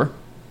he was sober.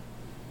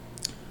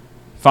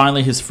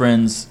 Finally, his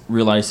friends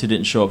realize he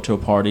didn't show up to a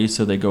party,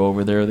 so they go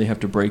over there. They have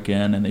to break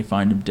in, and they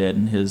find him dead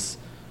in his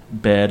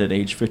bed at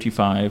age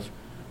 55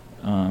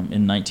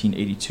 in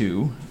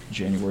 1982,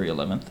 January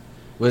 11th.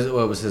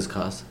 What was his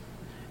cause?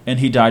 And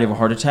he died of a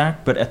heart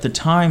attack. But at the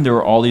time, there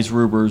were all these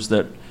rumors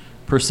that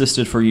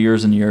persisted for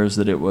years and years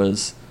that it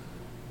was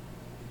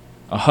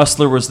a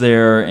hustler was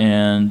there,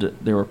 and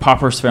there were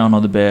poppers found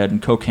on the bed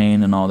and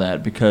cocaine and all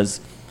that, because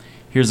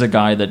here's a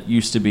guy that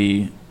used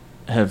to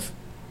have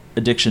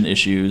addiction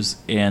issues,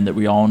 and that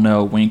we all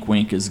know, wink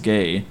wink, is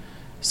gay.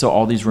 So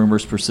all these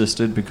rumors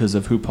persisted because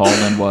of who Paul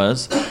Lynde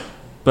was.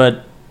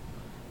 But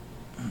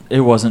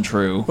it wasn't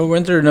true. But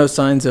weren't there no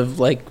signs of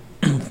like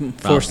forced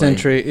Probably.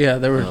 entry? Yeah,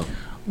 there were. Oh.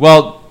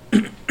 Well,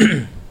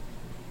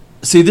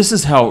 see, this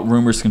is how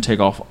rumors can take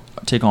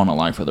on a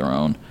life of their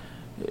own.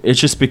 It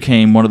just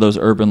became one of those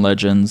urban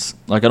legends.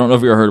 Like, I don't know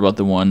if you ever heard about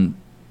the one,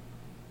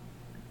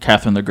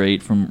 Catherine the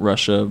Great from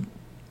Russia.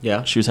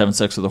 Yeah. She was having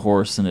sex with a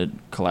horse, and it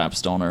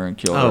collapsed on her and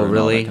killed her. Oh, and all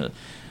really? that kind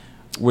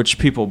of- which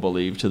people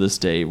believe to this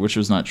day, which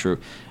was not true.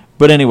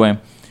 But anyway,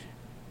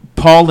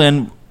 Paul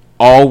Lynde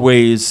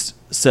always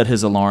set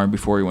his alarm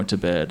before he went to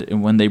bed,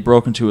 and when they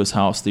broke into his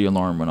house, the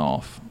alarm went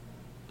off.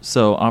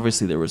 So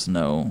obviously there was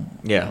no.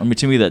 Yeah. I mean,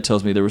 to me that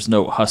tells me there was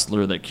no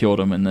hustler that killed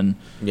him and then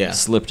Yeah.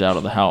 slipped out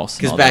of the house.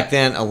 and Because all back that.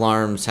 then,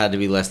 alarms had to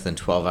be less than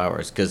 12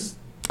 hours. Because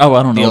Oh,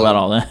 I don't know the about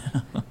al- all that.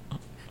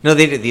 no,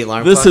 they did the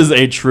alarm. This clock. is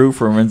a true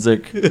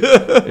forensic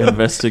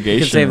investigation.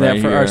 You can save that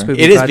right for here. our spooky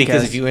It is podcast.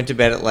 because if you went to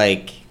bed at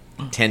like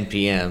 10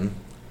 p.m.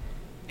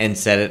 and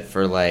set it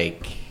for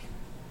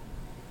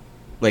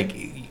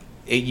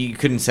you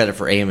couldn't set it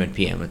for AM and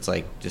PM. It's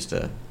like just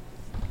a.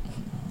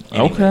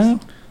 Okay. Anyways.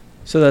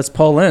 So that's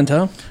Paul Lynde,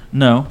 huh?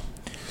 No.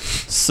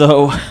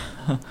 So,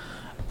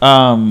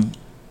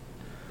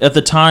 at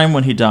the time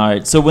when he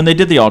died, so when they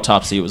did the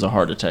autopsy, it was a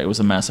heart attack. It was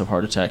a massive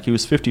heart attack. He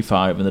was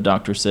 55, and the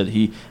doctor said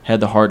he had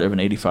the heart of an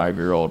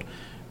 85-year-old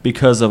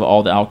because of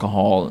all the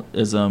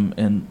alcoholism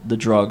and the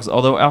drugs,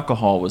 although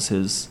alcohol was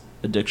his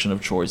addiction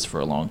of choice for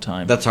a long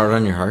time. That's hard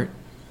on your heart.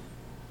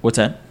 What's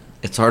that?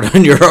 It's hard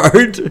on your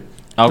heart.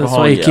 Alcohol, That's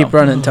why you yeah. keep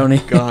running, Tony.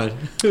 God.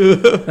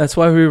 That's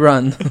why we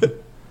run.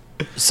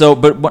 So,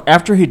 but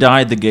after he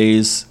died, the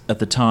gays at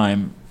the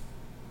time,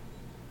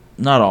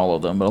 not all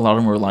of them, but a lot of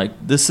them were like,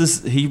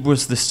 he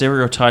was the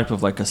stereotype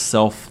of like a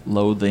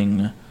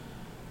self-loathing,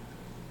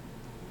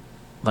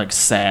 like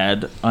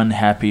sad,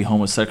 unhappy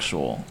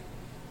homosexual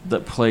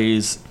that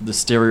plays the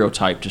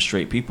stereotype to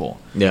straight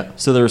people. Yeah.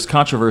 So there was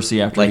controversy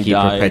after Like he he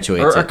died,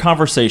 perpetuates or a it.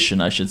 conversation,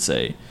 I should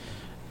say,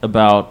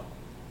 about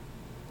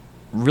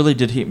really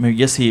did he? I mean,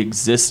 yes, he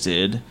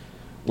existed.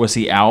 Was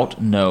he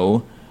out?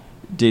 No.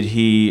 Did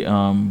he?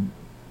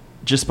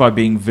 Just by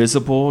being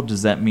visible,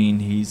 does that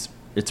mean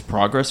it's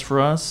progress for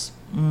us?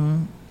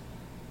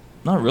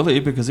 Not really,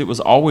 because it was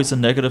always a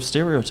negative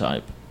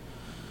stereotype.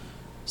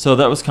 So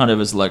that was kind of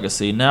his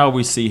legacy. Now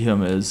we see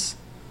him as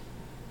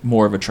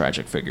more of a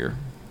tragic figure.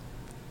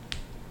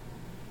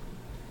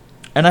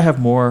 And I have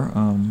more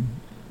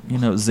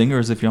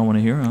zingers if y'all want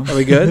to hear them. Are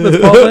we good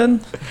with Paul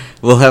then?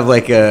 We'll have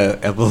like a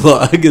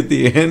epilogue at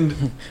the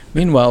end.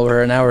 Meanwhile,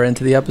 we're an hour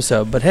into the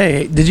episode. But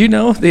hey, did you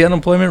know the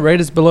unemployment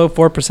rate is below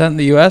 4% in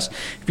the U.S.?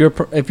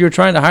 If you're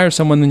trying to hire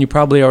someone, then you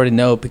probably already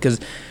know because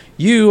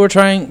you're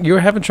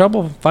having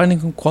trouble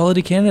finding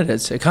quality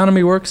candidates.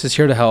 Economy Works is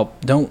here to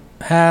help. Don't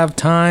have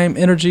time,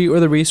 energy, or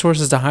the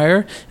resources to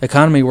hire?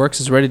 Economy Works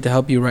is ready to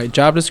help you write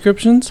job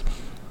descriptions,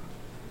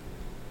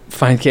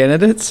 find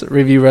candidates,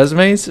 review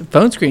resumes,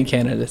 phone screen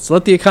candidates.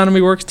 Let the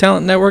Economy Works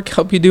Talent Network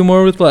help you do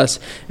more with less.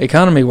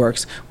 Economy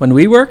Works. When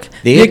we work,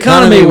 the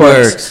economy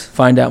works.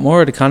 Find out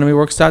more at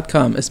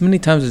economyworks.com. As many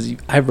times as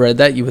I've read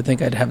that, you would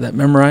think I'd have that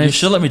memorized. You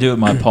should let me do it in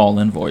my Paul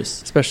Lynn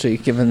voice. Especially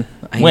given...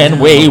 When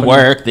we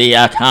work, the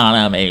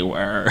economy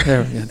works.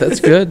 There we go. That's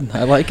good.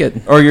 I like it.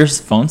 Or your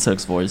phone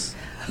sex voice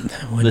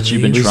that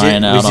you've been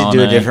trying out on. We should all do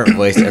night. a different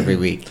voice every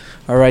week.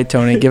 All right,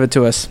 Tony, give it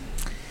to us.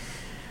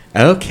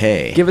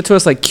 Okay. Give it to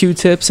us like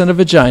Q-tips and a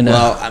vagina.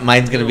 Well,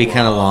 mine's going to be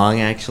kind of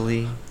long,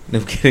 actually. No,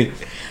 I'm kidding.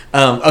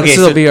 Okay, this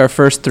will be our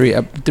first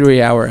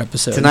 3-hour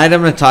episode. Tonight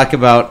I'm going to talk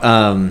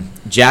about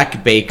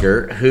Jack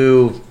Baker,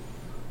 who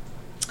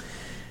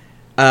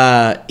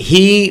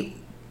he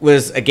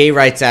was a gay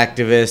rights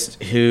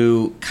activist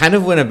who kind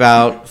of went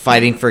about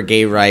fighting for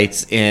gay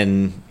rights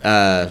in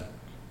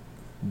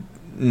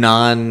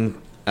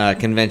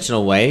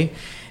non-conventional way.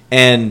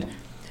 And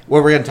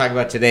what we're going to talk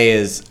about today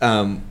is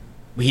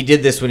he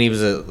did this when he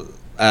was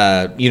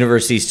a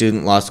university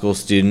student, law school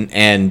student,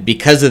 and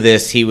because of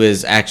this, he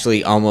was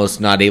actually almost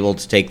not able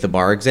to take the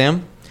bar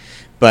exam,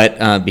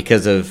 but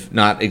because of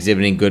not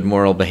exhibiting good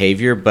moral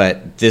behavior.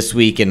 But this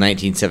week in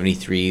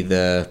 1973,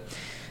 the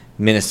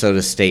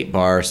Minnesota State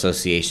Bar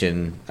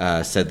Association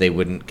said they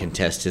wouldn't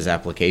contest his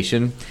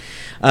application.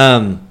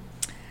 So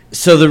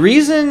the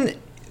reason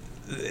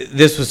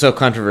this was so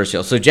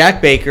controversial, so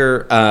Jack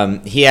Baker,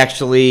 he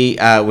actually,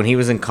 when he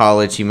was in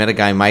college, he met a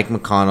guy, Mike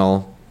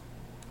McConnell,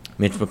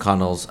 Mitch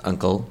McConnell's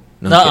uncle.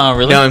 No,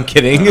 really? No, I'm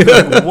kidding.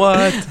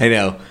 What? I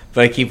know,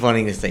 but I keep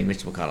wanting to say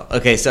Mitch McConnell.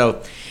 Okay,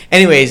 so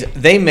anyways,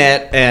 they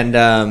met,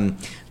 and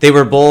they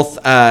were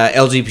both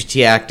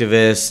LGBT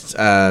activists,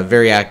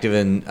 very active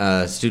in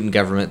student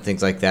government,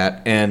 things like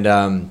that.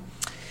 And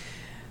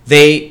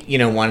they,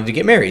 wanted to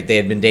get married. They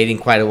had been dating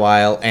quite a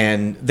while,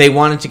 and they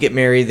wanted to get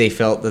married. They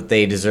felt that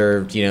they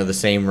deserved, the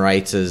same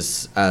rights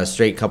as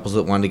straight couples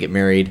that wanted to get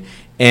married.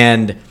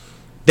 And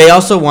they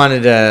also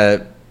wanted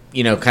to,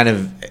 kind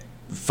of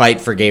fight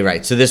for gay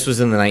rights. So this was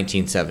in the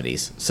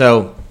 1970s.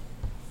 So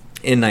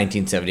in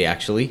 1970,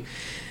 actually.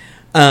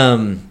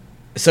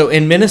 So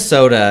in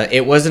Minnesota,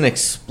 it wasn't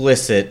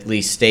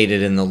explicitly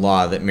stated in the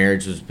law that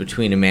marriage was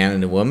between a man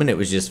and a woman. It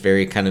was just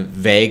very kind of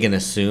vague and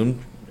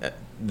assumed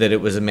that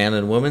it was a man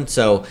and a woman.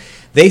 So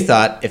they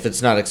thought if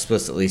it's not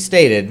explicitly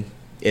stated,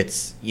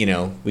 it's,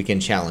 we can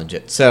challenge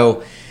it.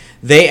 So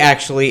they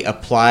actually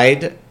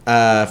applied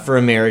for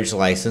a marriage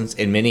license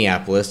in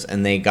Minneapolis,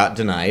 and they got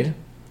denied.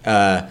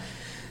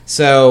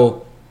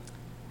 So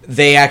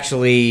they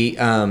actually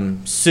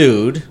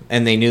sued,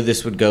 and they knew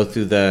this would go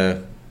through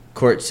the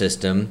court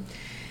system.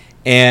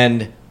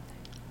 And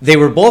they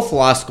were both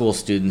law school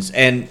students.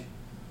 And,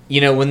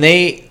 when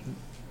they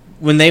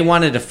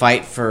wanted to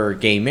fight for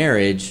gay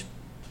marriage,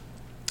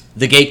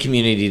 the gay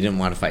community didn't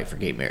want to fight for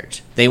gay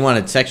marriage. They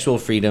wanted sexual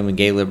freedom and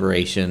gay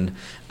liberation.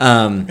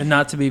 And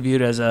not to be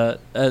viewed as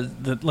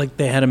like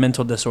they had a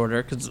mental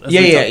disorder.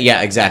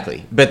 Yeah,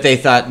 exactly. But they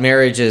thought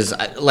marriage is,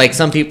 like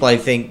some people I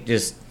think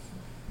just,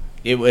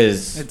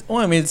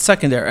 it's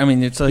secondary. I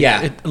mean, it's like,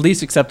 at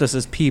least accept us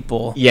as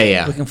people.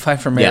 Yeah. We can fight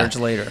for marriage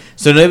later.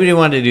 So nobody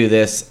wanted to do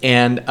this.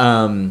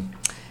 And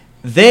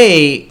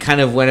they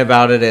kind of went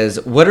about it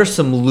as, what are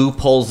some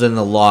loopholes in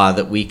the law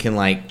that we can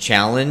like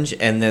challenge?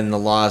 And then the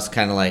law is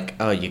kind of like,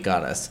 oh, you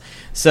got us.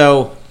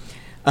 So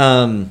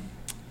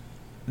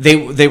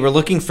they were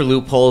looking for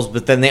loopholes,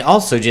 but then they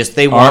also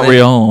Aren't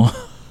we all?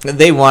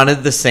 They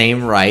wanted the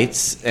same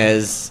rights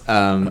as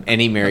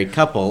any married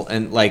couple,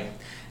 and like,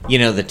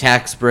 the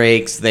tax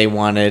breaks. They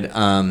wanted,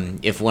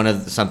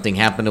 if something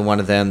happened to one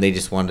of them, they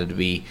just wanted to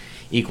be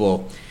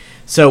equal.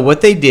 So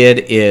what they did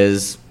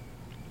is,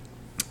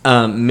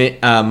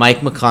 Mike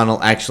McConnell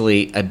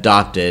actually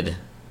adopted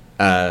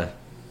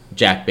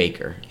Jack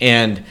Baker,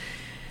 and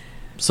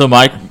so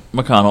Mike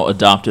McConnell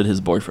adopted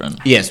his boyfriend.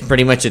 Yes,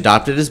 pretty much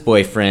adopted his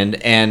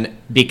boyfriend, and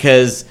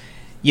because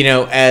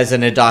as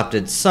an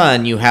adopted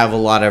son, you have a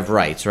lot of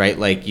rights, right?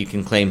 Like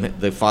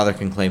the father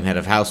can claim head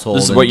of household.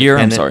 This is what year?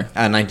 I'm sorry.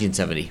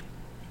 1970.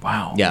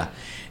 Wow. Yeah,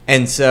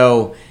 and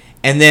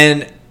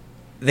then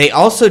they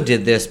also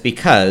did this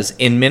because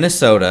in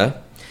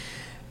Minnesota,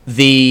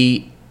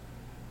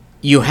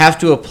 you have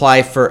to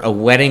apply for a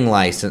wedding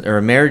license or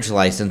a marriage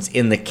license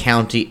in the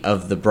county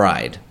of the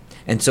bride.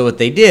 And so what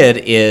they did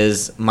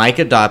is Mike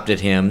adopted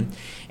him,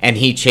 and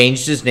he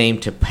changed his name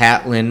to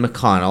Pat Lynn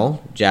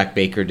McConnell. Jack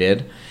Baker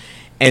did.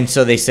 And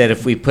so they said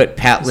if we put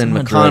Pat Lynn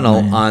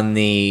McConnell on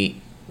the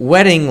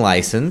wedding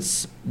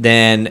license,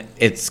 then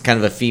it's kind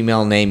of a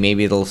female name.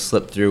 Maybe it'll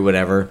slip through,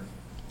 whatever.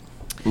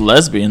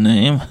 Lesbian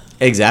name.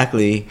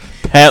 Exactly.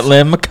 Pat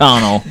Lynn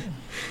McConnell.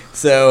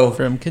 So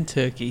From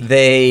Kentucky.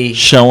 they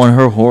Showing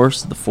her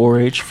horse at the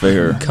 4-H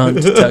fair.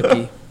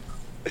 Kentucky.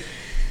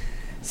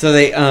 So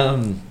they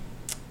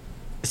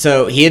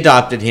so he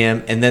adopted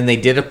him, and then they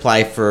did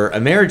apply for a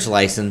marriage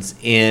license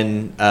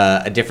in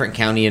a different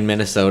county in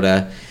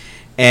Minnesota,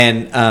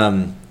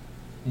 and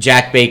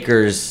Jack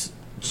Baker's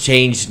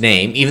changed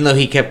name, even though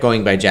he kept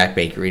going by Jack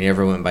Baker, he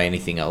never went by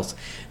anything else.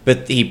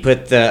 But he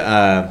put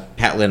the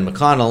Pat Lynn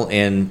McConnell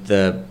in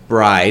the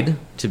bride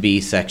to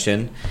be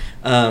section.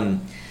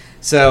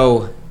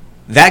 So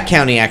that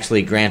county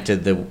actually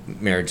granted the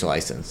marriage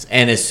license,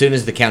 and as soon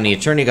as the county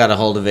attorney got a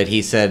hold of it,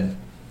 he said,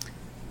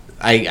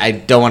 I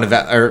don't want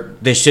to, or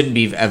this shouldn't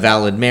be a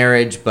valid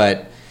marriage,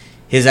 but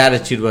his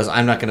attitude was,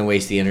 I'm not going to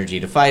waste the energy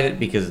to fight it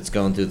because it's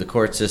going through the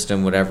court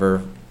system,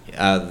 whatever,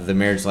 the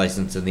marriage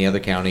license in the other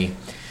county.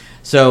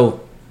 So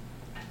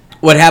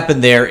what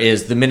happened there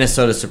is the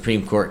Minnesota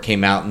Supreme Court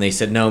came out and they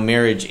said, no,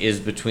 marriage is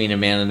between a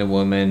man and a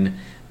woman.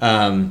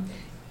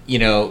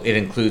 It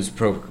includes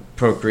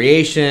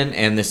procreation,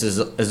 and this is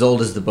as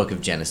old as the book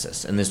of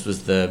Genesis, and this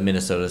was the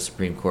Minnesota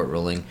Supreme Court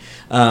ruling.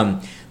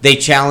 They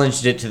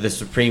challenged it to the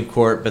Supreme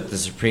Court, but the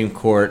Supreme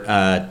Court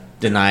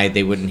denied.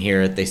 They wouldn't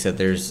hear it. They said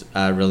there's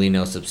really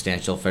no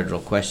substantial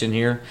federal question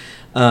here.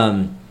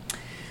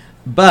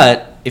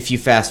 But if you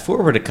fast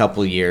forward a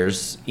couple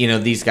years,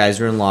 these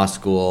guys are in law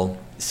school,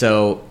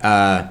 so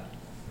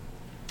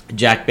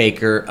Jack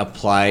Baker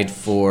applied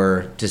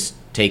to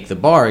take the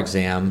bar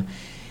exam,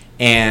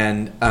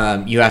 and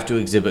you have to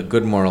exhibit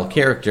good moral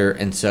character,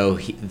 and so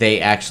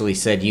they actually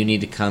said you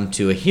need to come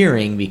to a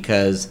hearing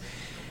because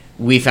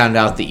we found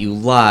out that you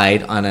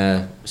lied on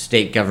a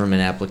state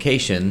government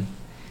application,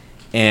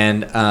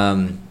 and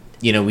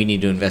we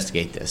need to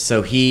investigate this.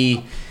 So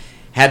he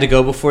had to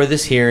go before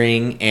this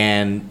hearing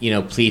and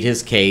plead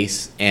his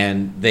case,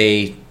 and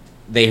they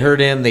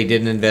heard him. They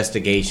did an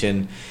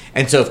investigation,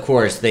 and so of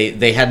course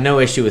they had no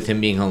issue with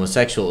him being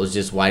homosexual. It was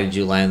just, why did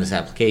you lie on this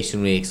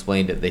application? We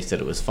explained it. They said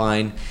it was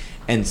fine.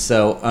 And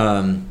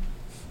so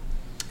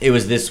it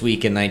was this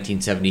week in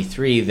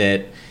 1973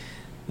 that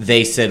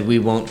they said, we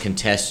won't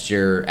contest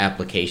your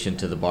application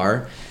to the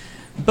bar.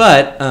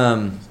 But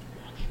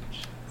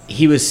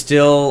he was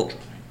still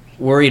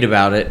worried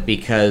about it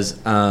because,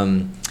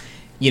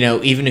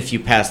 even if you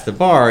pass the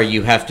bar,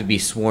 you have to be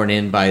sworn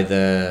in by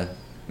the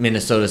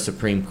Minnesota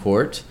Supreme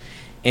Court.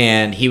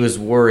 And he was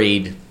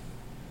worried,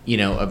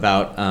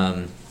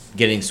 about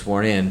getting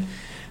sworn in.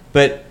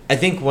 But I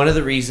think one of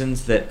the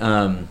reasons that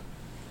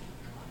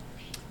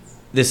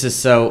this is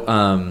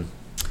so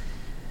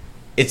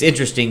it's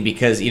interesting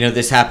because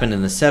this happened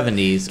in the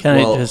 70s. Can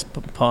I just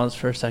pause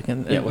for a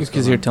second? Yeah, what's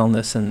because going you're on? telling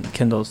this, and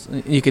Kendall's.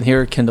 You can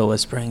hear Kendall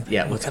whispering.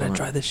 Yeah, we what's gotta going on?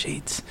 dry the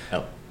sheets.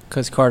 Oh,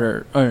 Because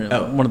Carter,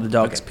 one of the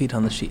dogs okay. peed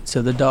on the sheet.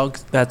 So the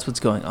dogs. That's what's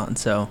going on.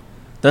 So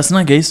That's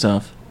not gay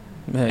stuff.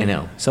 hey, I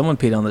know. someone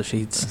peed on the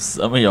sheets.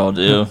 Some of y'all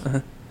do.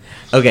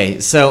 okay.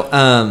 So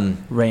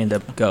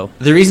Random. Go.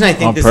 the reason I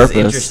think On this purpose.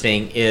 is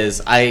interesting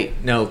is I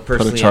know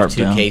personally chart of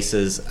two down.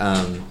 cases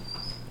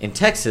in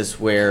Texas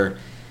where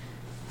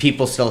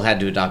people still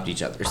had to adopt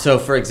each other. So,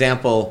 for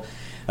example,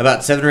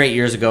 about 7 or 8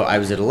 years ago, I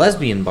was at a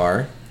lesbian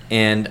bar,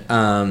 and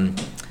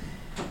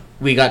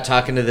we got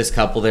talking to this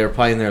couple. They were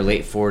probably in their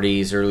late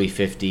 40s, early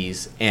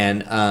 50s,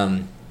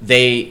 and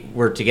they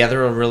were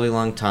together a really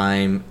long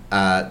time.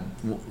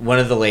 One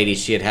of the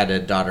ladies, she had a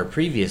daughter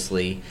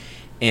previously,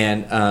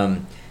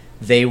 and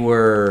they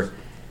were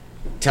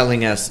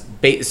telling us,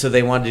 so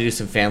they wanted to do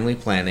some family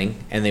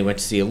planning, and they went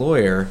to see a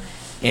lawyer,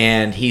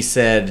 and he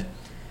said,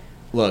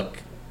 look,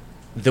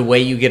 the way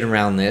you get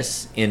around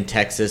this in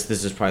Texas,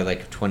 this is probably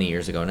like 20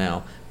 years ago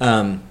now,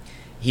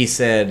 he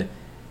said,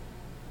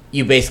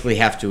 you basically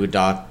have to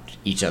adopt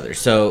each other.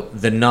 So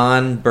the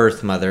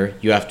non-birth mother,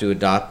 you have to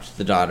adopt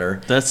the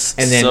daughter. That's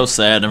And then so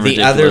sad and the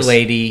ridiculous. other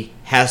lady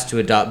has to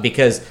adopt,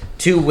 because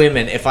two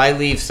women, if I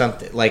leave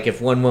something, like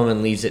if one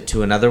woman leaves it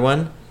to another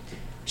one,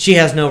 she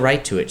has no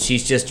right to it.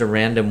 She's just a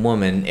random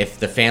woman. If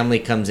the family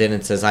comes in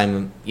and says,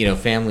 I'm a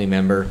family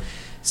member.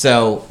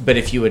 So, but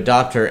if you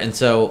adopt her, and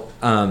so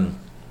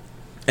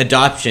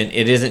adoption,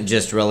 it isn't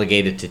just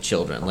relegated to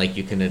children. Like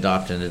you can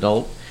adopt an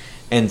adult.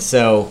 And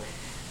so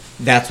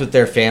that's what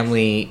their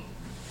family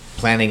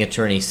planning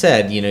attorney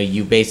said.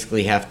 You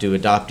basically have to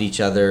adopt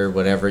each other,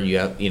 whatever you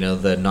have,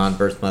 the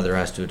non-birth mother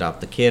has to adopt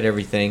the kid,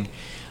 everything.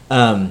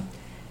 And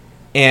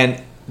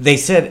they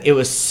said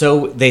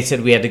they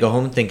said we had to go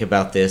home and think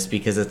about this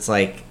because it's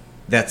like,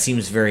 that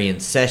seems very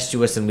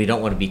incestuous and we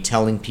don't want to be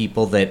telling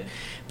people that,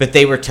 but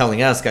they were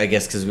telling us, I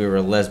guess, because we were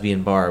a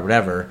lesbian bar or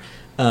whatever.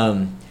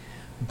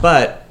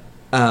 But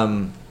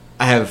I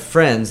have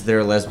friends, they're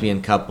a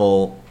lesbian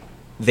couple.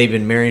 They've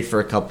been married for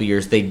a couple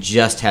years. They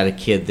just had a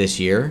kid this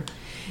year.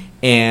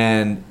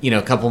 And,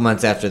 a couple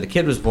months after the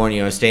kid was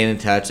born, staying in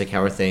touch, like,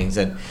 how are things?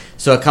 And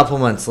so a couple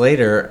months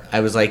later,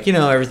 I was like,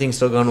 everything's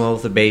still going well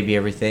with the baby,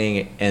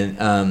 everything. And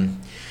The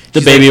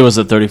she's baby like, was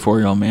a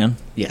 34-year-old man.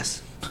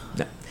 yes.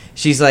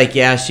 She's like,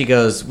 yeah, she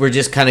goes, we're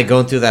just kind of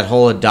going through that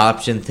whole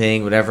adoption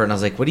thing, whatever. And I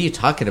was like, what are you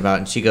talking about?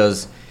 And she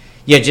goes,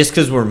 yeah, just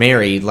because we're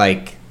married,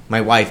 like,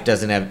 my wife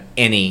doesn't have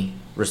any,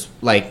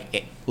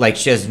 like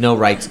she has no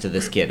rights to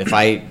this kid. If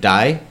I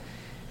die,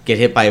 get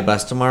hit by a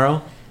bus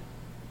tomorrow,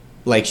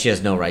 like she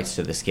has no rights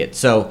to this kid.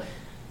 So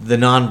the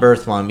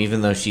non-birth mom,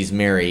 even though she's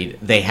married,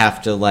 they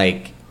have to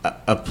like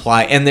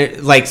apply, and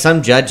they're like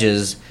some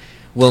judges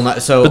will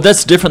not. So, But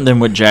that's different than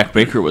what Jack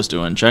Baker was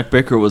doing. Jack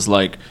Baker was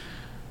like,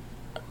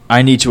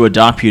 I need to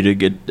adopt you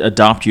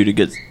to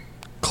get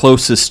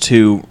closest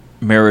to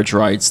marriage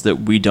rights that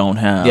we don't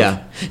have.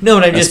 yeah, no,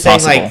 but I'm That's just saying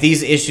possible. like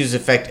these issues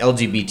affect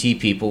LGBT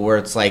people, where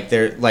it's like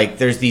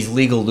there's these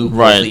legal loopholes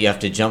Right. that you have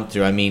to jump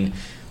through. I mean,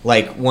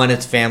 like one,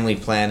 it's family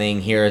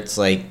planning. Here, it's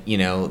like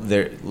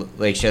there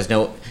like she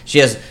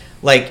has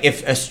like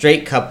if a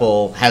straight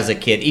couple has a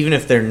kid, even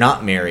if they're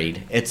not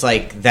married, it's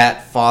like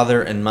that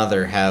father and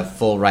mother have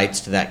full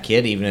rights to that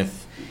kid, even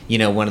if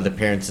one of the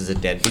parents is a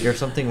deadbeat or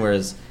something.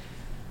 Whereas,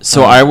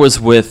 So I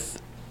was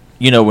with,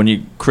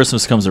 when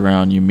Christmas comes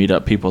around, you meet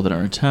up people that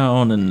are in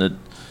town, and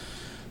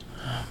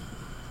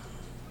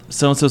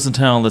so-and-so's in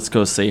town, let's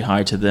go say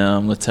hi to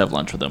them, let's have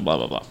lunch with them, blah,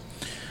 blah, blah.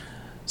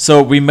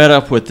 So we met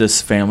up with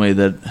this family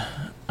that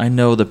I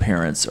know the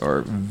parents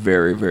are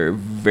very, very,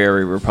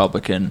 very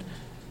Republican,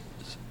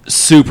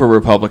 super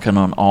Republican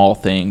on all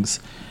things.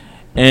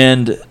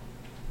 And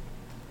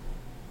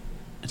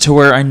to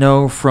where I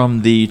know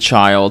from the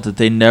child that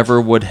they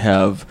never would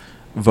have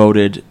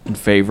voted in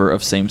favor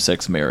of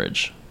same-sex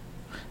marriage.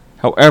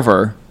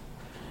 However,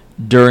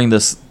 during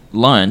this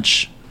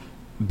lunch,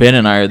 Ben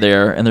and I are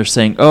there, and they're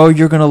saying, oh,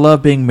 you're going to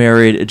love being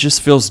married. It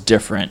just feels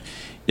different.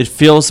 It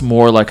feels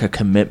more like a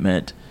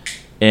commitment,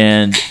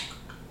 and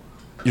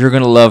you're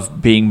going to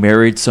love being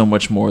married so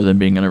much more than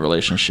being in a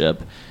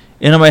relationship.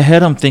 And in my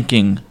head, I'm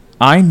thinking,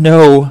 I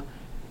know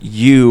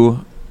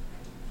you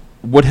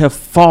would have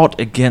fought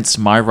against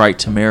my right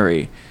to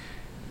marry.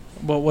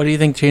 Well, what do you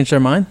think changed their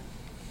mind?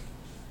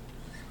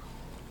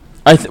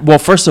 Well,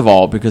 first of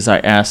all, because I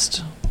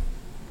asked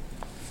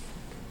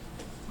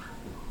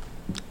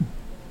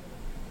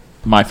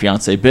my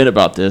fiance Ben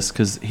about this,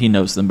 because he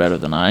knows them better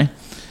than I,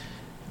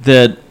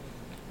 that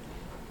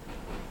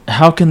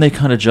how can they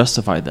kind of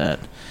justify that?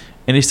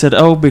 And he said,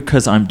 oh,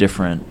 because I'm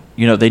different.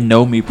 They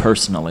know me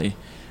personally,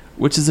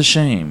 which is a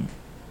shame.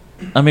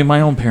 I mean,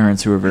 my own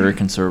parents, who are very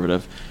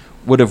conservative,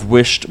 would have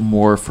wished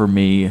more for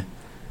me.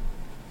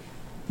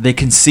 They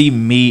can see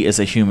me as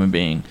a human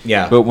being.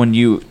 Yeah. But when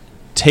you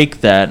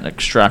take that and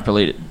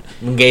extrapolate it,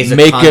 Engage a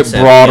make concept, it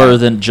broader yeah.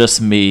 than just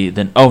me,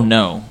 then, oh,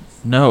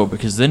 no,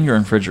 because then you're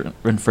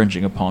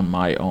infringing upon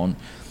my own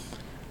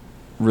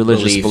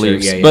religious Beliefs or-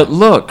 beliefs. yeah, yeah. But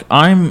look,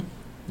 Yeah.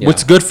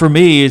 what's good for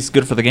me is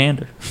good for the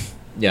gander.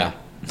 Yeah.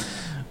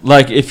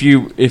 Like, if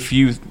you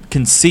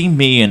can see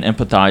me and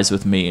empathize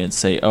with me and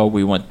say, oh,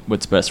 we want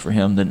what's best for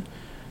him, then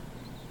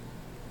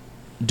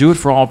do it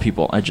for all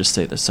people. I just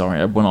say this. Sorry,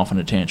 I went off on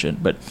a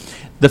tangent. But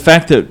the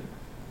fact that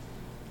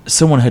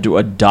someone had to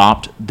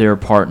adopt their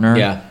partner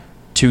Yeah.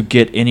 to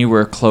get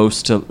anywhere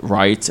close to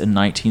rights in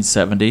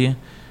 1970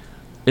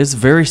 is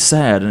very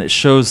sad, and it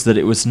shows that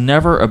it was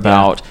never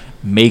about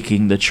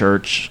making the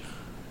church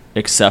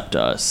accept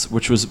us,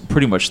 which was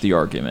pretty much the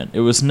argument.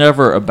 It was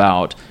never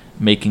about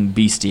making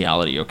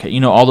bestiality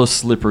okay. All those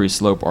slippery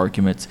slope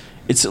arguments.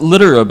 It's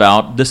literally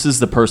about, this is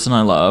the person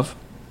I love,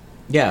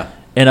 Yeah.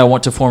 and I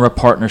want to form a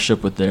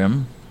partnership with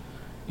them,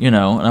 and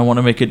I want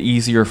to make it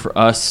easier for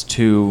us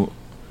to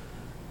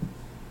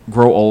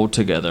grow old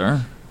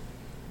together.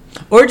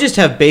 Or just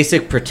have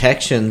basic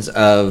protections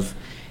of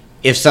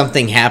if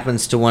something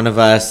happens to one of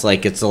us,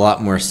 like it's a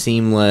lot more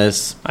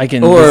seamless. I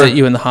can Or visit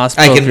you in the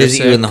hospital. I if can you're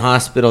visit you in the sick.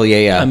 hospital.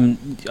 Yeah.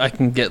 I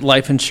can get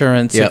life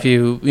insurance Yep. if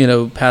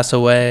you pass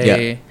away.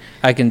 Yep.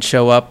 I can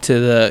show up to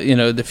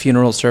the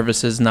funeral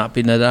services, not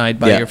be denied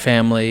by Yeah. your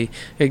family.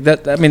 Like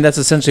that. I mean, that's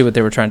essentially what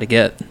they were trying to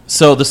get.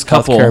 So this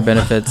couple, Healthcare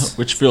benefits.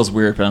 which feels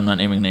weird, but I'm not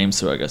naming names,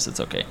 so I guess it's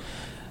okay.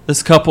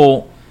 This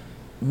couple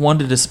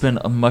wanted to spend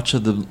much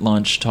of the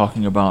lunch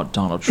talking about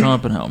Donald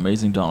Trump and how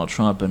amazing Donald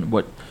Trump, and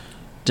what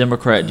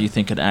Democrat do you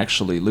think could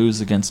actually lose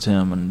against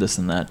him, and this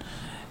and that.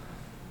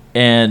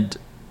 And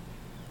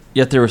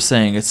yet they were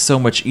saying it's so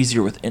much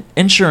easier with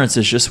insurance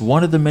is just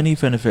one of the many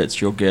benefits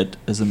you'll get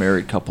as a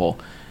married couple.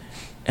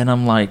 And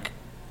I'm like,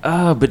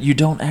 but you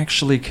don't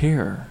actually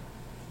care.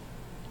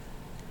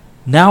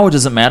 Now it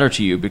doesn't matter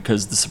to you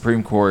because the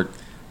Supreme Court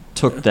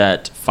took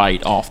that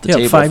fight off the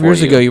table. 5 years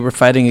for ago, you were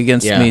fighting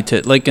against Yeah. me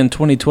to like in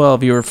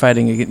 2012. You were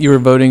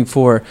voting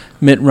for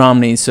Mitt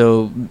Romney,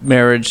 so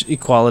marriage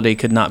equality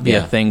could not be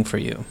Yeah. a thing for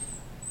you.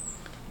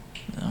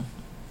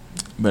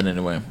 But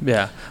anyway,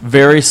 Yeah.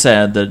 very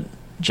sad that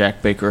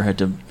Jack Baker had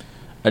to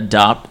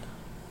adopt,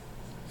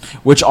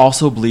 which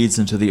also bleeds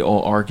into the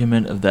old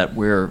argument of that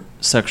we're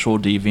sexual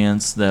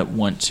deviants that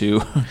want to,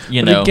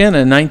 But again,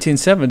 in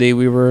 1970,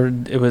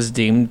 it was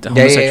deemed Yeah, yeah,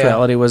 yeah.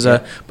 homosexuality was Yeah.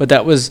 but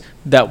that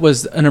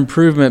was an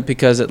improvement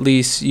because at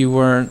least you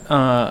weren't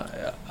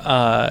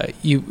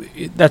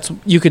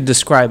you could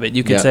describe it.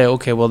 You could Yeah. say,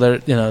 okay, well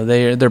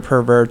they're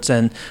perverts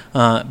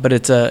but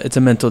it's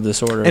a mental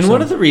disorder. And so-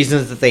 one of the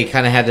reasons that they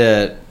kind of had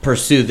to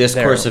pursue this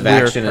They're course of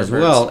weird action as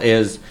perverts. well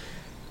is,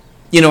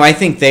 I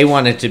think they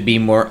wanted to be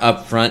more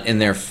upfront in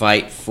their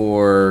fight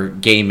for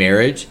gay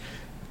marriage.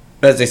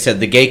 But as I said,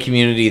 the gay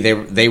community,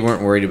 they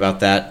weren't worried about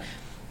that.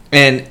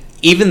 And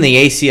even the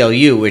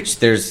ACLU, which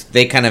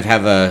they kind of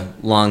have a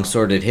long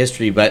sordid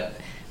history, but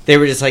they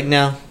were just like,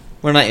 no,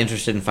 we're not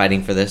interested in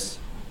fighting for this.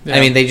 Yeah. I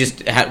mean, they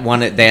just they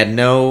had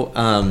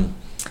no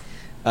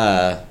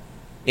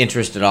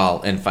interest at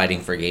all in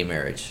fighting for gay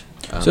marriage.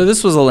 So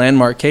this was a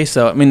landmark case,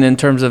 though. I mean, in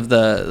terms of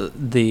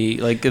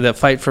the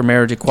fight for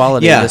marriage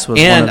equality. Yeah, this was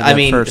and one of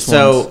the first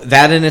ones.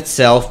 That in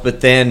itself,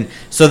 but then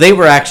they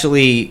were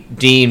actually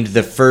deemed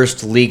the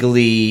first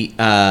legally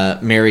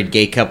married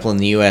gay couple in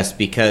the U.S.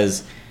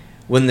 because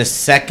when the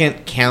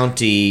second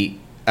county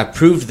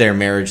approved their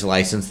marriage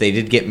license, they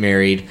did get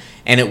married,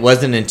 and it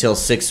wasn't until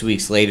 6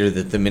 weeks later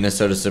that the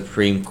Minnesota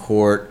Supreme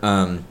Court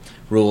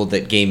ruled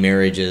that gay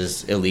marriage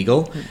is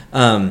illegal.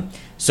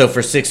 So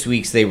for 6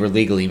 weeks, they were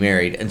legally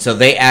married. And so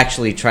they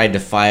actually tried to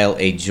file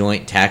a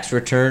joint tax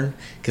return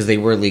because they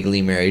were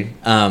legally married.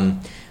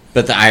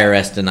 But the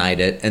IRS denied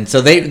it. And so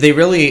they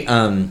really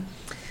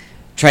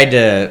tried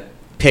to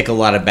pick a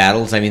lot of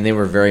battles. I mean, they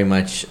were very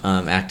much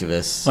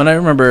activists. When I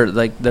remember,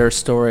 their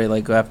story,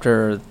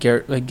 after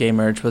gay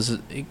marriage was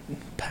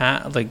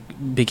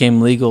became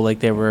legal,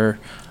 they were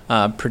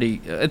pretty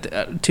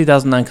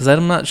 2009. Because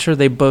I'm not sure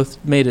they both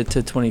made it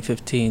to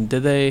 2015.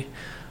 Did they?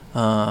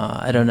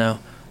 I don't know.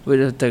 We'd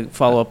have to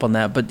follow up on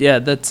that, but yeah,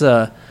 that's.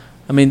 I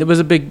mean, it was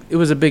a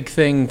big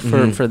thing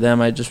for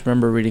them. I just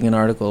remember reading an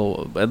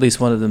article, at least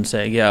one of them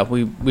saying, "Yeah,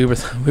 we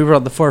were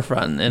on the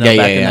forefront,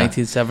 back in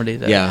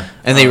 1970."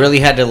 And they really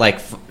had to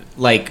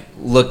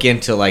look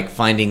into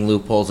finding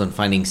loopholes and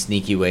finding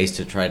sneaky ways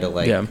to try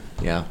to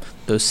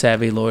those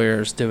savvy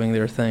lawyers doing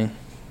their thing.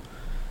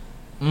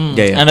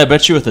 And I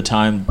bet you at the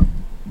time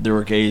there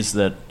were gays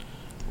that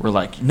were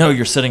like, "No,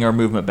 you're setting our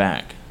movement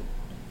back."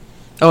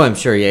 Oh, I'm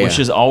sure, Which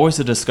is always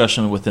a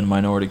discussion within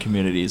minority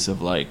communities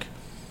of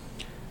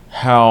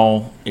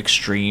how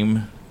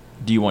extreme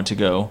do you want to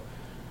go?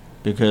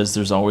 Because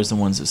there's always the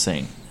ones that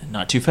say,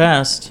 not too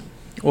fast.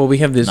 Well, we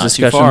have these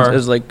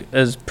discussions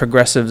as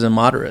progressives and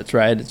moderates,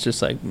 right? It's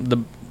just I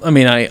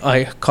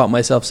caught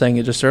myself saying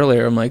it just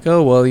earlier. I'm like,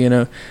 oh well,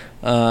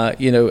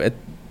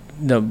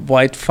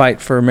 why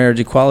fight for marriage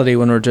equality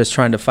when we're just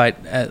trying to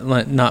fight at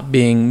not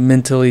being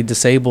mentally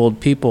disabled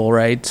people,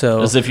 right?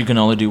 So as if you can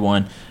only do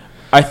one.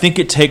 I think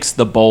it takes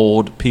the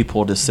bold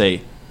people to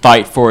say,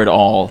 fight for it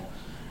all.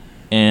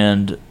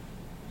 And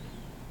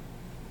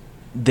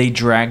they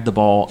drag the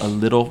ball a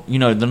little.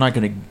 They're not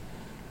going to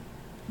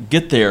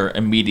get there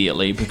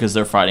immediately because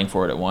they're fighting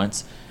for it at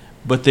once.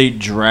 But they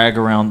drag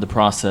around the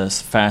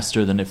process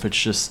faster than if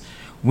it's just,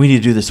 we need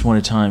to do this one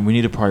at a time. We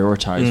need to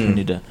prioritize. We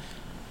need to.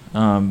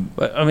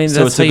 But I mean,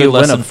 so that's it's a good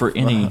lesson win for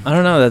any. I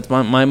don't know. That's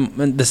my.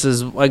 This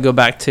is. I go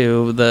back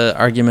to the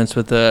arguments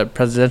with the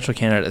presidential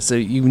candidates. So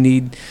you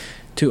need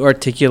to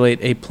articulate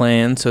a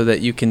plan so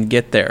that you can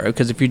get there.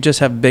 Because if you just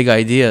have big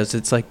ideas,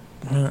 it's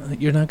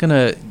you're not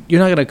gonna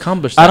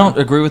accomplish that. I don't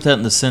agree with that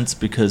in the sense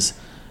because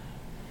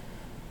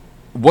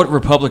what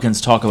Republicans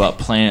talk about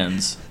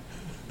plans.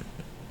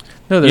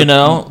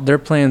 No, their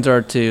plans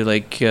are to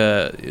but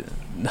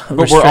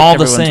we're all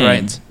the same.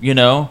 Rights.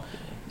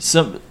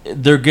 So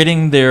they're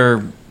getting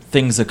their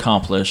things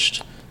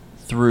accomplished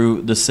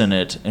through the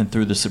Senate and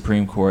through the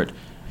Supreme Court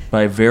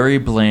by very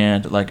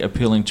bland,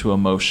 appealing to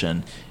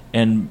emotion.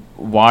 And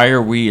why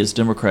are we as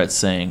Democrats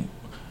saying,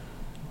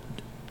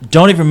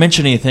 don't even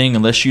mention anything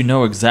unless you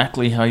know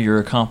exactly how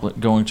you're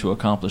going to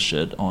accomplish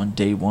it on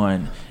day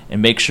one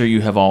and make sure you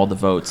have all the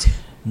votes?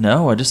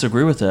 No, I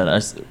disagree with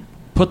that.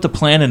 Put the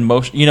plan in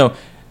motion.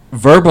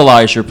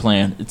 Verbalize your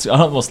plan. It's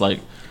almost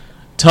like,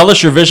 tell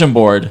us your vision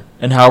board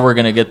and how we're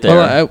going to get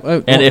there.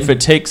 And if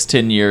it takes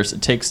 10 years,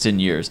 it takes 10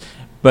 years.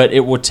 But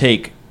it will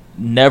take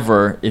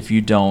never if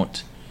you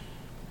don't.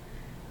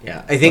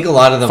 Yeah, I think a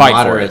lot of the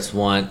moderates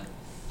want,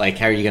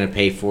 how are you going to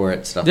pay for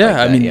it, stuff like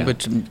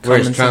that.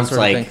 Whereas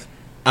Trump's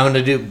I'm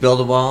going to build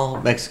a wall,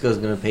 Mexico's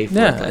going to pay for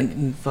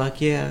it. Fuck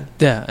yeah.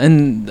 Yeah,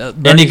 and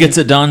he gets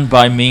it done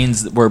by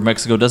means where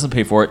Mexico doesn't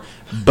pay for it,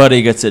 but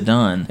he gets it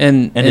done,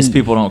 and his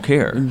people don't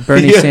care.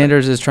 Bernie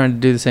Sanders is trying to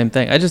do the same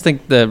thing. I just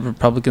think the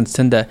Republicans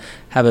tend to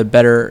have a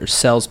better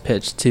sales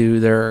pitch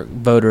to their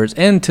voters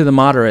and to the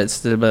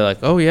moderates to be like,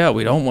 oh yeah,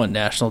 we don't want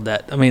national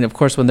debt. I mean, of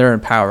course, when they're in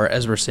power,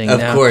 as we're seeing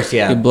now,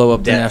 you blow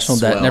up the national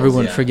debt, and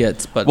everyone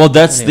forgets. But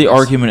that's the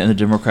argument in the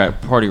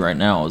Democratic Party right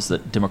now,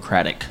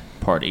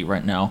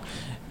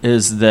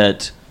 is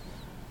that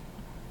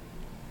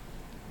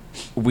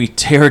we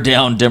tear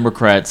down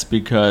Democrats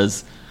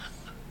because,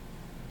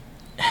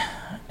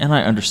 and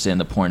I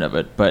understand the point of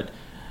it, but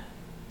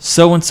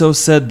so-and-so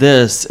said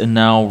this, and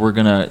now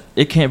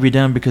it can't be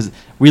done because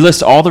we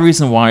list all the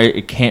reasons why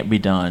it can't be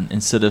done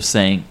instead of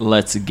saying,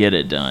 let's get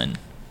it done.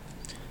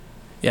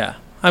 Yeah.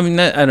 I mean,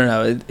 I don't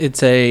know.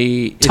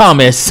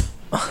 Thomas.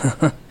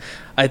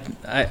 I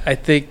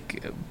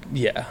think,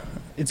 yeah.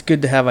 It's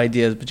good to have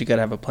ideas, but you got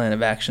to have a plan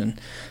of action.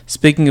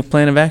 Speaking of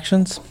plan of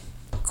actions,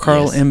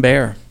 Carl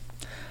Imbert.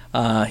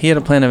 He had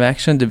a plan of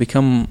action to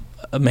become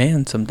a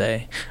man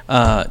someday.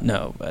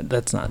 No,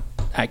 that's not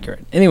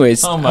accurate.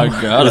 Anyways. Oh my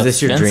God. Was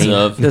this your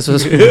dream? This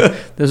was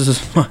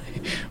my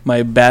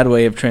my bad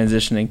way of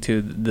transitioning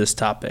to this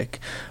topic.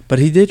 But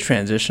he did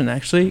transition,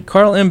 actually.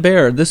 Carl M.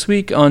 Baer, this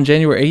week on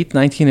January 8th,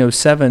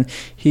 1907,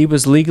 he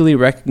was legally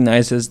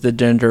recognized as the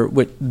gender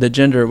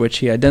which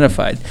he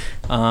identified.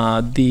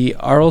 The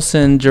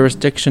Arlesund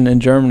jurisdiction in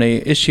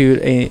Germany issued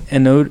a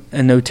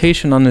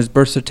notation on his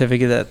birth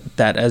certificate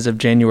that as of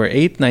January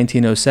 8th,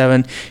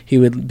 1907, he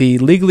would be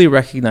legally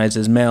recognized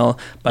as male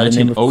by the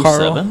name of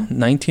Carl.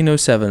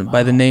 1907,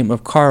 by the name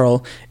of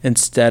Carl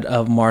instead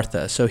of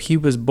Martha. So he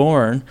was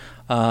born.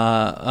 He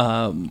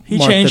Martha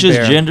changed his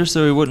Baer. gender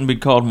so he wouldn't be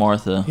called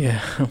Martha.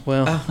 Yeah,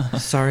 well. Oh,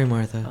 sorry,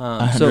 Martha.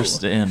 I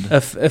understand.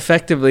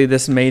 Effectively,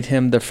 this made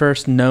him the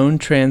first known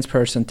trans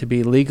person to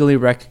be legally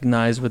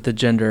recognized with the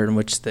gender in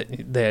which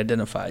they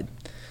identified.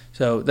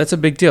 So that's a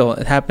big deal,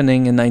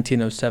 happening in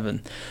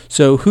 1907.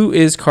 So who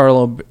is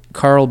Carl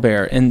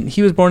Baer? And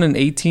he was born in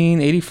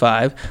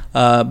 1885,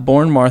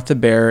 born Martha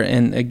Baer,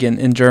 and again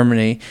in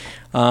Germany.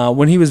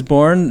 When he was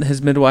born,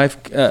 his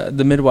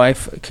the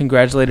midwife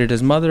congratulated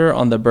his mother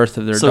on the birth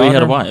of their daughter. So he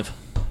had a wife.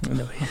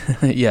 No,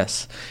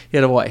 yes, he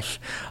had a wife,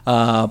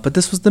 but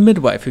this was the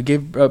midwife who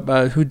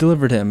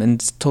delivered him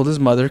and told his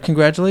mother,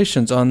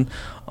 "Congratulations on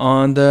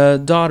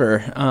the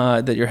daughter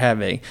that you're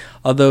having."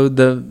 Although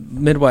the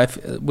midwife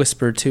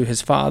whispered to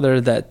his father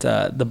that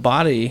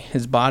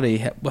his body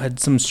had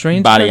some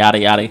strange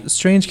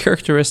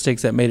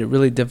characteristics that made it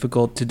really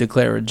difficult to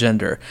declare a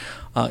gender.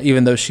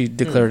 Even though she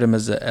declared him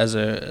as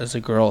a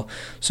girl,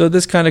 so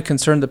this kind of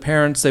concerned the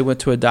parents. They went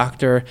to a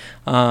doctor,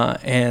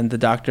 and the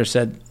doctor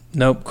said,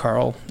 "Nope,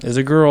 Carl is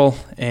a girl,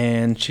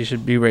 and she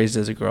should be raised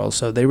as a girl."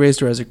 So they raised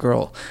her as a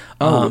girl.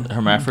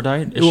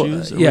 Hermaphrodite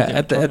issues? Yeah,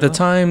 at the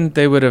time,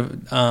 they would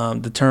have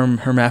the term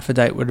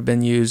hermaphrodite would have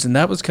been used, and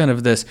that was kind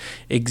of this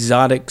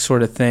exotic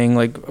sort of thing,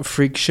 like a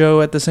freak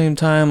show at the same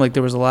time. Like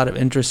there was a lot of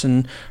interest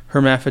in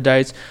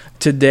hermaphrodites.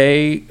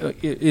 Today,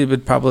 it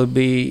would probably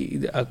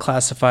be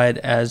classified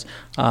as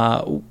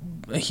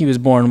he was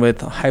born with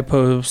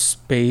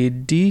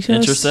hypospadias.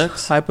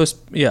 Intersex?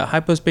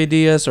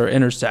 Hypospadias or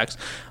intersex.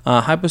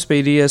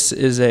 Hypospadias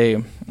is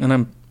and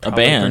I'm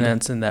probably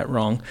pronouncing that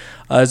wrong,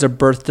 is a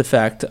birth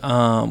defect,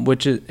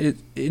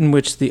 in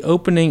which the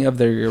opening of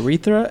their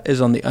urethra is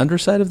on the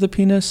underside of the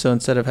penis. So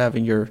instead of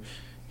having your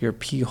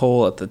pee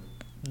hole at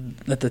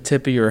the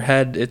tip of your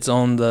head, it's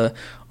along the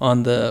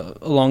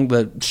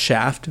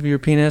shaft of your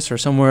penis or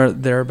somewhere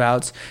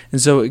thereabouts,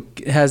 and so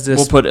it has this.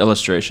 We'll put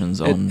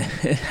illustrations on.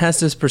 It has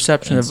this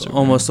perception Instagram. of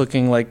almost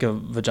looking like a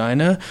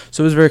vagina,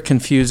 so it was very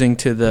confusing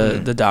to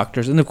the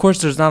doctors. And of course,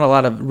 there's not a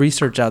lot of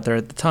research out there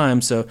at the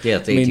time, so Yeah,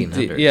 it's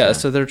 1800s. Yeah,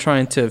 so they're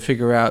trying to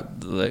figure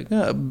out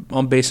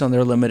based on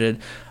their limited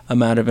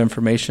amount of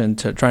information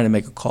to trying to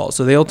make a call.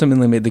 So they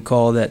ultimately made the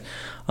call that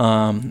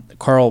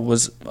Carl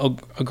was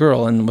a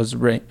girl and was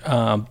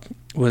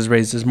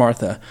raised as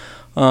Martha.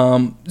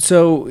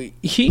 So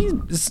he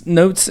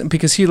notes,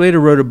 because he later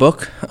wrote a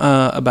book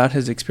about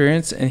his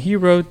experience, and he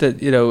wrote that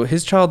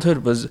his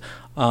childhood was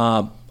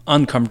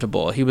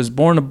uncomfortable. He was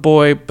born a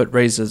boy but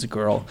raised as a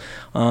girl.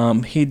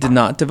 He did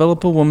not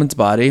develop a woman's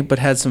body but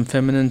had some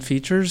feminine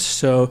features.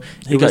 So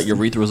he got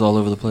urethras all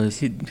over the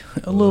place.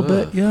 A little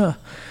bit, yeah.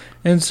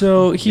 And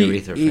so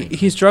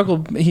he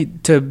struggled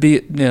to be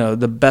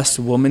the best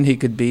woman he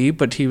could be,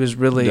 but he was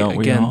really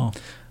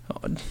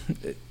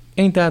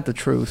ain't that the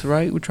truth,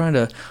 right?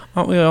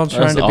 Aren't we all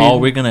trying to be all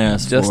we can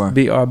ask just for.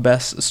 Be our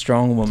best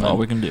strong woman? All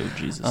we can do,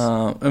 Jesus.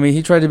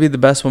 He tried to be the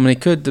best woman he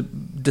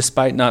could,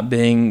 despite not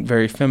being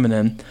very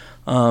feminine.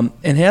 And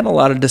he had a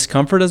lot of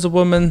discomfort as a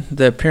woman.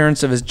 The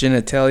appearance of his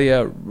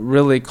genitalia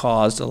really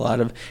caused a lot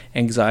of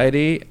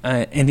anxiety,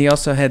 and he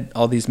also had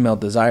all these male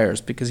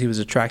desires because he was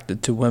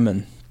attracted to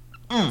women.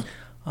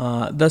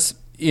 Thus,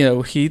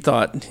 he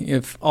thought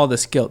if all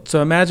this guilt.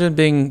 So imagine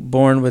being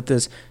born with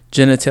this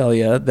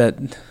genitalia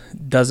that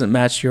doesn't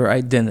match your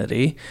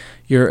identity.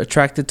 You're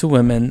attracted to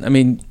women.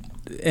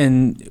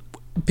 And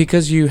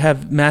because you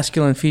have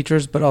masculine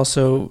features but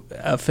also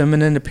a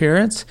feminine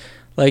appearance,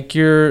 like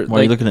you're.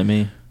 Why are you looking at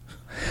me?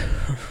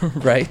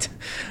 Right,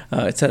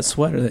 it's that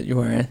sweater that you're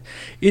wearing.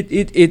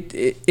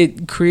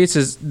 It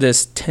creates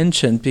this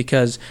tension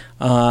because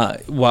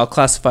while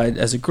classified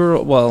as a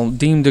girl,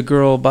 deemed a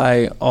girl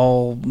by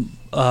all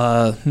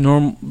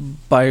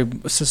by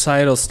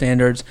societal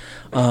standards,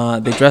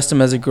 they dressed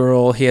him as a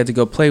girl. He had to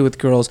go play with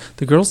girls.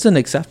 The girls didn't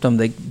accept him.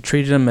 They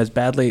treated him as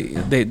badly.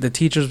 The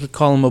teachers would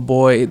call him a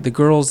boy. The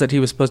girls that he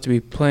was supposed to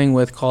be playing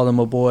with called him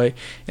a boy.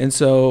 And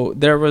so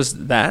there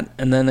was that.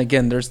 And then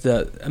again, there's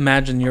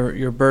imagine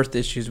your birth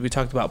issues. We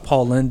talked about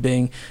Paul Lynde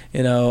being,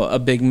 a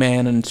big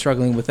man and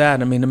struggling with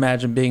that.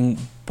 Imagine being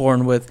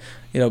born with,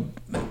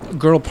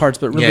 girl parts,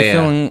 but really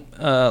feeling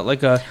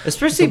like a.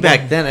 Especially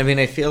back then.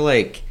 I feel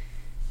like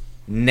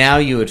now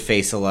you would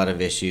face a lot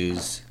of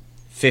issues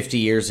 50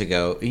 years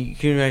ago. Can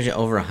you imagine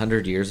over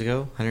 100 years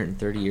ago?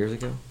 130 years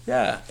ago?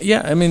 Yeah.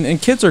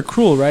 And kids are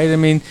cruel,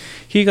 right?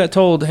 He got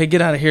told, hey,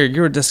 get out of here.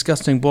 You're a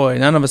disgusting boy.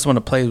 None of us want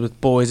to play with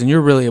boys, and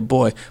you're really a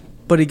boy.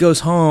 But he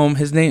goes home,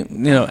 his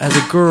name, as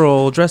a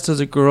girl, dressed as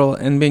a girl,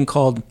 and being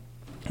called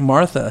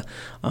Martha.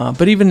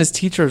 But even his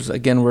teachers,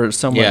 again, were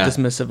somewhat Yeah.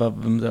 dismissive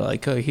of him. They're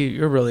like, oh,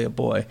 you're really a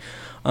boy.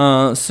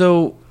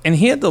 And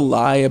he had to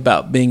lie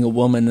about being a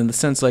woman in the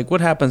sense, like,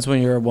 what happens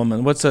when you're a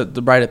woman? What's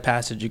the rite of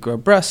passage? You grow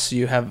breasts,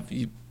 you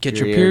get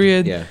your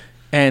period. Yeah.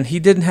 And he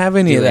didn't have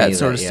any Do of that any of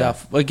sort that, of yeah.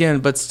 stuff. Again,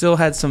 but still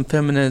had some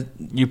feminine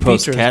You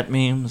post features. cat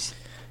memes.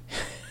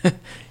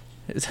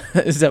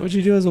 Is that what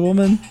you do as a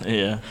woman?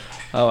 Yeah.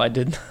 Oh, I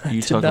didn't.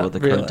 You talk about the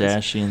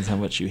Kardashians, how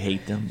much you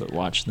hate them, but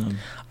watch them.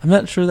 I'm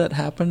not sure that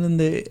happened in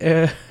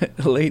the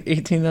late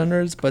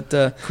 1800s,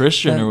 but Kris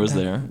Jenner was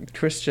there.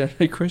 Kris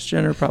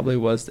Jenner probably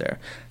was there.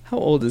 How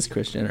old is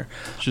Kris Jenner?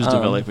 She was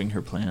developing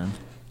her plan.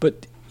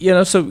 But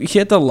so he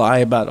had to lie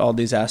about all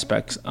these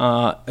aspects.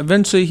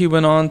 Eventually, he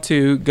went on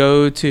to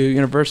go to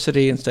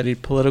university and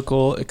studied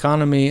political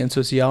economy and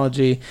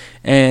sociology,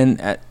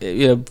 and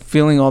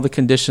feeling all the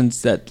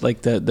conditions that,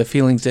 like the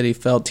feelings that he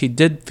felt, he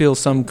did feel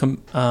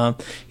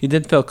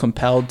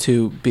compelled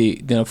to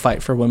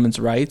fight for women's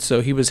rights.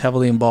 So he was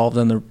heavily involved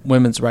in the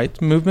women's rights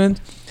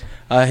movement.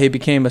 He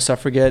became a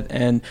suffragette,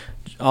 and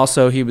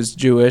also he was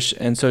Jewish,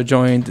 and so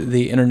joined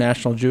the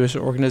International Jewish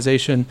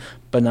Organization,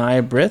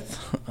 B'nai B'rith.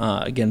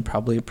 Again,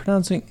 probably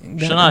pronouncing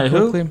that Shania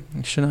who?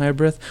 incorrectly. Shania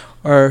B'rith,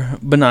 or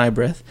B'nai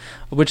B'rith,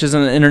 which is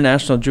an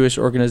international Jewish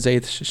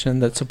organization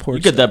that You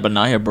supports get that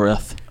Benaiah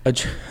breath. a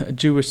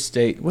Jewish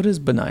state. What is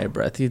B'nai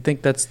B'rith? You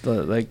think that's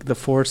the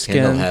foreskin?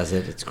 Kendall has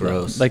it. It's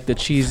gross. Like the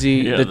cheesy,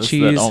 Yeah, the that's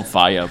cheese, that on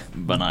fire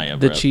Benaiah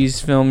the breath.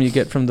 cheese film you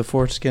get from the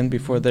foreskin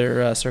before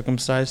they're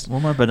circumcised. Well,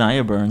 my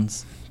Benaiah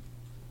burns.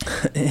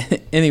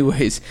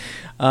 Anyways,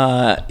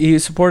 he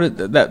supported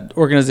that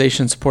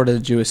organization supported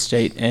the Jewish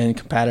state and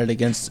combated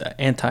against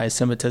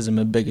anti-Semitism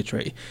and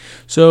bigotry.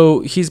 So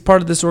he's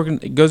part of this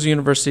goes to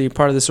university,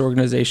 part of this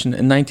organization.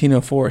 In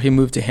 1904, he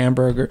moved to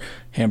Hamburger.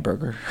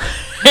 Hamburger.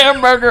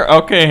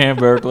 Okay,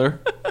 Hamburglar.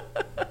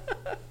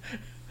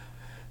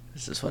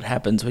 This is what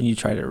happens when you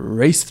try to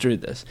race through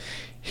this.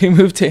 He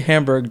moved to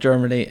Hamburg,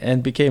 Germany,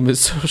 and became a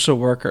social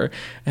worker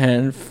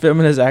and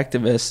feminist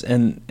activist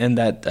in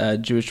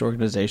that Jewish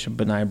organization,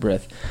 B'nai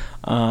B'rith.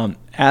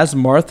 As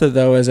Martha,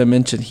 though, as I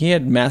mentioned, he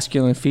had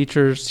masculine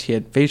features. He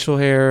had facial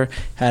hair,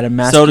 had a So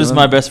masculine... does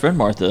my best friend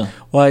Martha.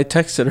 Well, I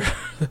texted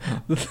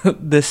her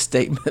this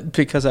statement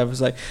because I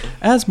was like,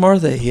 as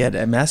Martha, he had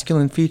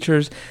masculine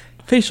features,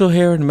 facial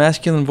hair, and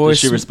masculine voice.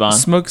 she respond?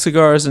 Smoked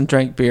cigars and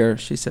drank beer.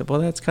 She said, well,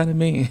 that's kind of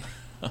me.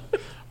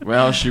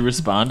 Well, she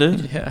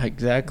responded. Yeah,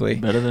 exactly.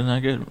 Better than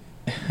I get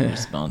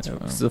response It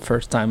from. was the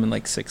first time in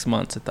like 6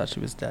 months I thought she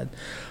was dead.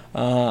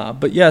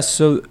 But yes,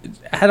 so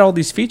had all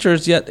these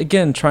features, yet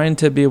again, trying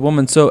to be a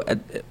woman. So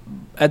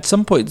at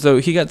some point, though,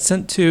 he got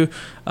sent to,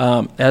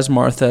 as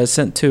Martha,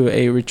 sent to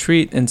a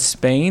retreat in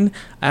Spain.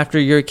 After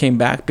a year, he came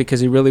back because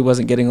he really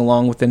wasn't getting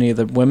along with any of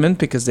the women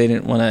because they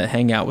didn't want to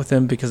hang out with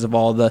him because of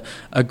all the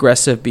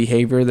aggressive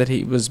behavior that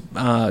he was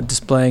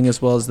displaying,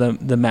 as well as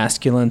the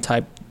masculine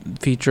type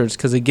features.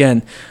 Because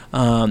again,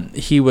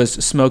 he was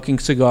smoking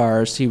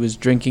cigars, he was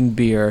drinking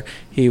beer,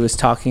 he was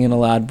talking in a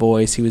loud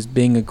voice, he was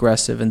being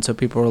aggressive, and so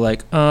people were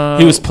like,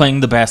 He was playing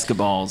the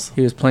basketballs.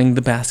 he was playing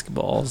the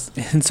basketballs.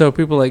 And so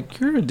people were like,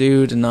 you're a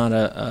dude and not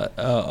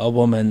a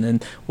woman.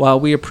 And while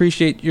we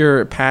appreciate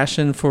your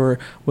passion for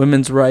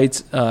women's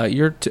rights,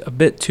 you're a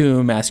bit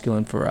too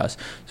masculine for us.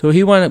 So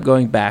he wound up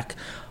going back.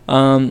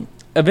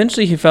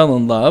 Eventually he fell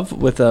in love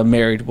with a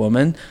married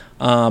woman,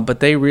 but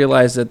they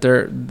realized that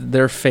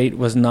their fate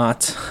was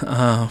not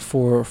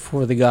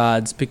for the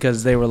gods,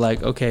 because they were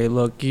like, okay,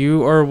 look,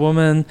 you are a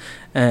woman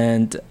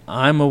and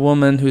I'm a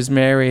woman who's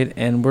married,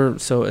 and we're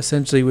so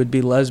essentially would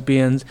be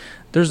lesbians.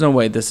 There's no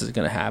way this is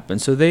going to happen.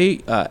 So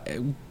they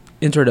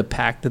entered a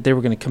pact that they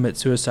were going to commit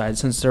suicide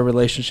since their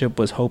relationship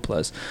was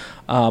hopeless.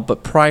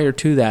 But prior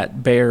to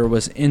that, Bayer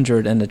was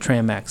injured in a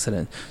tram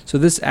accident. So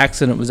this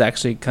accident was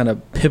actually kind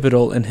of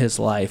pivotal in his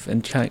life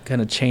and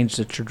kind of changed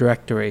the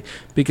trajectory,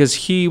 because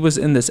he was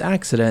in this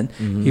accident.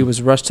 Mm-hmm. He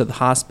was rushed to the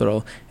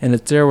hospital, and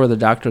it's there where the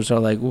doctors are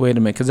like, wait a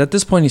minute, because at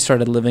this point he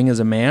started living as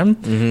a man,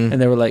 Mm-hmm.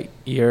 and they were like,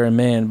 you're a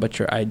man, but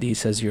your ID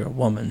says you're a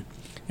woman.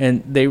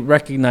 And they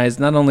recognized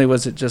not only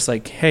was it just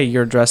like, hey,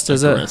 you're dressed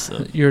as a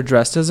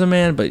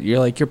man, but you're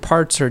like, your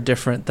parts are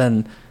different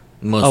than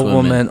Most a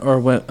women. woman or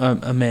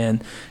a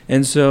man.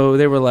 And so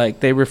they were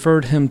like, they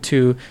referred him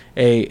to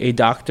a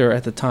doctor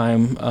at the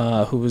time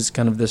who was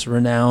kind of this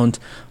renowned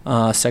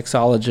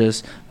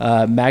sexologist,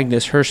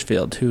 Magnus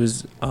Hirschfeld, who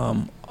is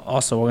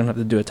also, we're going to have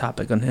to do a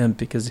topic on him,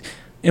 because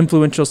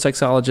influential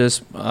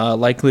sexologist,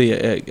 likely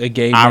a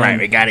gay man. All right,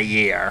 we got a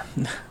year.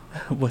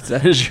 What's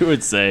that? As you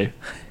would say.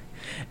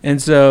 And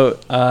so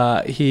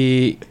Hirschfeld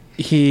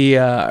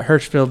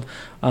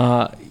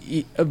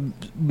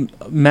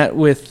met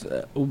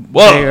with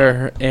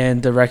Bayer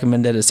and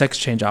recommended a sex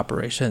change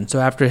operation. So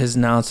after his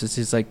analysis,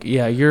 he's like,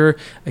 yeah, you're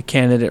a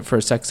candidate for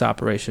a sex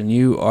operation.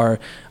 You are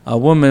a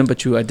woman,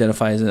 but you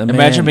identify as a man.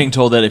 Imagine being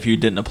told that if you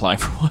didn't apply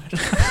for one.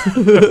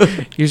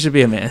 You should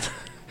be a man.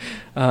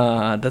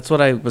 That's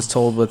what I was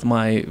told with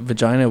my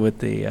vagina with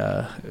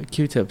the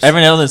Q-tips. Every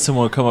now and then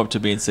someone will come up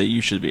to me and say,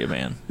 you should be a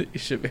man. You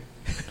should be.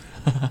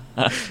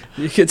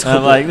 You could tell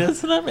I'm like,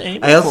 that's what I'm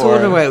aiming I also for.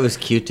 wonder why it was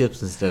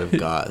Q-tips instead of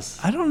gauze.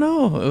 I don't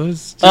know. It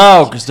was just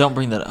Oh, because don't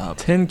bring that up.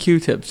 10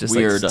 Q-tips just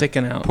Weird. like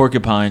sticking out.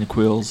 Porcupine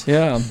quills.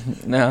 Yeah.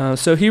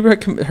 So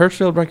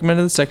Hirschfeld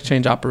recommended the sex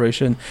change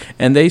operation,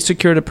 and they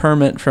secured a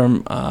permit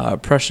from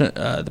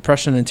the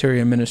Prussian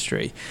Interior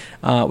Ministry,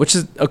 which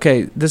is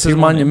okay. This is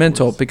People on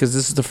monumental imports. because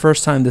this is the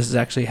first time this has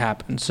actually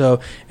happened. So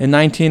in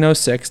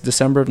 1906,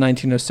 December of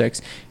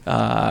 1906.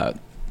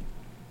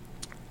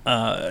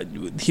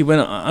 He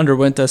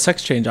underwent a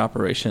sex change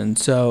operation.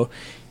 So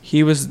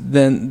he was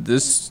then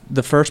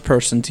the first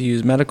person to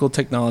use medical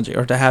technology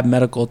or to have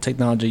medical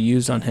technology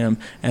used on him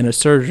and a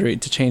surgery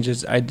to change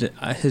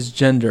his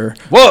gender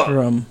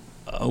from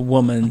a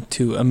woman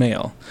to a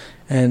male.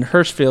 And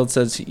Hirschfeld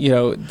says,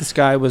 this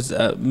guy was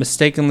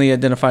mistakenly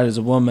identified as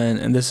a woman,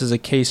 and this is a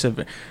case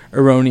of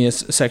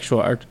erroneous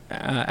sexual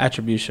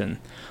attribution.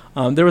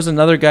 There was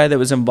another guy that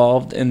was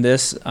involved in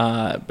this.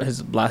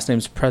 His last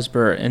name's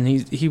Presber, and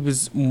he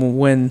was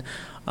when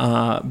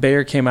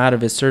Bayer came out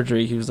of his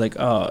surgery. He was like,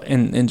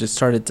 and just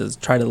started to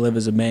try to live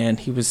as a man.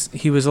 He was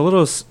a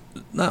little,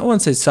 I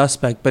wouldn't say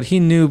suspect, but he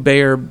knew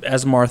Bayer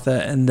as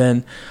Martha and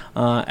then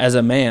as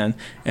a man.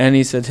 And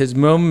he said his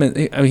moment.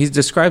 He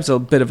describes a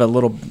bit of a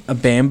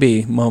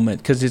Bambi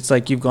moment because it's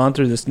like you've gone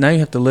through this. Now you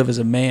have to live as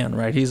a man,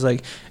 right? He's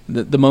like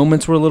the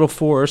moments were a little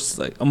forced,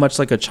 like much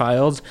like a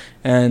child's,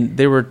 and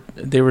they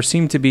were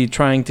seemed to be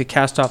trying to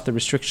cast off the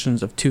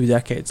restrictions of 2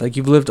 decades. Like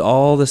you've lived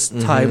all this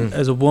time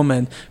as a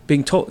woman,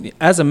 being told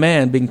as a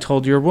man, being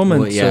told you're a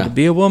woman, Well, yeah. so to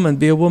be a woman,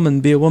 be a woman,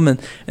 be a woman,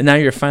 and now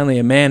you're finally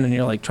a man, and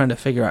you're like trying to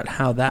figure out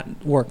how that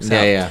works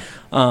out. Yeah.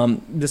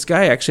 This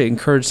guy actually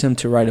encouraged him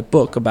to write a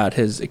book about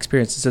his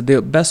experiences. So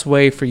the best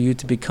way for you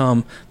to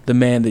become the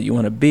man that you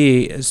want to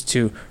be is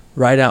to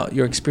write out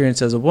your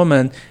experience as a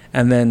woman,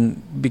 and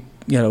then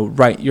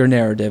write your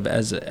narrative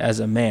as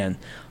a man.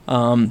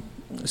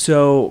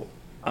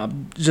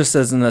 Just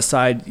as an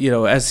aside,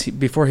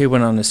 before he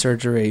went on his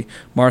surgery,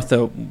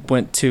 Martha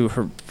went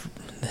to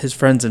his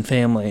friends and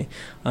family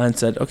and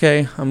said,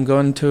 "Okay, I'm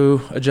going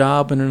to a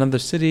job in another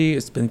city.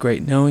 It's been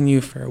great knowing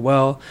you.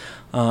 Farewell."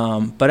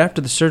 But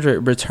after the surgery, it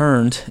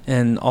returned,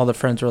 and all the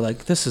friends were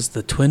like, "This is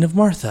the twin of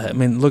Martha." I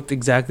mean, looked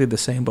exactly the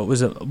same, but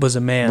was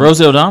a man.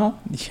 Rosie O'Donnell?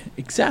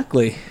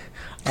 Exactly.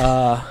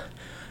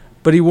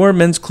 But he wore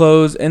men's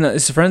clothes, and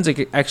his friends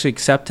actually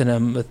accepted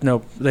him with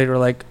no. They were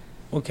like,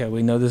 "Okay,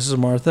 we know this is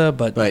Martha,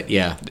 but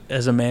yeah.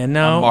 as a man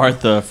now."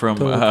 Martha from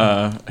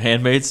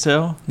Handmaid's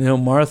Tale?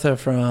 Martha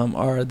from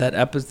that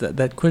episode,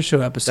 that quiz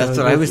show episode. That's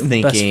what I was Best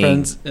thinking.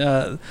 Friends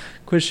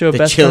quiz show, The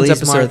Best Chili's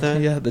Friends episode. Martha?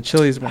 Yeah, the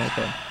Chili's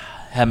Martha.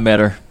 Haven't met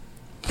her.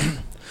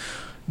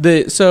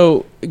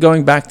 So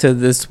going back to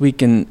this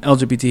week in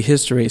LGBT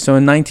history, so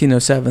in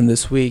 1907,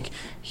 this week,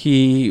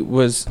 he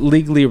was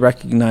legally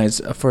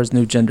recognized for his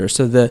new gender.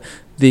 So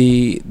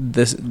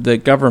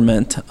the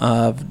government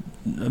of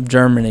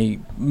Germany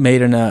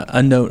made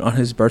a note on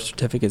his birth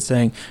certificate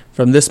saying,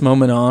 from this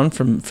moment on,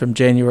 from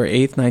January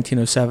 8th,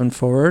 1907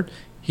 forward,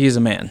 he is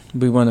a man.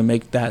 We want to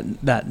make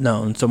that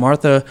known. So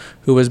Martha,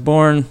 who was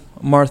born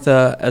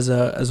Martha as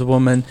a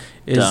woman,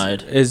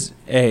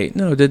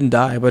 didn't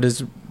die, but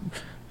is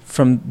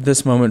from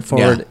this moment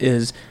forward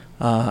is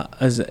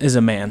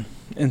a man.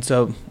 And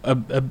so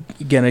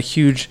again, a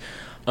huge.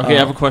 Okay, I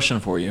have a question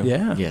for you.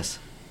 Yeah. Yes.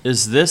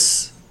 Is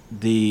this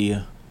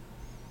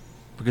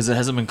because it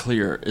hasn't been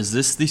clear, is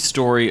this the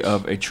story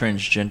of a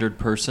transgendered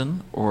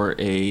person or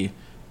a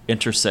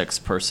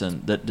intersex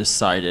person that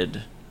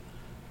decided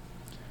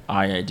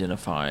I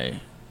identify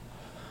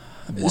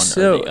one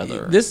or the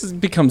other? This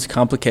becomes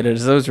complicated.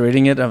 As I was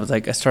reading it,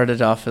 I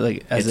started off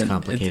like It's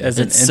complicated.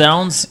 It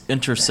sounds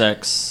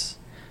intersex.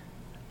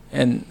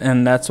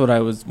 And that's what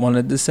I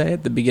wanted to say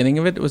at the beginning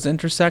of it. It was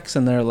intersex,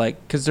 and they're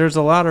like, because there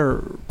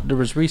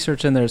was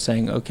research in there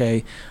saying,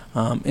 okay,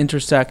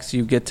 intersex,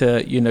 you get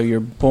to, you're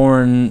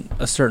born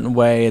a certain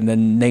way, and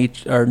then you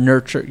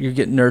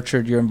get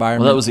nurtured, your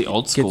environment. Well, that was the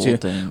old school you.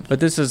 thing. But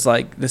this was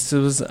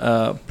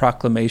a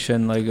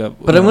proclamation,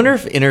 But I wonder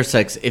if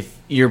intersex, if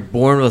you're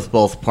born with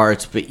both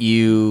parts, but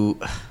you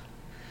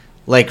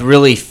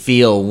really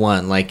feel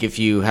one, like if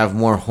you have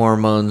more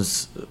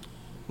hormones,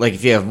 like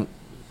if you have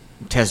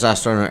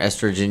testosterone or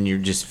estrogen, you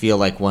just feel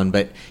like one,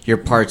 but your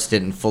parts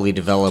didn't fully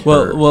develop.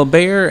 Well,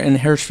 Bayer and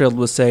Hirschfeld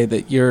will say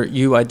that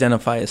you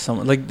identify as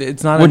someone. Like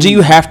it's not. Well, do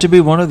you have to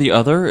be one or the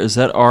other? Is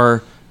that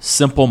our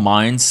simple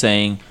mind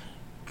saying,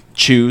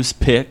 choose,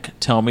 pick,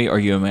 tell me, are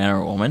you a man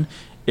or a woman?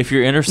 If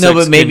you're intersex, no,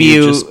 but maybe can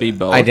you just be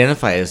both?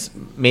 identify as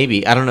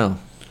maybe. I don't know.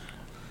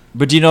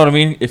 But do you know what I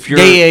mean? If you're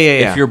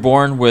Yeah. if you're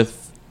born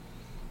with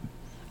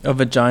a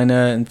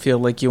vagina and feel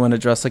like you want to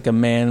dress like a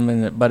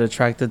man, but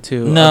attracted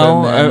to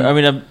no, other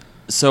men.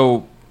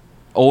 So,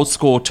 old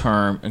school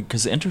term,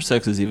 because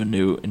intersex is even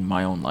new in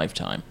my own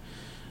lifetime.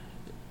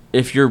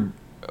 If you're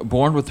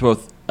born with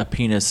both a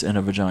penis and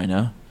a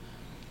vagina,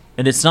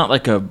 and it's not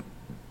like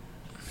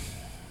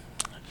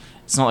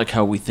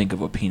how we think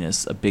of a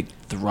penis, a big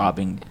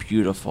throbbing,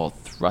 beautiful,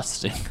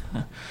 thrusting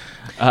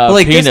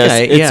like penis. this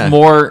guy, it's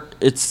more.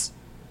 It's.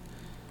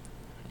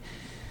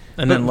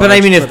 But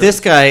I mean, if this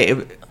guy,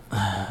 go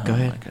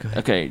ahead.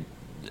 Okay.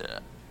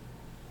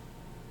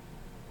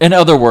 In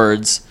other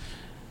words,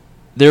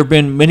 there have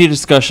been many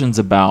discussions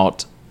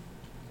about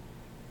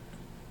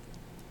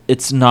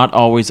it's not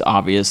always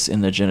obvious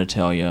in the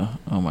genitalia.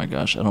 Oh my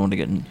gosh, I don't want to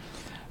get in,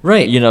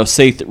 Right.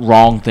 say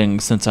wrong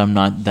things since I'm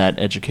not that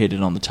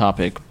educated on the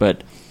topic,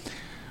 but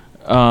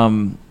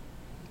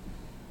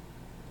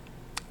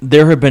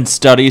there have been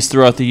studies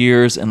throughout the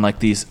years and like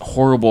these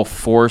horrible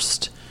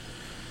forced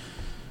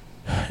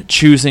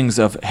choosings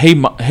of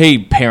hey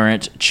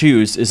parent,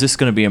 choose, is this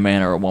going to be a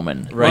man or a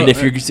woman? Right. And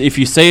if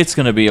you say it's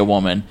going to be a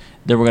woman,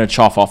 then we're going to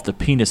chop off the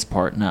penis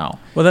part now.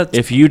 Well, that's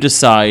If you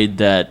decide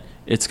that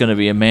it's going to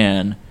be a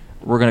man,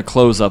 we're going to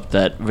close up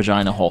that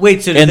vagina hole.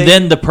 Wait, so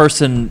then the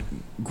person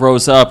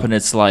grows up and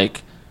it's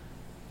like,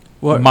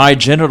 my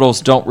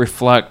genitals don't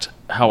reflect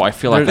how I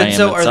feel like I am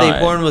So are they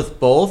inside. born with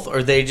both, or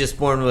are they just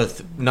born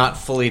with not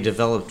fully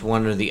developed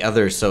one or the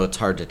other, so it's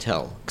hard to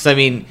tell? Because, I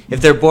mean, if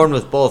they're born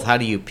with both, how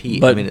do you pee?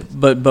 But I mean,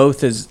 but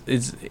both is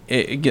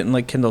getting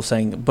like Kendall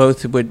saying,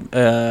 both would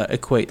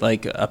equate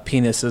like a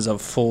penis as a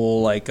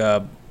full like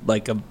a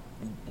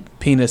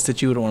penis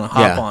that you would want to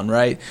hop Yeah. on,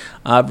 right?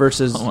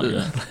 Versus Oh my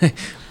God.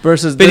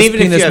 versus But this even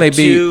if you penis have may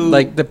be two-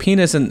 like the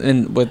penis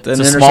in with an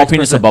It's a small intersex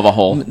penis person- above a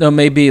hole. No,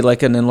 maybe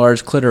like an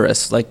enlarged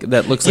clitoris, like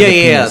that looks like yeah, a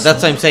yeah, penis.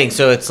 that's what I'm saying.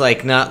 So it's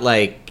like not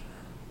like,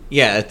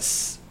 yeah,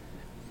 it's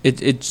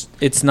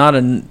It's not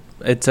an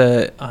it's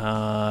a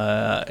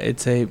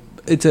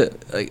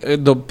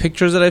the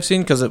pictures that I've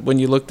seen, because when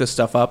you look this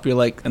stuff up, you're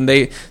like, and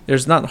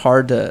there's not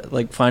hard to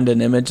like find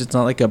an image. It's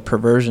not like a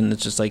perversion.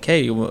 It's just like,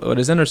 hey, what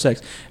is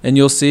intersex? And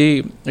you'll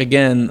see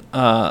again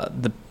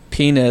the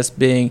penis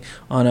being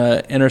on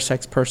a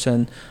intersex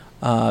person,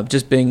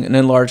 just being an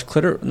enlarged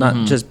clitoris,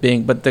 not just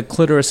being, but the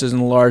clitoris is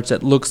enlarged.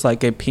 That looks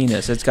like a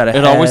penis. It's got a It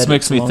head, always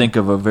makes it's me long. think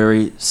of a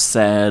very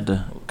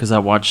sad, because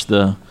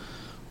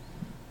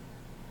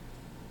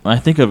I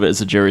think of it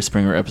as a Jerry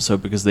Springer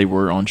episode because they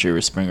were on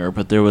Jerry Springer,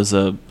 but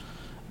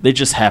they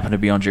just happened to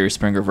be on Jerry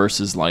Springer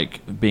versus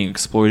like being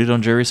exploited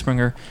on Jerry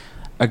Springer.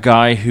 A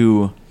guy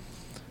who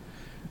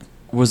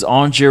was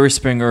on Jerry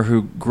Springer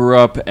who grew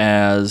up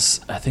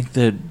as, I think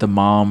the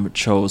mom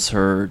chose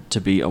her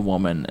to be a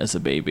woman as a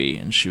baby,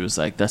 and she was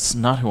like, that's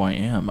not who I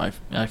am.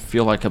 I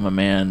feel like I'm a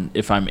man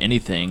if I'm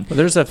anything. Well,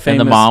 there's a And famous.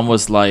 the mom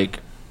was like,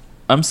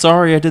 I'm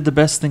sorry, I did the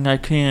best thing I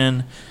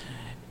can.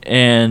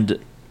 And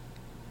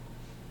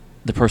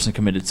the person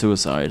committed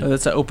suicide. Oh,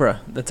 that's Oprah.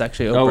 That's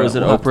actually Oprah. Oh, is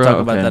it We'll have to Oprah? talk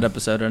about Okay. that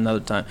episode another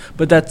time.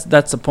 But that's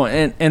the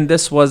point. And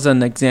this was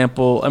an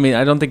example. I mean,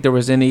 I don't think there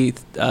was any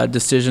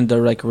decision to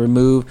like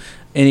remove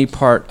any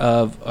part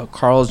of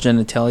Carl's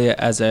genitalia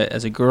as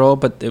a girl,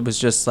 but it was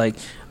just like,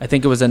 I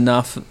think it was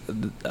enough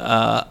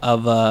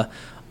of a.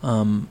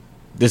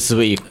 this is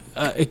what you.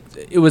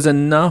 It was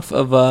enough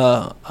of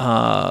a.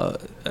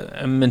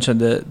 I mentioned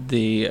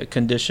the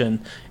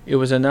condition. It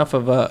was enough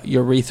of a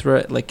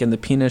urethra, like in the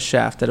penis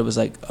shaft, that it was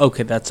like,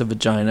 okay, that's a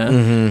vagina.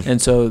 Mhm.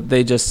 And so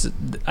they just,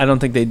 I don't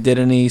think they did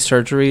any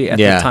surgery at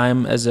Yeah. the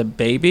time as a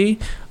baby,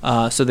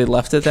 so they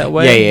left it that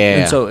way. Yeah.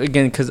 And so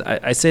again, because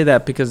I say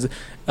that because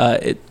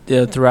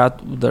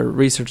throughout the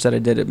research that I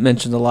did, it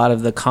mentioned a lot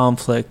of the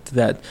conflict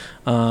that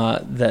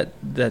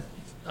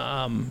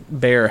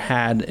Bayer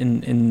had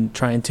in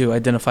trying to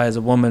identify as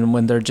a woman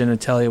when their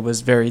genitalia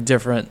was very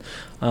different.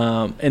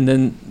 And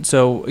then,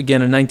 so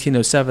again, in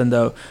 1907,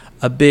 though,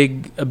 a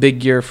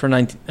big year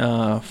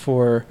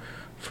for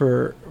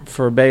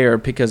Bayer,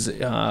 because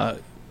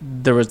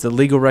there was the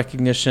legal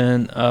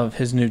recognition of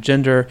his new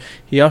gender.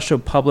 He also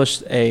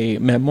published his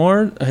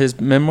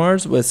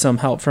memoirs with some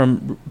help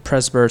from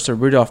Presburg. So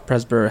Rudolf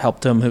Presburg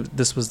helped him.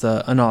 This was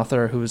an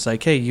author who was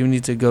like, hey, you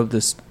need to go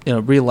this,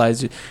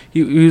 realize.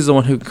 He was the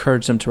one who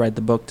encouraged him to write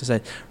the book, to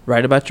say,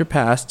 write about your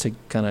past to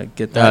kind of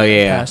get that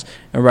past,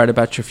 and write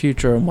about your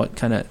future and what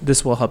kind of,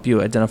 this will help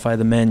you identify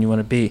the man you want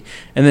to be.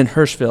 And then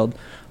Hirschfeld.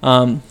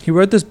 He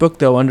wrote this book,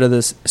 though, under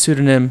this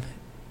pseudonym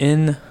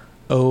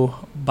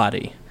N.O.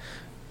 Body,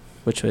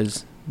 which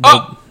was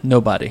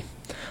Nobody.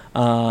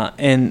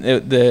 And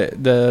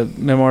the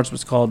memoirs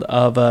was called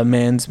Of a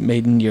Man's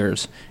Maiden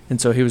Years.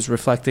 And so he was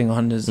reflecting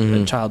on his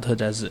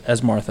childhood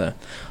as Martha.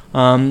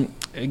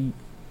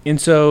 And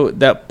so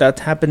that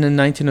happened in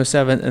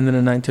 1907, and then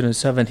in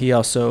 1907 he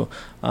also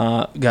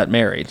got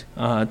married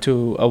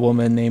to a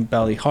woman named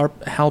Bally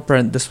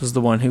Halpern. This was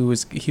the one he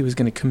was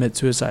going to commit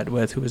suicide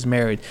with, who was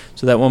married.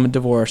 So that woman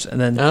divorced, and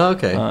then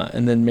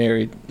and then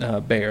married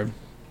Bayer.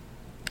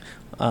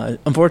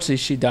 Unfortunately,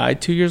 she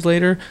died 2 years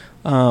later,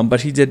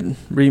 but he did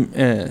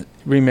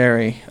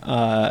remarry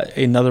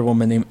another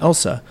woman named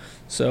Elsa.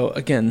 So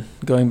again,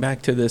 going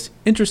back to this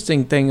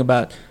interesting thing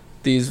about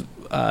these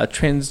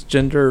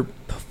transgender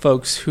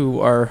folks who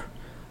are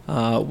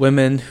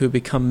women who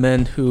become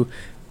men, who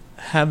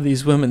have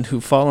these women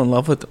who fall in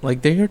love with,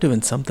 like, they are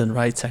doing something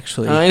right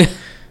sexually.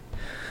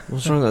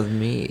 What's wrong with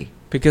me?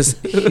 Because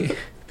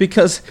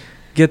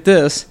get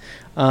this,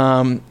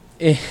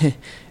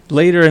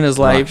 later in his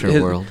life,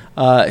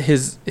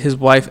 his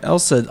wife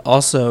Elsa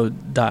also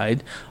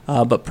died,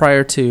 but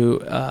prior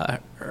to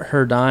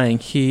her dying,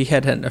 he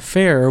had an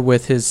affair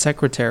with his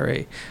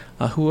secretary,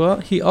 who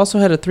he also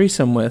had a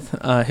threesome with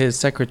his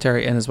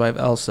secretary and his wife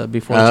Elsa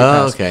before she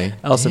passed. Okay.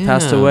 Elsa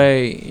passed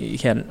away. He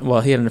had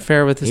an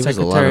affair with his He was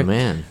a secretary. lot of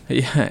man.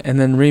 Yeah, and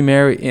then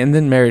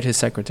married his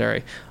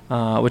secretary,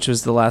 which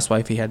was the last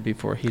wife he had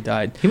before he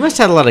died. He must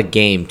have had a lot of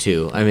game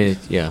too. I mean,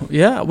 yeah.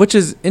 Yeah, which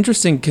is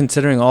interesting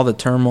considering all the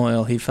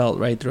turmoil he felt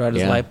right throughout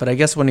his life. But I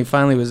guess when he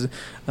finally was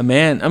a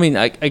man, I mean,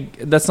 I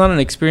that's not an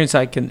experience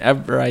I can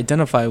ever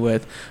identify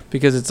with,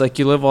 because it's like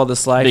you live all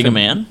this life. Being a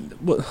man?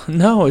 Well,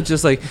 no, it's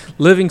just like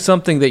living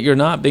something that you're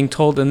not being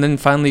told, and then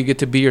finally you get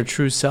to be your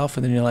true self,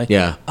 and then you're like,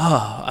 Yeah.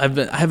 oh,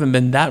 I haven't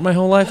been that my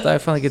whole life. That I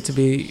finally get to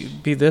be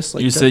this.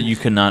 Like You that. said you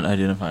could not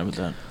identify with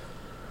that.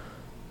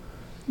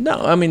 No,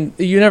 I mean,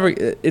 you never.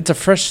 It's a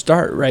fresh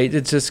start, right?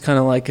 It's just kind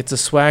of like it's a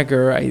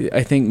swagger.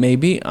 I think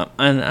maybe,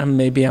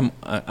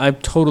 I'm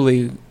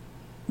totally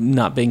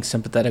not being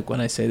sympathetic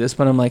when I say this,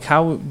 but I'm like,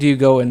 how do you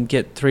go and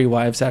get 3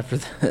 wives after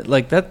that?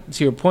 Like,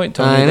 that's your point,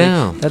 Tony. I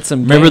know. That's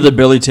some. Remember the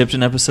Billy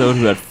Tipton episode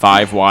who had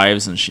 5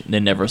 wives and they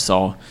never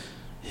saw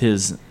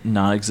his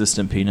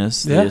non-existent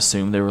penis? Yeah. They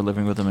assumed they were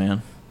living with a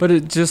man. But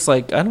it's just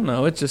like, I don't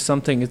know. It's just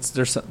something.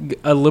 There's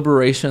a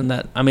liberation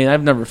that, I mean,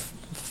 I've never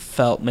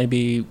felt.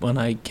 Maybe when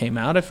I came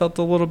out, I felt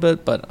a little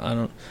bit, but I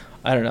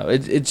don't know.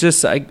 It's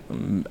just I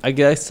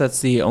guess that's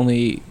the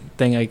only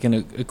thing I can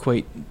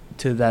equate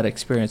to that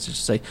experience. It's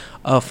just like,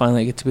 oh,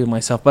 finally I get to be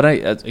myself. But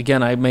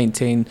I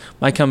maintain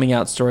my coming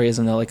out story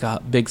isn't like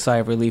a big sigh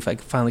of relief. I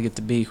finally get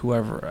to be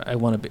whoever I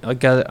want to be.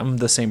 Like, I'm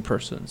the same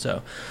person.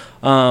 So,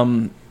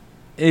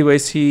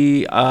 anyways,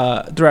 he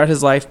throughout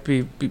his life,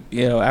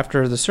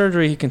 after the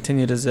surgery, he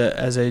continued as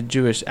a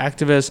Jewish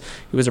activist.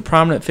 He was a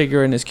prominent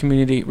figure in his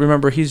community.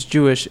 Remember, he's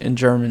Jewish in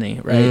Germany,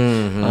 right?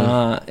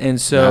 Mm-hmm.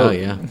 And so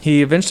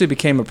he eventually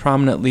became a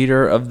prominent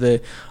leader of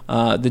the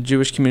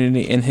Jewish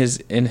community in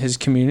his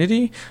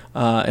community,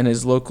 in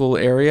his local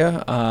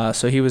area.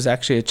 So he was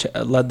actually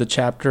led the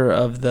chapter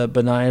of the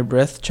B'nai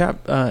B'rith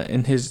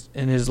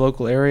in his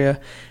local area.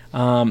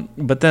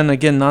 But then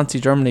again, Nazi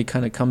Germany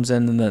kind of comes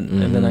in the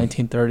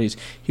 1930s.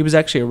 He was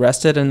actually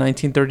arrested in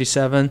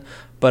 1937,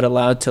 but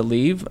allowed to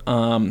leave.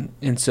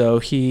 And so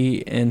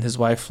he and his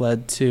wife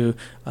fled to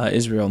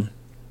Israel.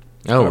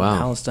 Oh, wow.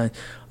 Palestine.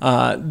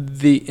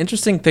 The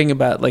interesting thing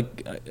about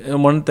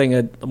and one thing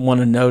I want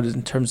to note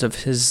in terms of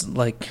his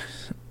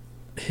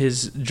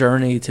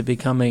journey to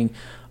becoming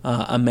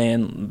a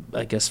man,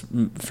 I guess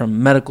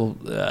from medical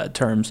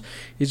terms,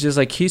 is just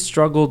like he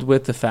struggled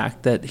with the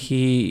fact that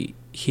he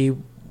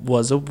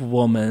was a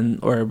woman,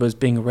 or was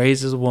being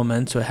raised as a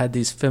woman, so it had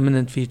these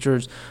feminine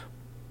features,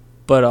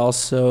 but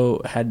also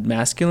had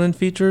masculine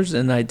features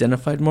and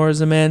identified more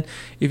as a man.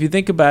 If you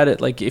think about it,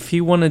 like if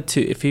he was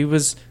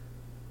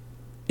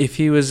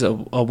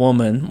a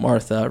woman,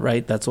 Martha,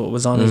 right? That's what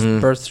was on his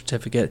birth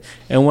certificate,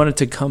 and wanted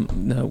to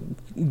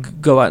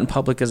go out in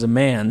public as a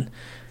man.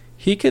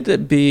 He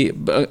could be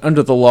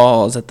under the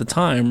laws at the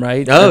time,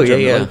 right? Oh,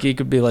 yeah. Like he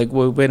could be like,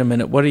 well, wait a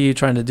minute, what are you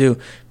trying to do?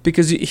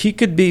 Because he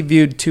could be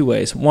viewed 2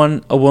 ways.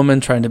 One, a woman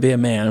trying to be a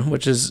man,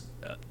 which is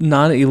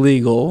not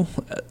illegal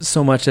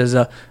so much as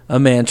a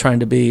man trying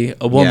to be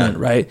a woman,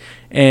 right?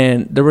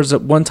 And there was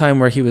one time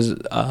where he was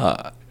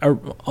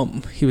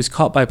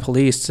caught by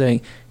police saying,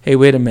 hey,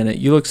 wait a minute,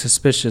 you look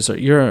suspicious, or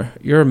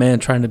you're a man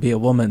trying to be a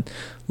woman.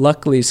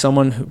 Luckily,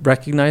 someone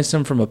recognized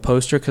him from a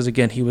poster, because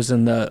again, he was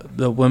in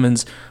the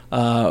women's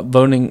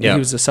voting. He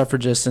was a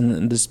suffragist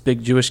in this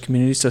big Jewish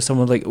community. So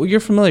someone was like, well,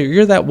 you're familiar,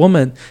 you're that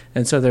woman.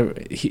 And so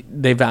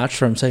they vouched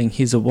for him, saying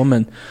he's a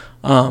woman.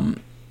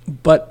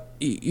 But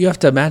you have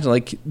to imagine,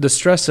 like, the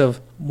stress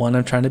of, one,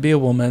 I'm trying to be a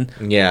woman.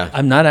 Yeah.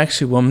 I'm not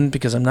actually a woman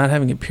because I'm not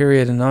having a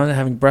period and I'm not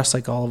having breasts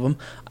like all of them.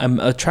 I'm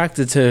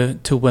attracted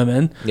to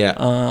women.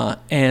 Yeah.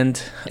 And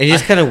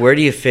just kind of, where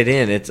do you fit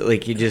in? It's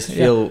like you just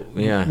feel,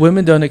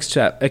 women don't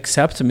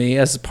accept me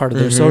as part of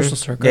their social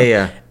circle.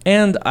 Yeah.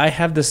 And I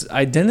have this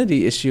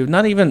identity issue,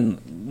 not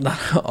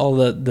all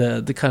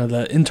the kind of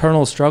the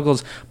internal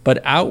struggles,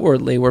 but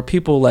outwardly, where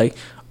people like,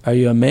 are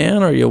you a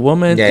man or are you a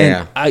woman?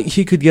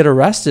 He could get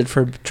arrested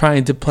for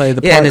trying to play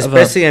the part and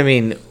especially, I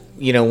mean,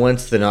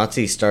 once the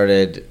Nazis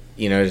started,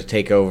 to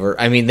take over,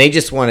 I mean, they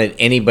just wanted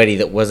anybody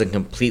that wasn't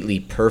completely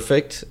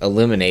perfect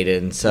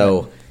eliminated. And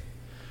so,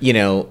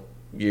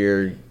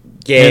 you're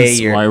gay.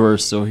 That's why we're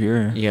still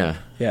here. Yeah.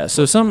 Yeah,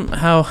 so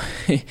somehow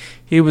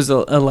he was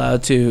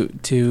allowed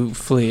to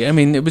flee. I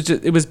mean,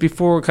 it was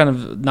before kind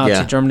of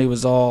Nazi Germany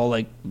was all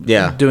like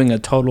doing a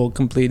total,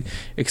 complete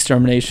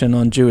extermination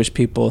on Jewish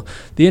people.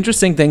 The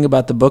interesting thing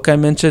about the book I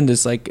mentioned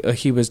is like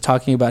he was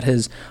talking about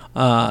his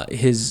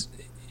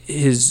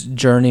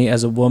journey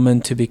as a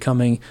woman to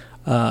becoming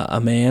a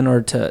man,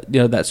 or to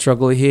that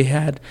struggle he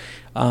had.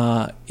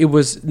 It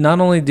was not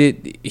only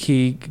did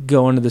he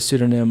go under the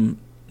pseudonym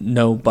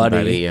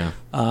Nobody,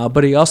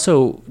 But he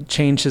also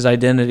changed his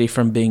identity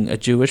from being a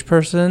Jewish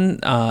person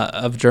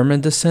of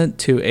German descent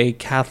to a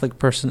Catholic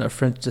person of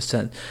French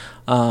descent.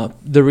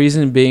 The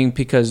reason being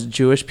because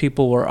Jewish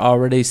people were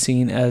already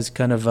seen as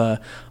kind of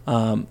a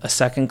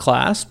second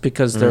class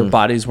because their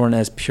bodies weren't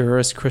as pure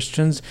as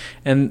Christians,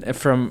 and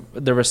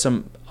there was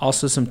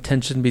also some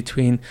tension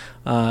between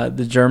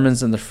the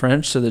Germans and the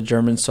French. So the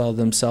Germans saw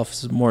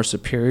themselves as more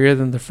superior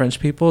than the French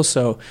people.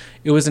 So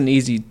it was an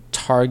easy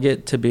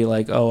target to be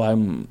like,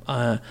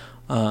 oh,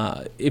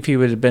 if he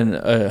would have been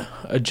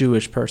a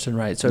Jewish person,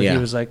 right? So he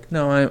was like,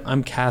 no,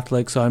 I'm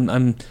Catholic, so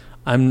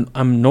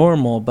I'm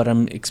normal, but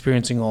I'm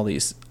experiencing all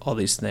these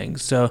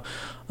things. So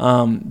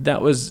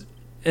that was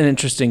an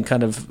interesting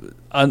kind of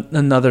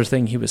another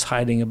thing he was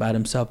hiding about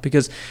himself,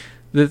 because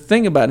the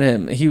thing about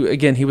him,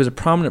 he was a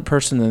prominent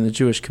person in the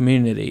Jewish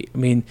community. I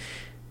mean,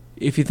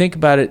 if you think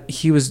about it,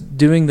 he was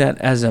doing that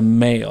as a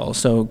male.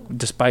 So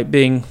despite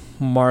being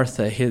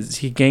Martha,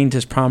 he gained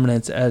his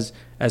prominence as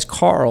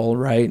Carl,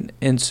 right?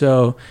 And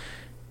so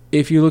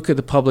if you look at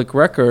the public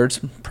records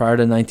prior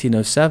to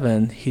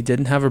 1907, he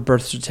didn't have a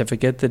birth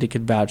certificate that he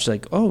could vouch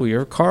like, oh,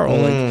 you're Carl.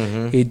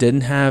 Like, he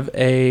didn't have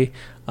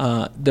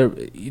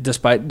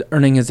despite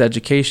earning his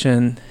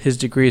education, his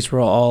degrees were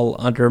all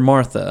under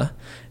Martha.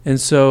 And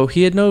so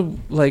he had no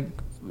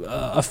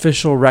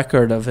official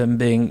record of him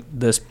being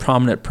this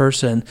prominent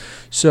person.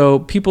 So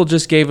people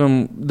just gave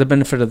him the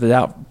benefit of the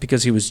doubt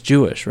because he was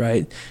Jewish,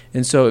 right?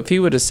 And so if he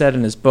would have said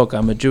in his book,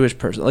 I'm a Jewish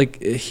person,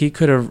 he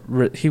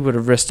would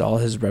have risked all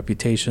his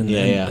reputation.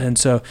 And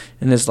so,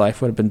 and his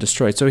life would have been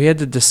destroyed. So he had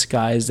to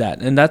disguise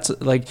that. And that's a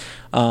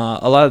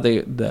lot of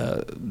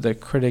the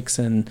critics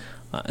and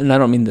I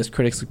don't mean this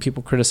critics,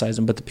 people criticize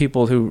him, but the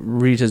people who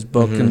read his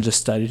book and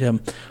just studied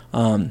him,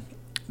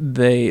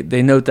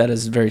 they note that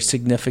as very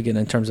significant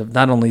in terms of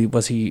not only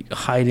was he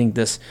hiding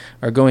this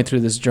or going through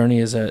this journey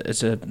as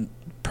a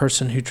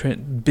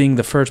person being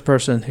the first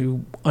person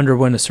who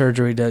underwent a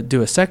surgery to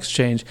do a sex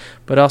change,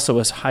 but also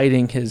was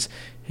hiding his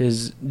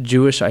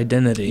Jewish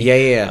identity.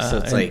 So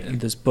it's in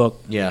this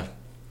book.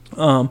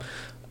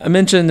 I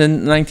mentioned in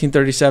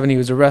 1937 he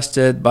was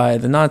arrested by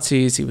the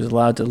Nazis. He was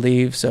allowed to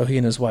leave, so he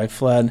and his wife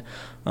fled.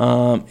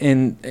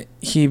 And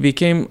he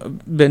became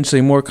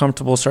eventually more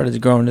comfortable, started to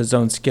grow in his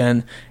own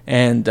skin.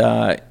 And,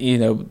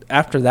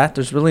 after that,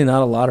 there's really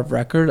not a lot of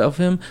record of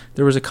him.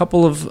 There was a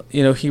couple of,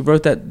 he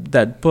wrote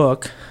that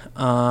book,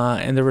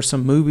 and there were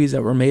some movies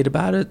that were made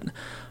about it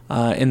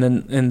in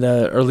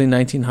the early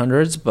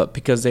 1900s, but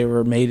because they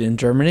were made in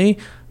Germany,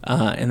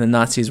 and the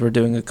Nazis were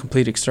doing a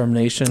complete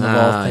extermination of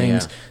all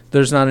things.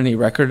 There's not any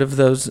record of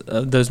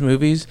those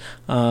movies,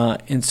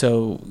 and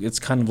so it's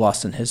kind of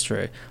lost in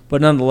history.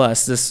 But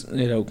nonetheless, this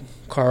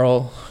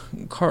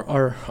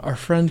our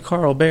friend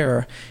Carl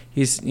Baer,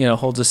 he's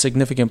holds a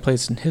significant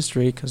place in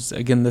history because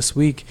again this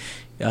week,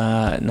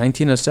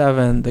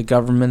 1907, the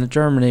government of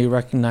Germany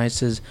recognized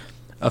his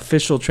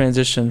official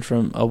transition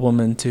from a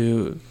woman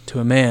to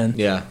a man.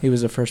 He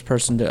was the first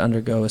person to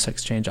undergo a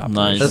sex change operation.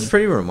 Nice. That's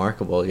pretty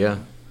remarkable. Yeah,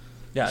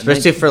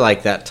 especially for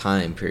that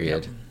time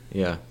period.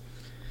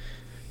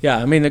 Yeah,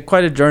 I mean,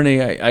 quite a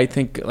journey. I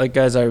think,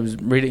 as I was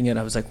reading it,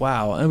 I was like,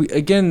 wow.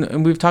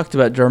 And we've talked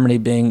about Germany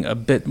being a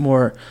bit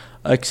more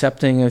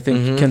accepting. I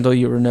think, Kendall,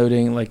 you were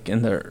noting,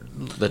 in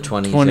the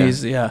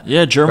 20s.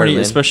 Yeah, Germany,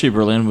 Berlin. especially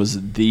Berlin,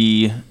 was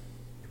the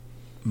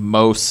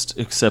most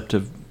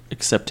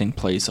accepting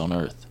place on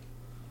earth.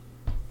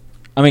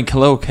 I mean,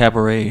 Hello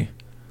Cabaret,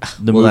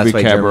 the movie that's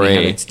why Germany had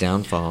Cabaret, its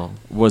downfall,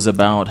 was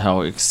about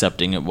how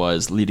accepting it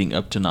was leading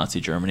up to Nazi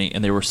Germany,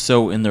 and they were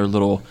so in their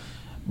little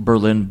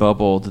Berlin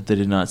bubble that they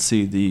did not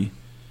see the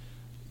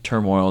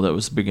turmoil that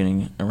was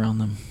beginning around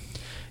them.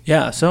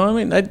 Yeah, so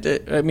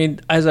I mean,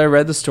 as I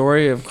read the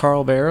story of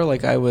Carl Baer,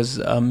 I was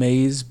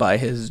amazed by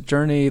his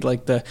journey,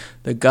 the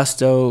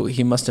gusto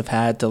he must have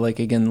had to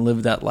again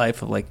live that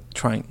life of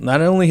trying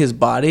not only his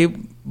body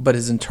but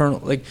his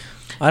internal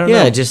I don't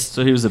know.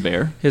 So he was a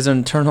bear. His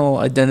internal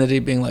identity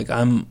being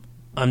I'm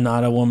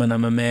not a woman,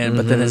 I'm a man,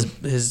 but then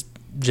his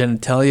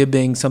genitalia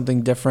being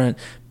something different,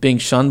 being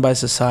shunned by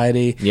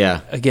society. Yeah.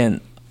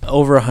 Again,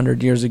 over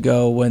 100 years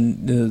ago,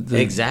 when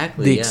the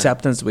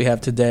acceptance we have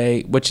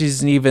today, which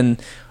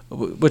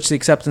the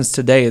acceptance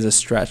today is a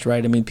stretch,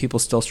 right? I mean, people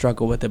still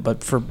struggle with it,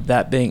 but for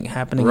that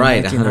happening in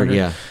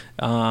 1900,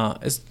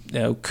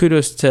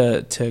 kudos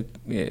to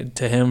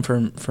him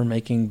for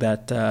making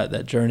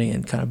that journey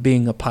and kind of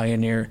being a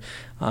pioneer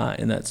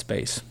in that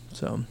space.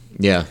 So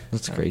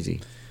that's crazy.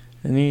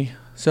 I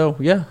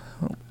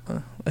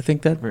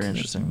think that Very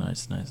interesting.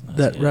 Nice.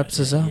 That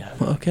wraps us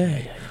up.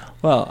 Okay.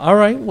 Well, all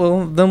right.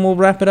 Well, then we'll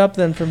wrap it up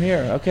then from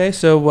here. Okay.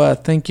 So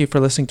thank you for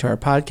listening to our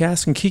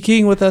podcast and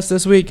kicking with us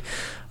this week.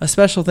 A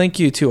special thank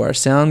you to our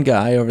sound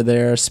guy over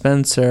there,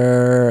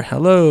 Spencer.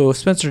 Hello,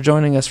 Spencer,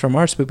 joining us from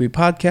Our Spoopy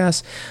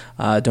Podcast.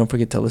 Don't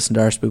forget to listen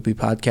to Our Spoopy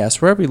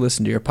Podcast wherever you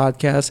listen to your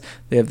podcast.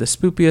 They have the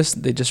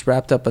spoopiest. They just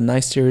wrapped up a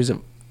nice series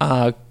of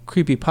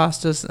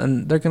creepypastas,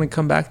 and they're going to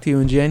come back to you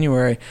in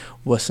January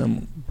with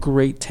some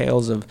great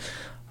tales of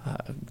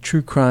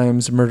true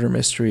crimes, murder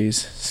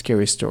mysteries,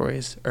 scary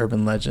stories,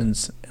 urban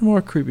legends, and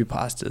more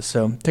creepypastas.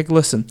 So take a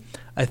listen.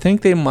 I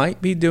think they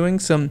might be doing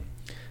some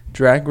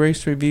Drag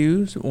Race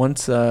reviews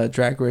once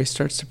Drag Race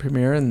starts to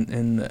premiere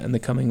in the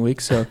coming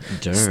weeks. So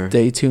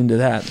stay tuned to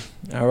that.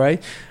 All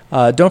right.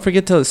 Don't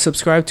forget to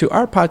subscribe to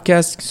our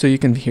podcast so you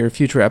can hear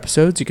future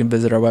episodes. You can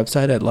visit our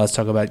website at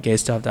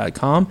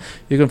letstalkaboutgaystuff.com.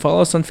 You can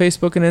follow us on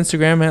Facebook and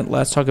Instagram at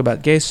Let's Talk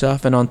About Gay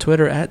Stuff and on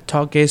Twitter at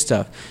Talk Gay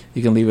Stuff.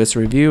 You can leave us a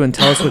review and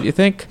tell us what you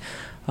think.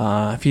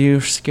 If you're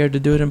scared to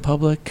do it in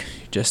public,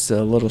 just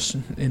a little,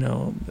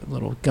 a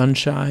little gun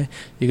shy,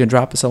 you can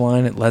drop us a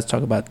line at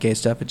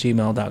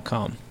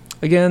letstalkaboutgaystuff@gmail.com.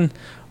 Again,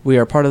 we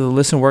are part of the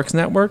Listen Works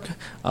Network,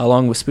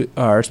 along with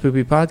our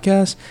Spoopy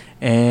podcast,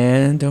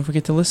 and don't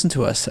forget to listen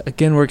to us.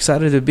 Again, we're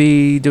excited to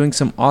be doing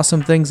some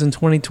awesome things in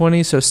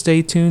 2020, so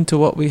stay tuned to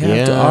what we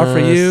have to offer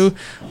you.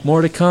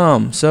 More to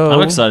come. So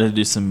I'm excited to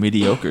do some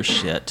mediocre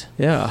shit.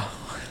 Yeah.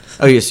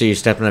 Oh, so you're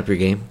stepping up your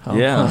game? Oh,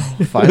 Yeah.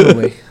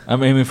 Finally.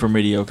 I'm aiming for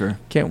mediocre.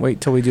 Can't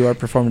wait till we do our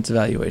performance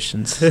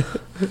evaluations.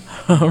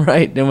 All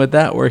right, and with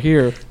that, we're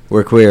here.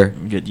 We're queer.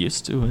 Get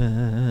used to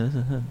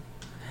it.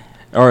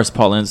 Or as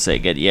Paul Lynch say,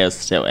 get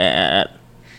used to it.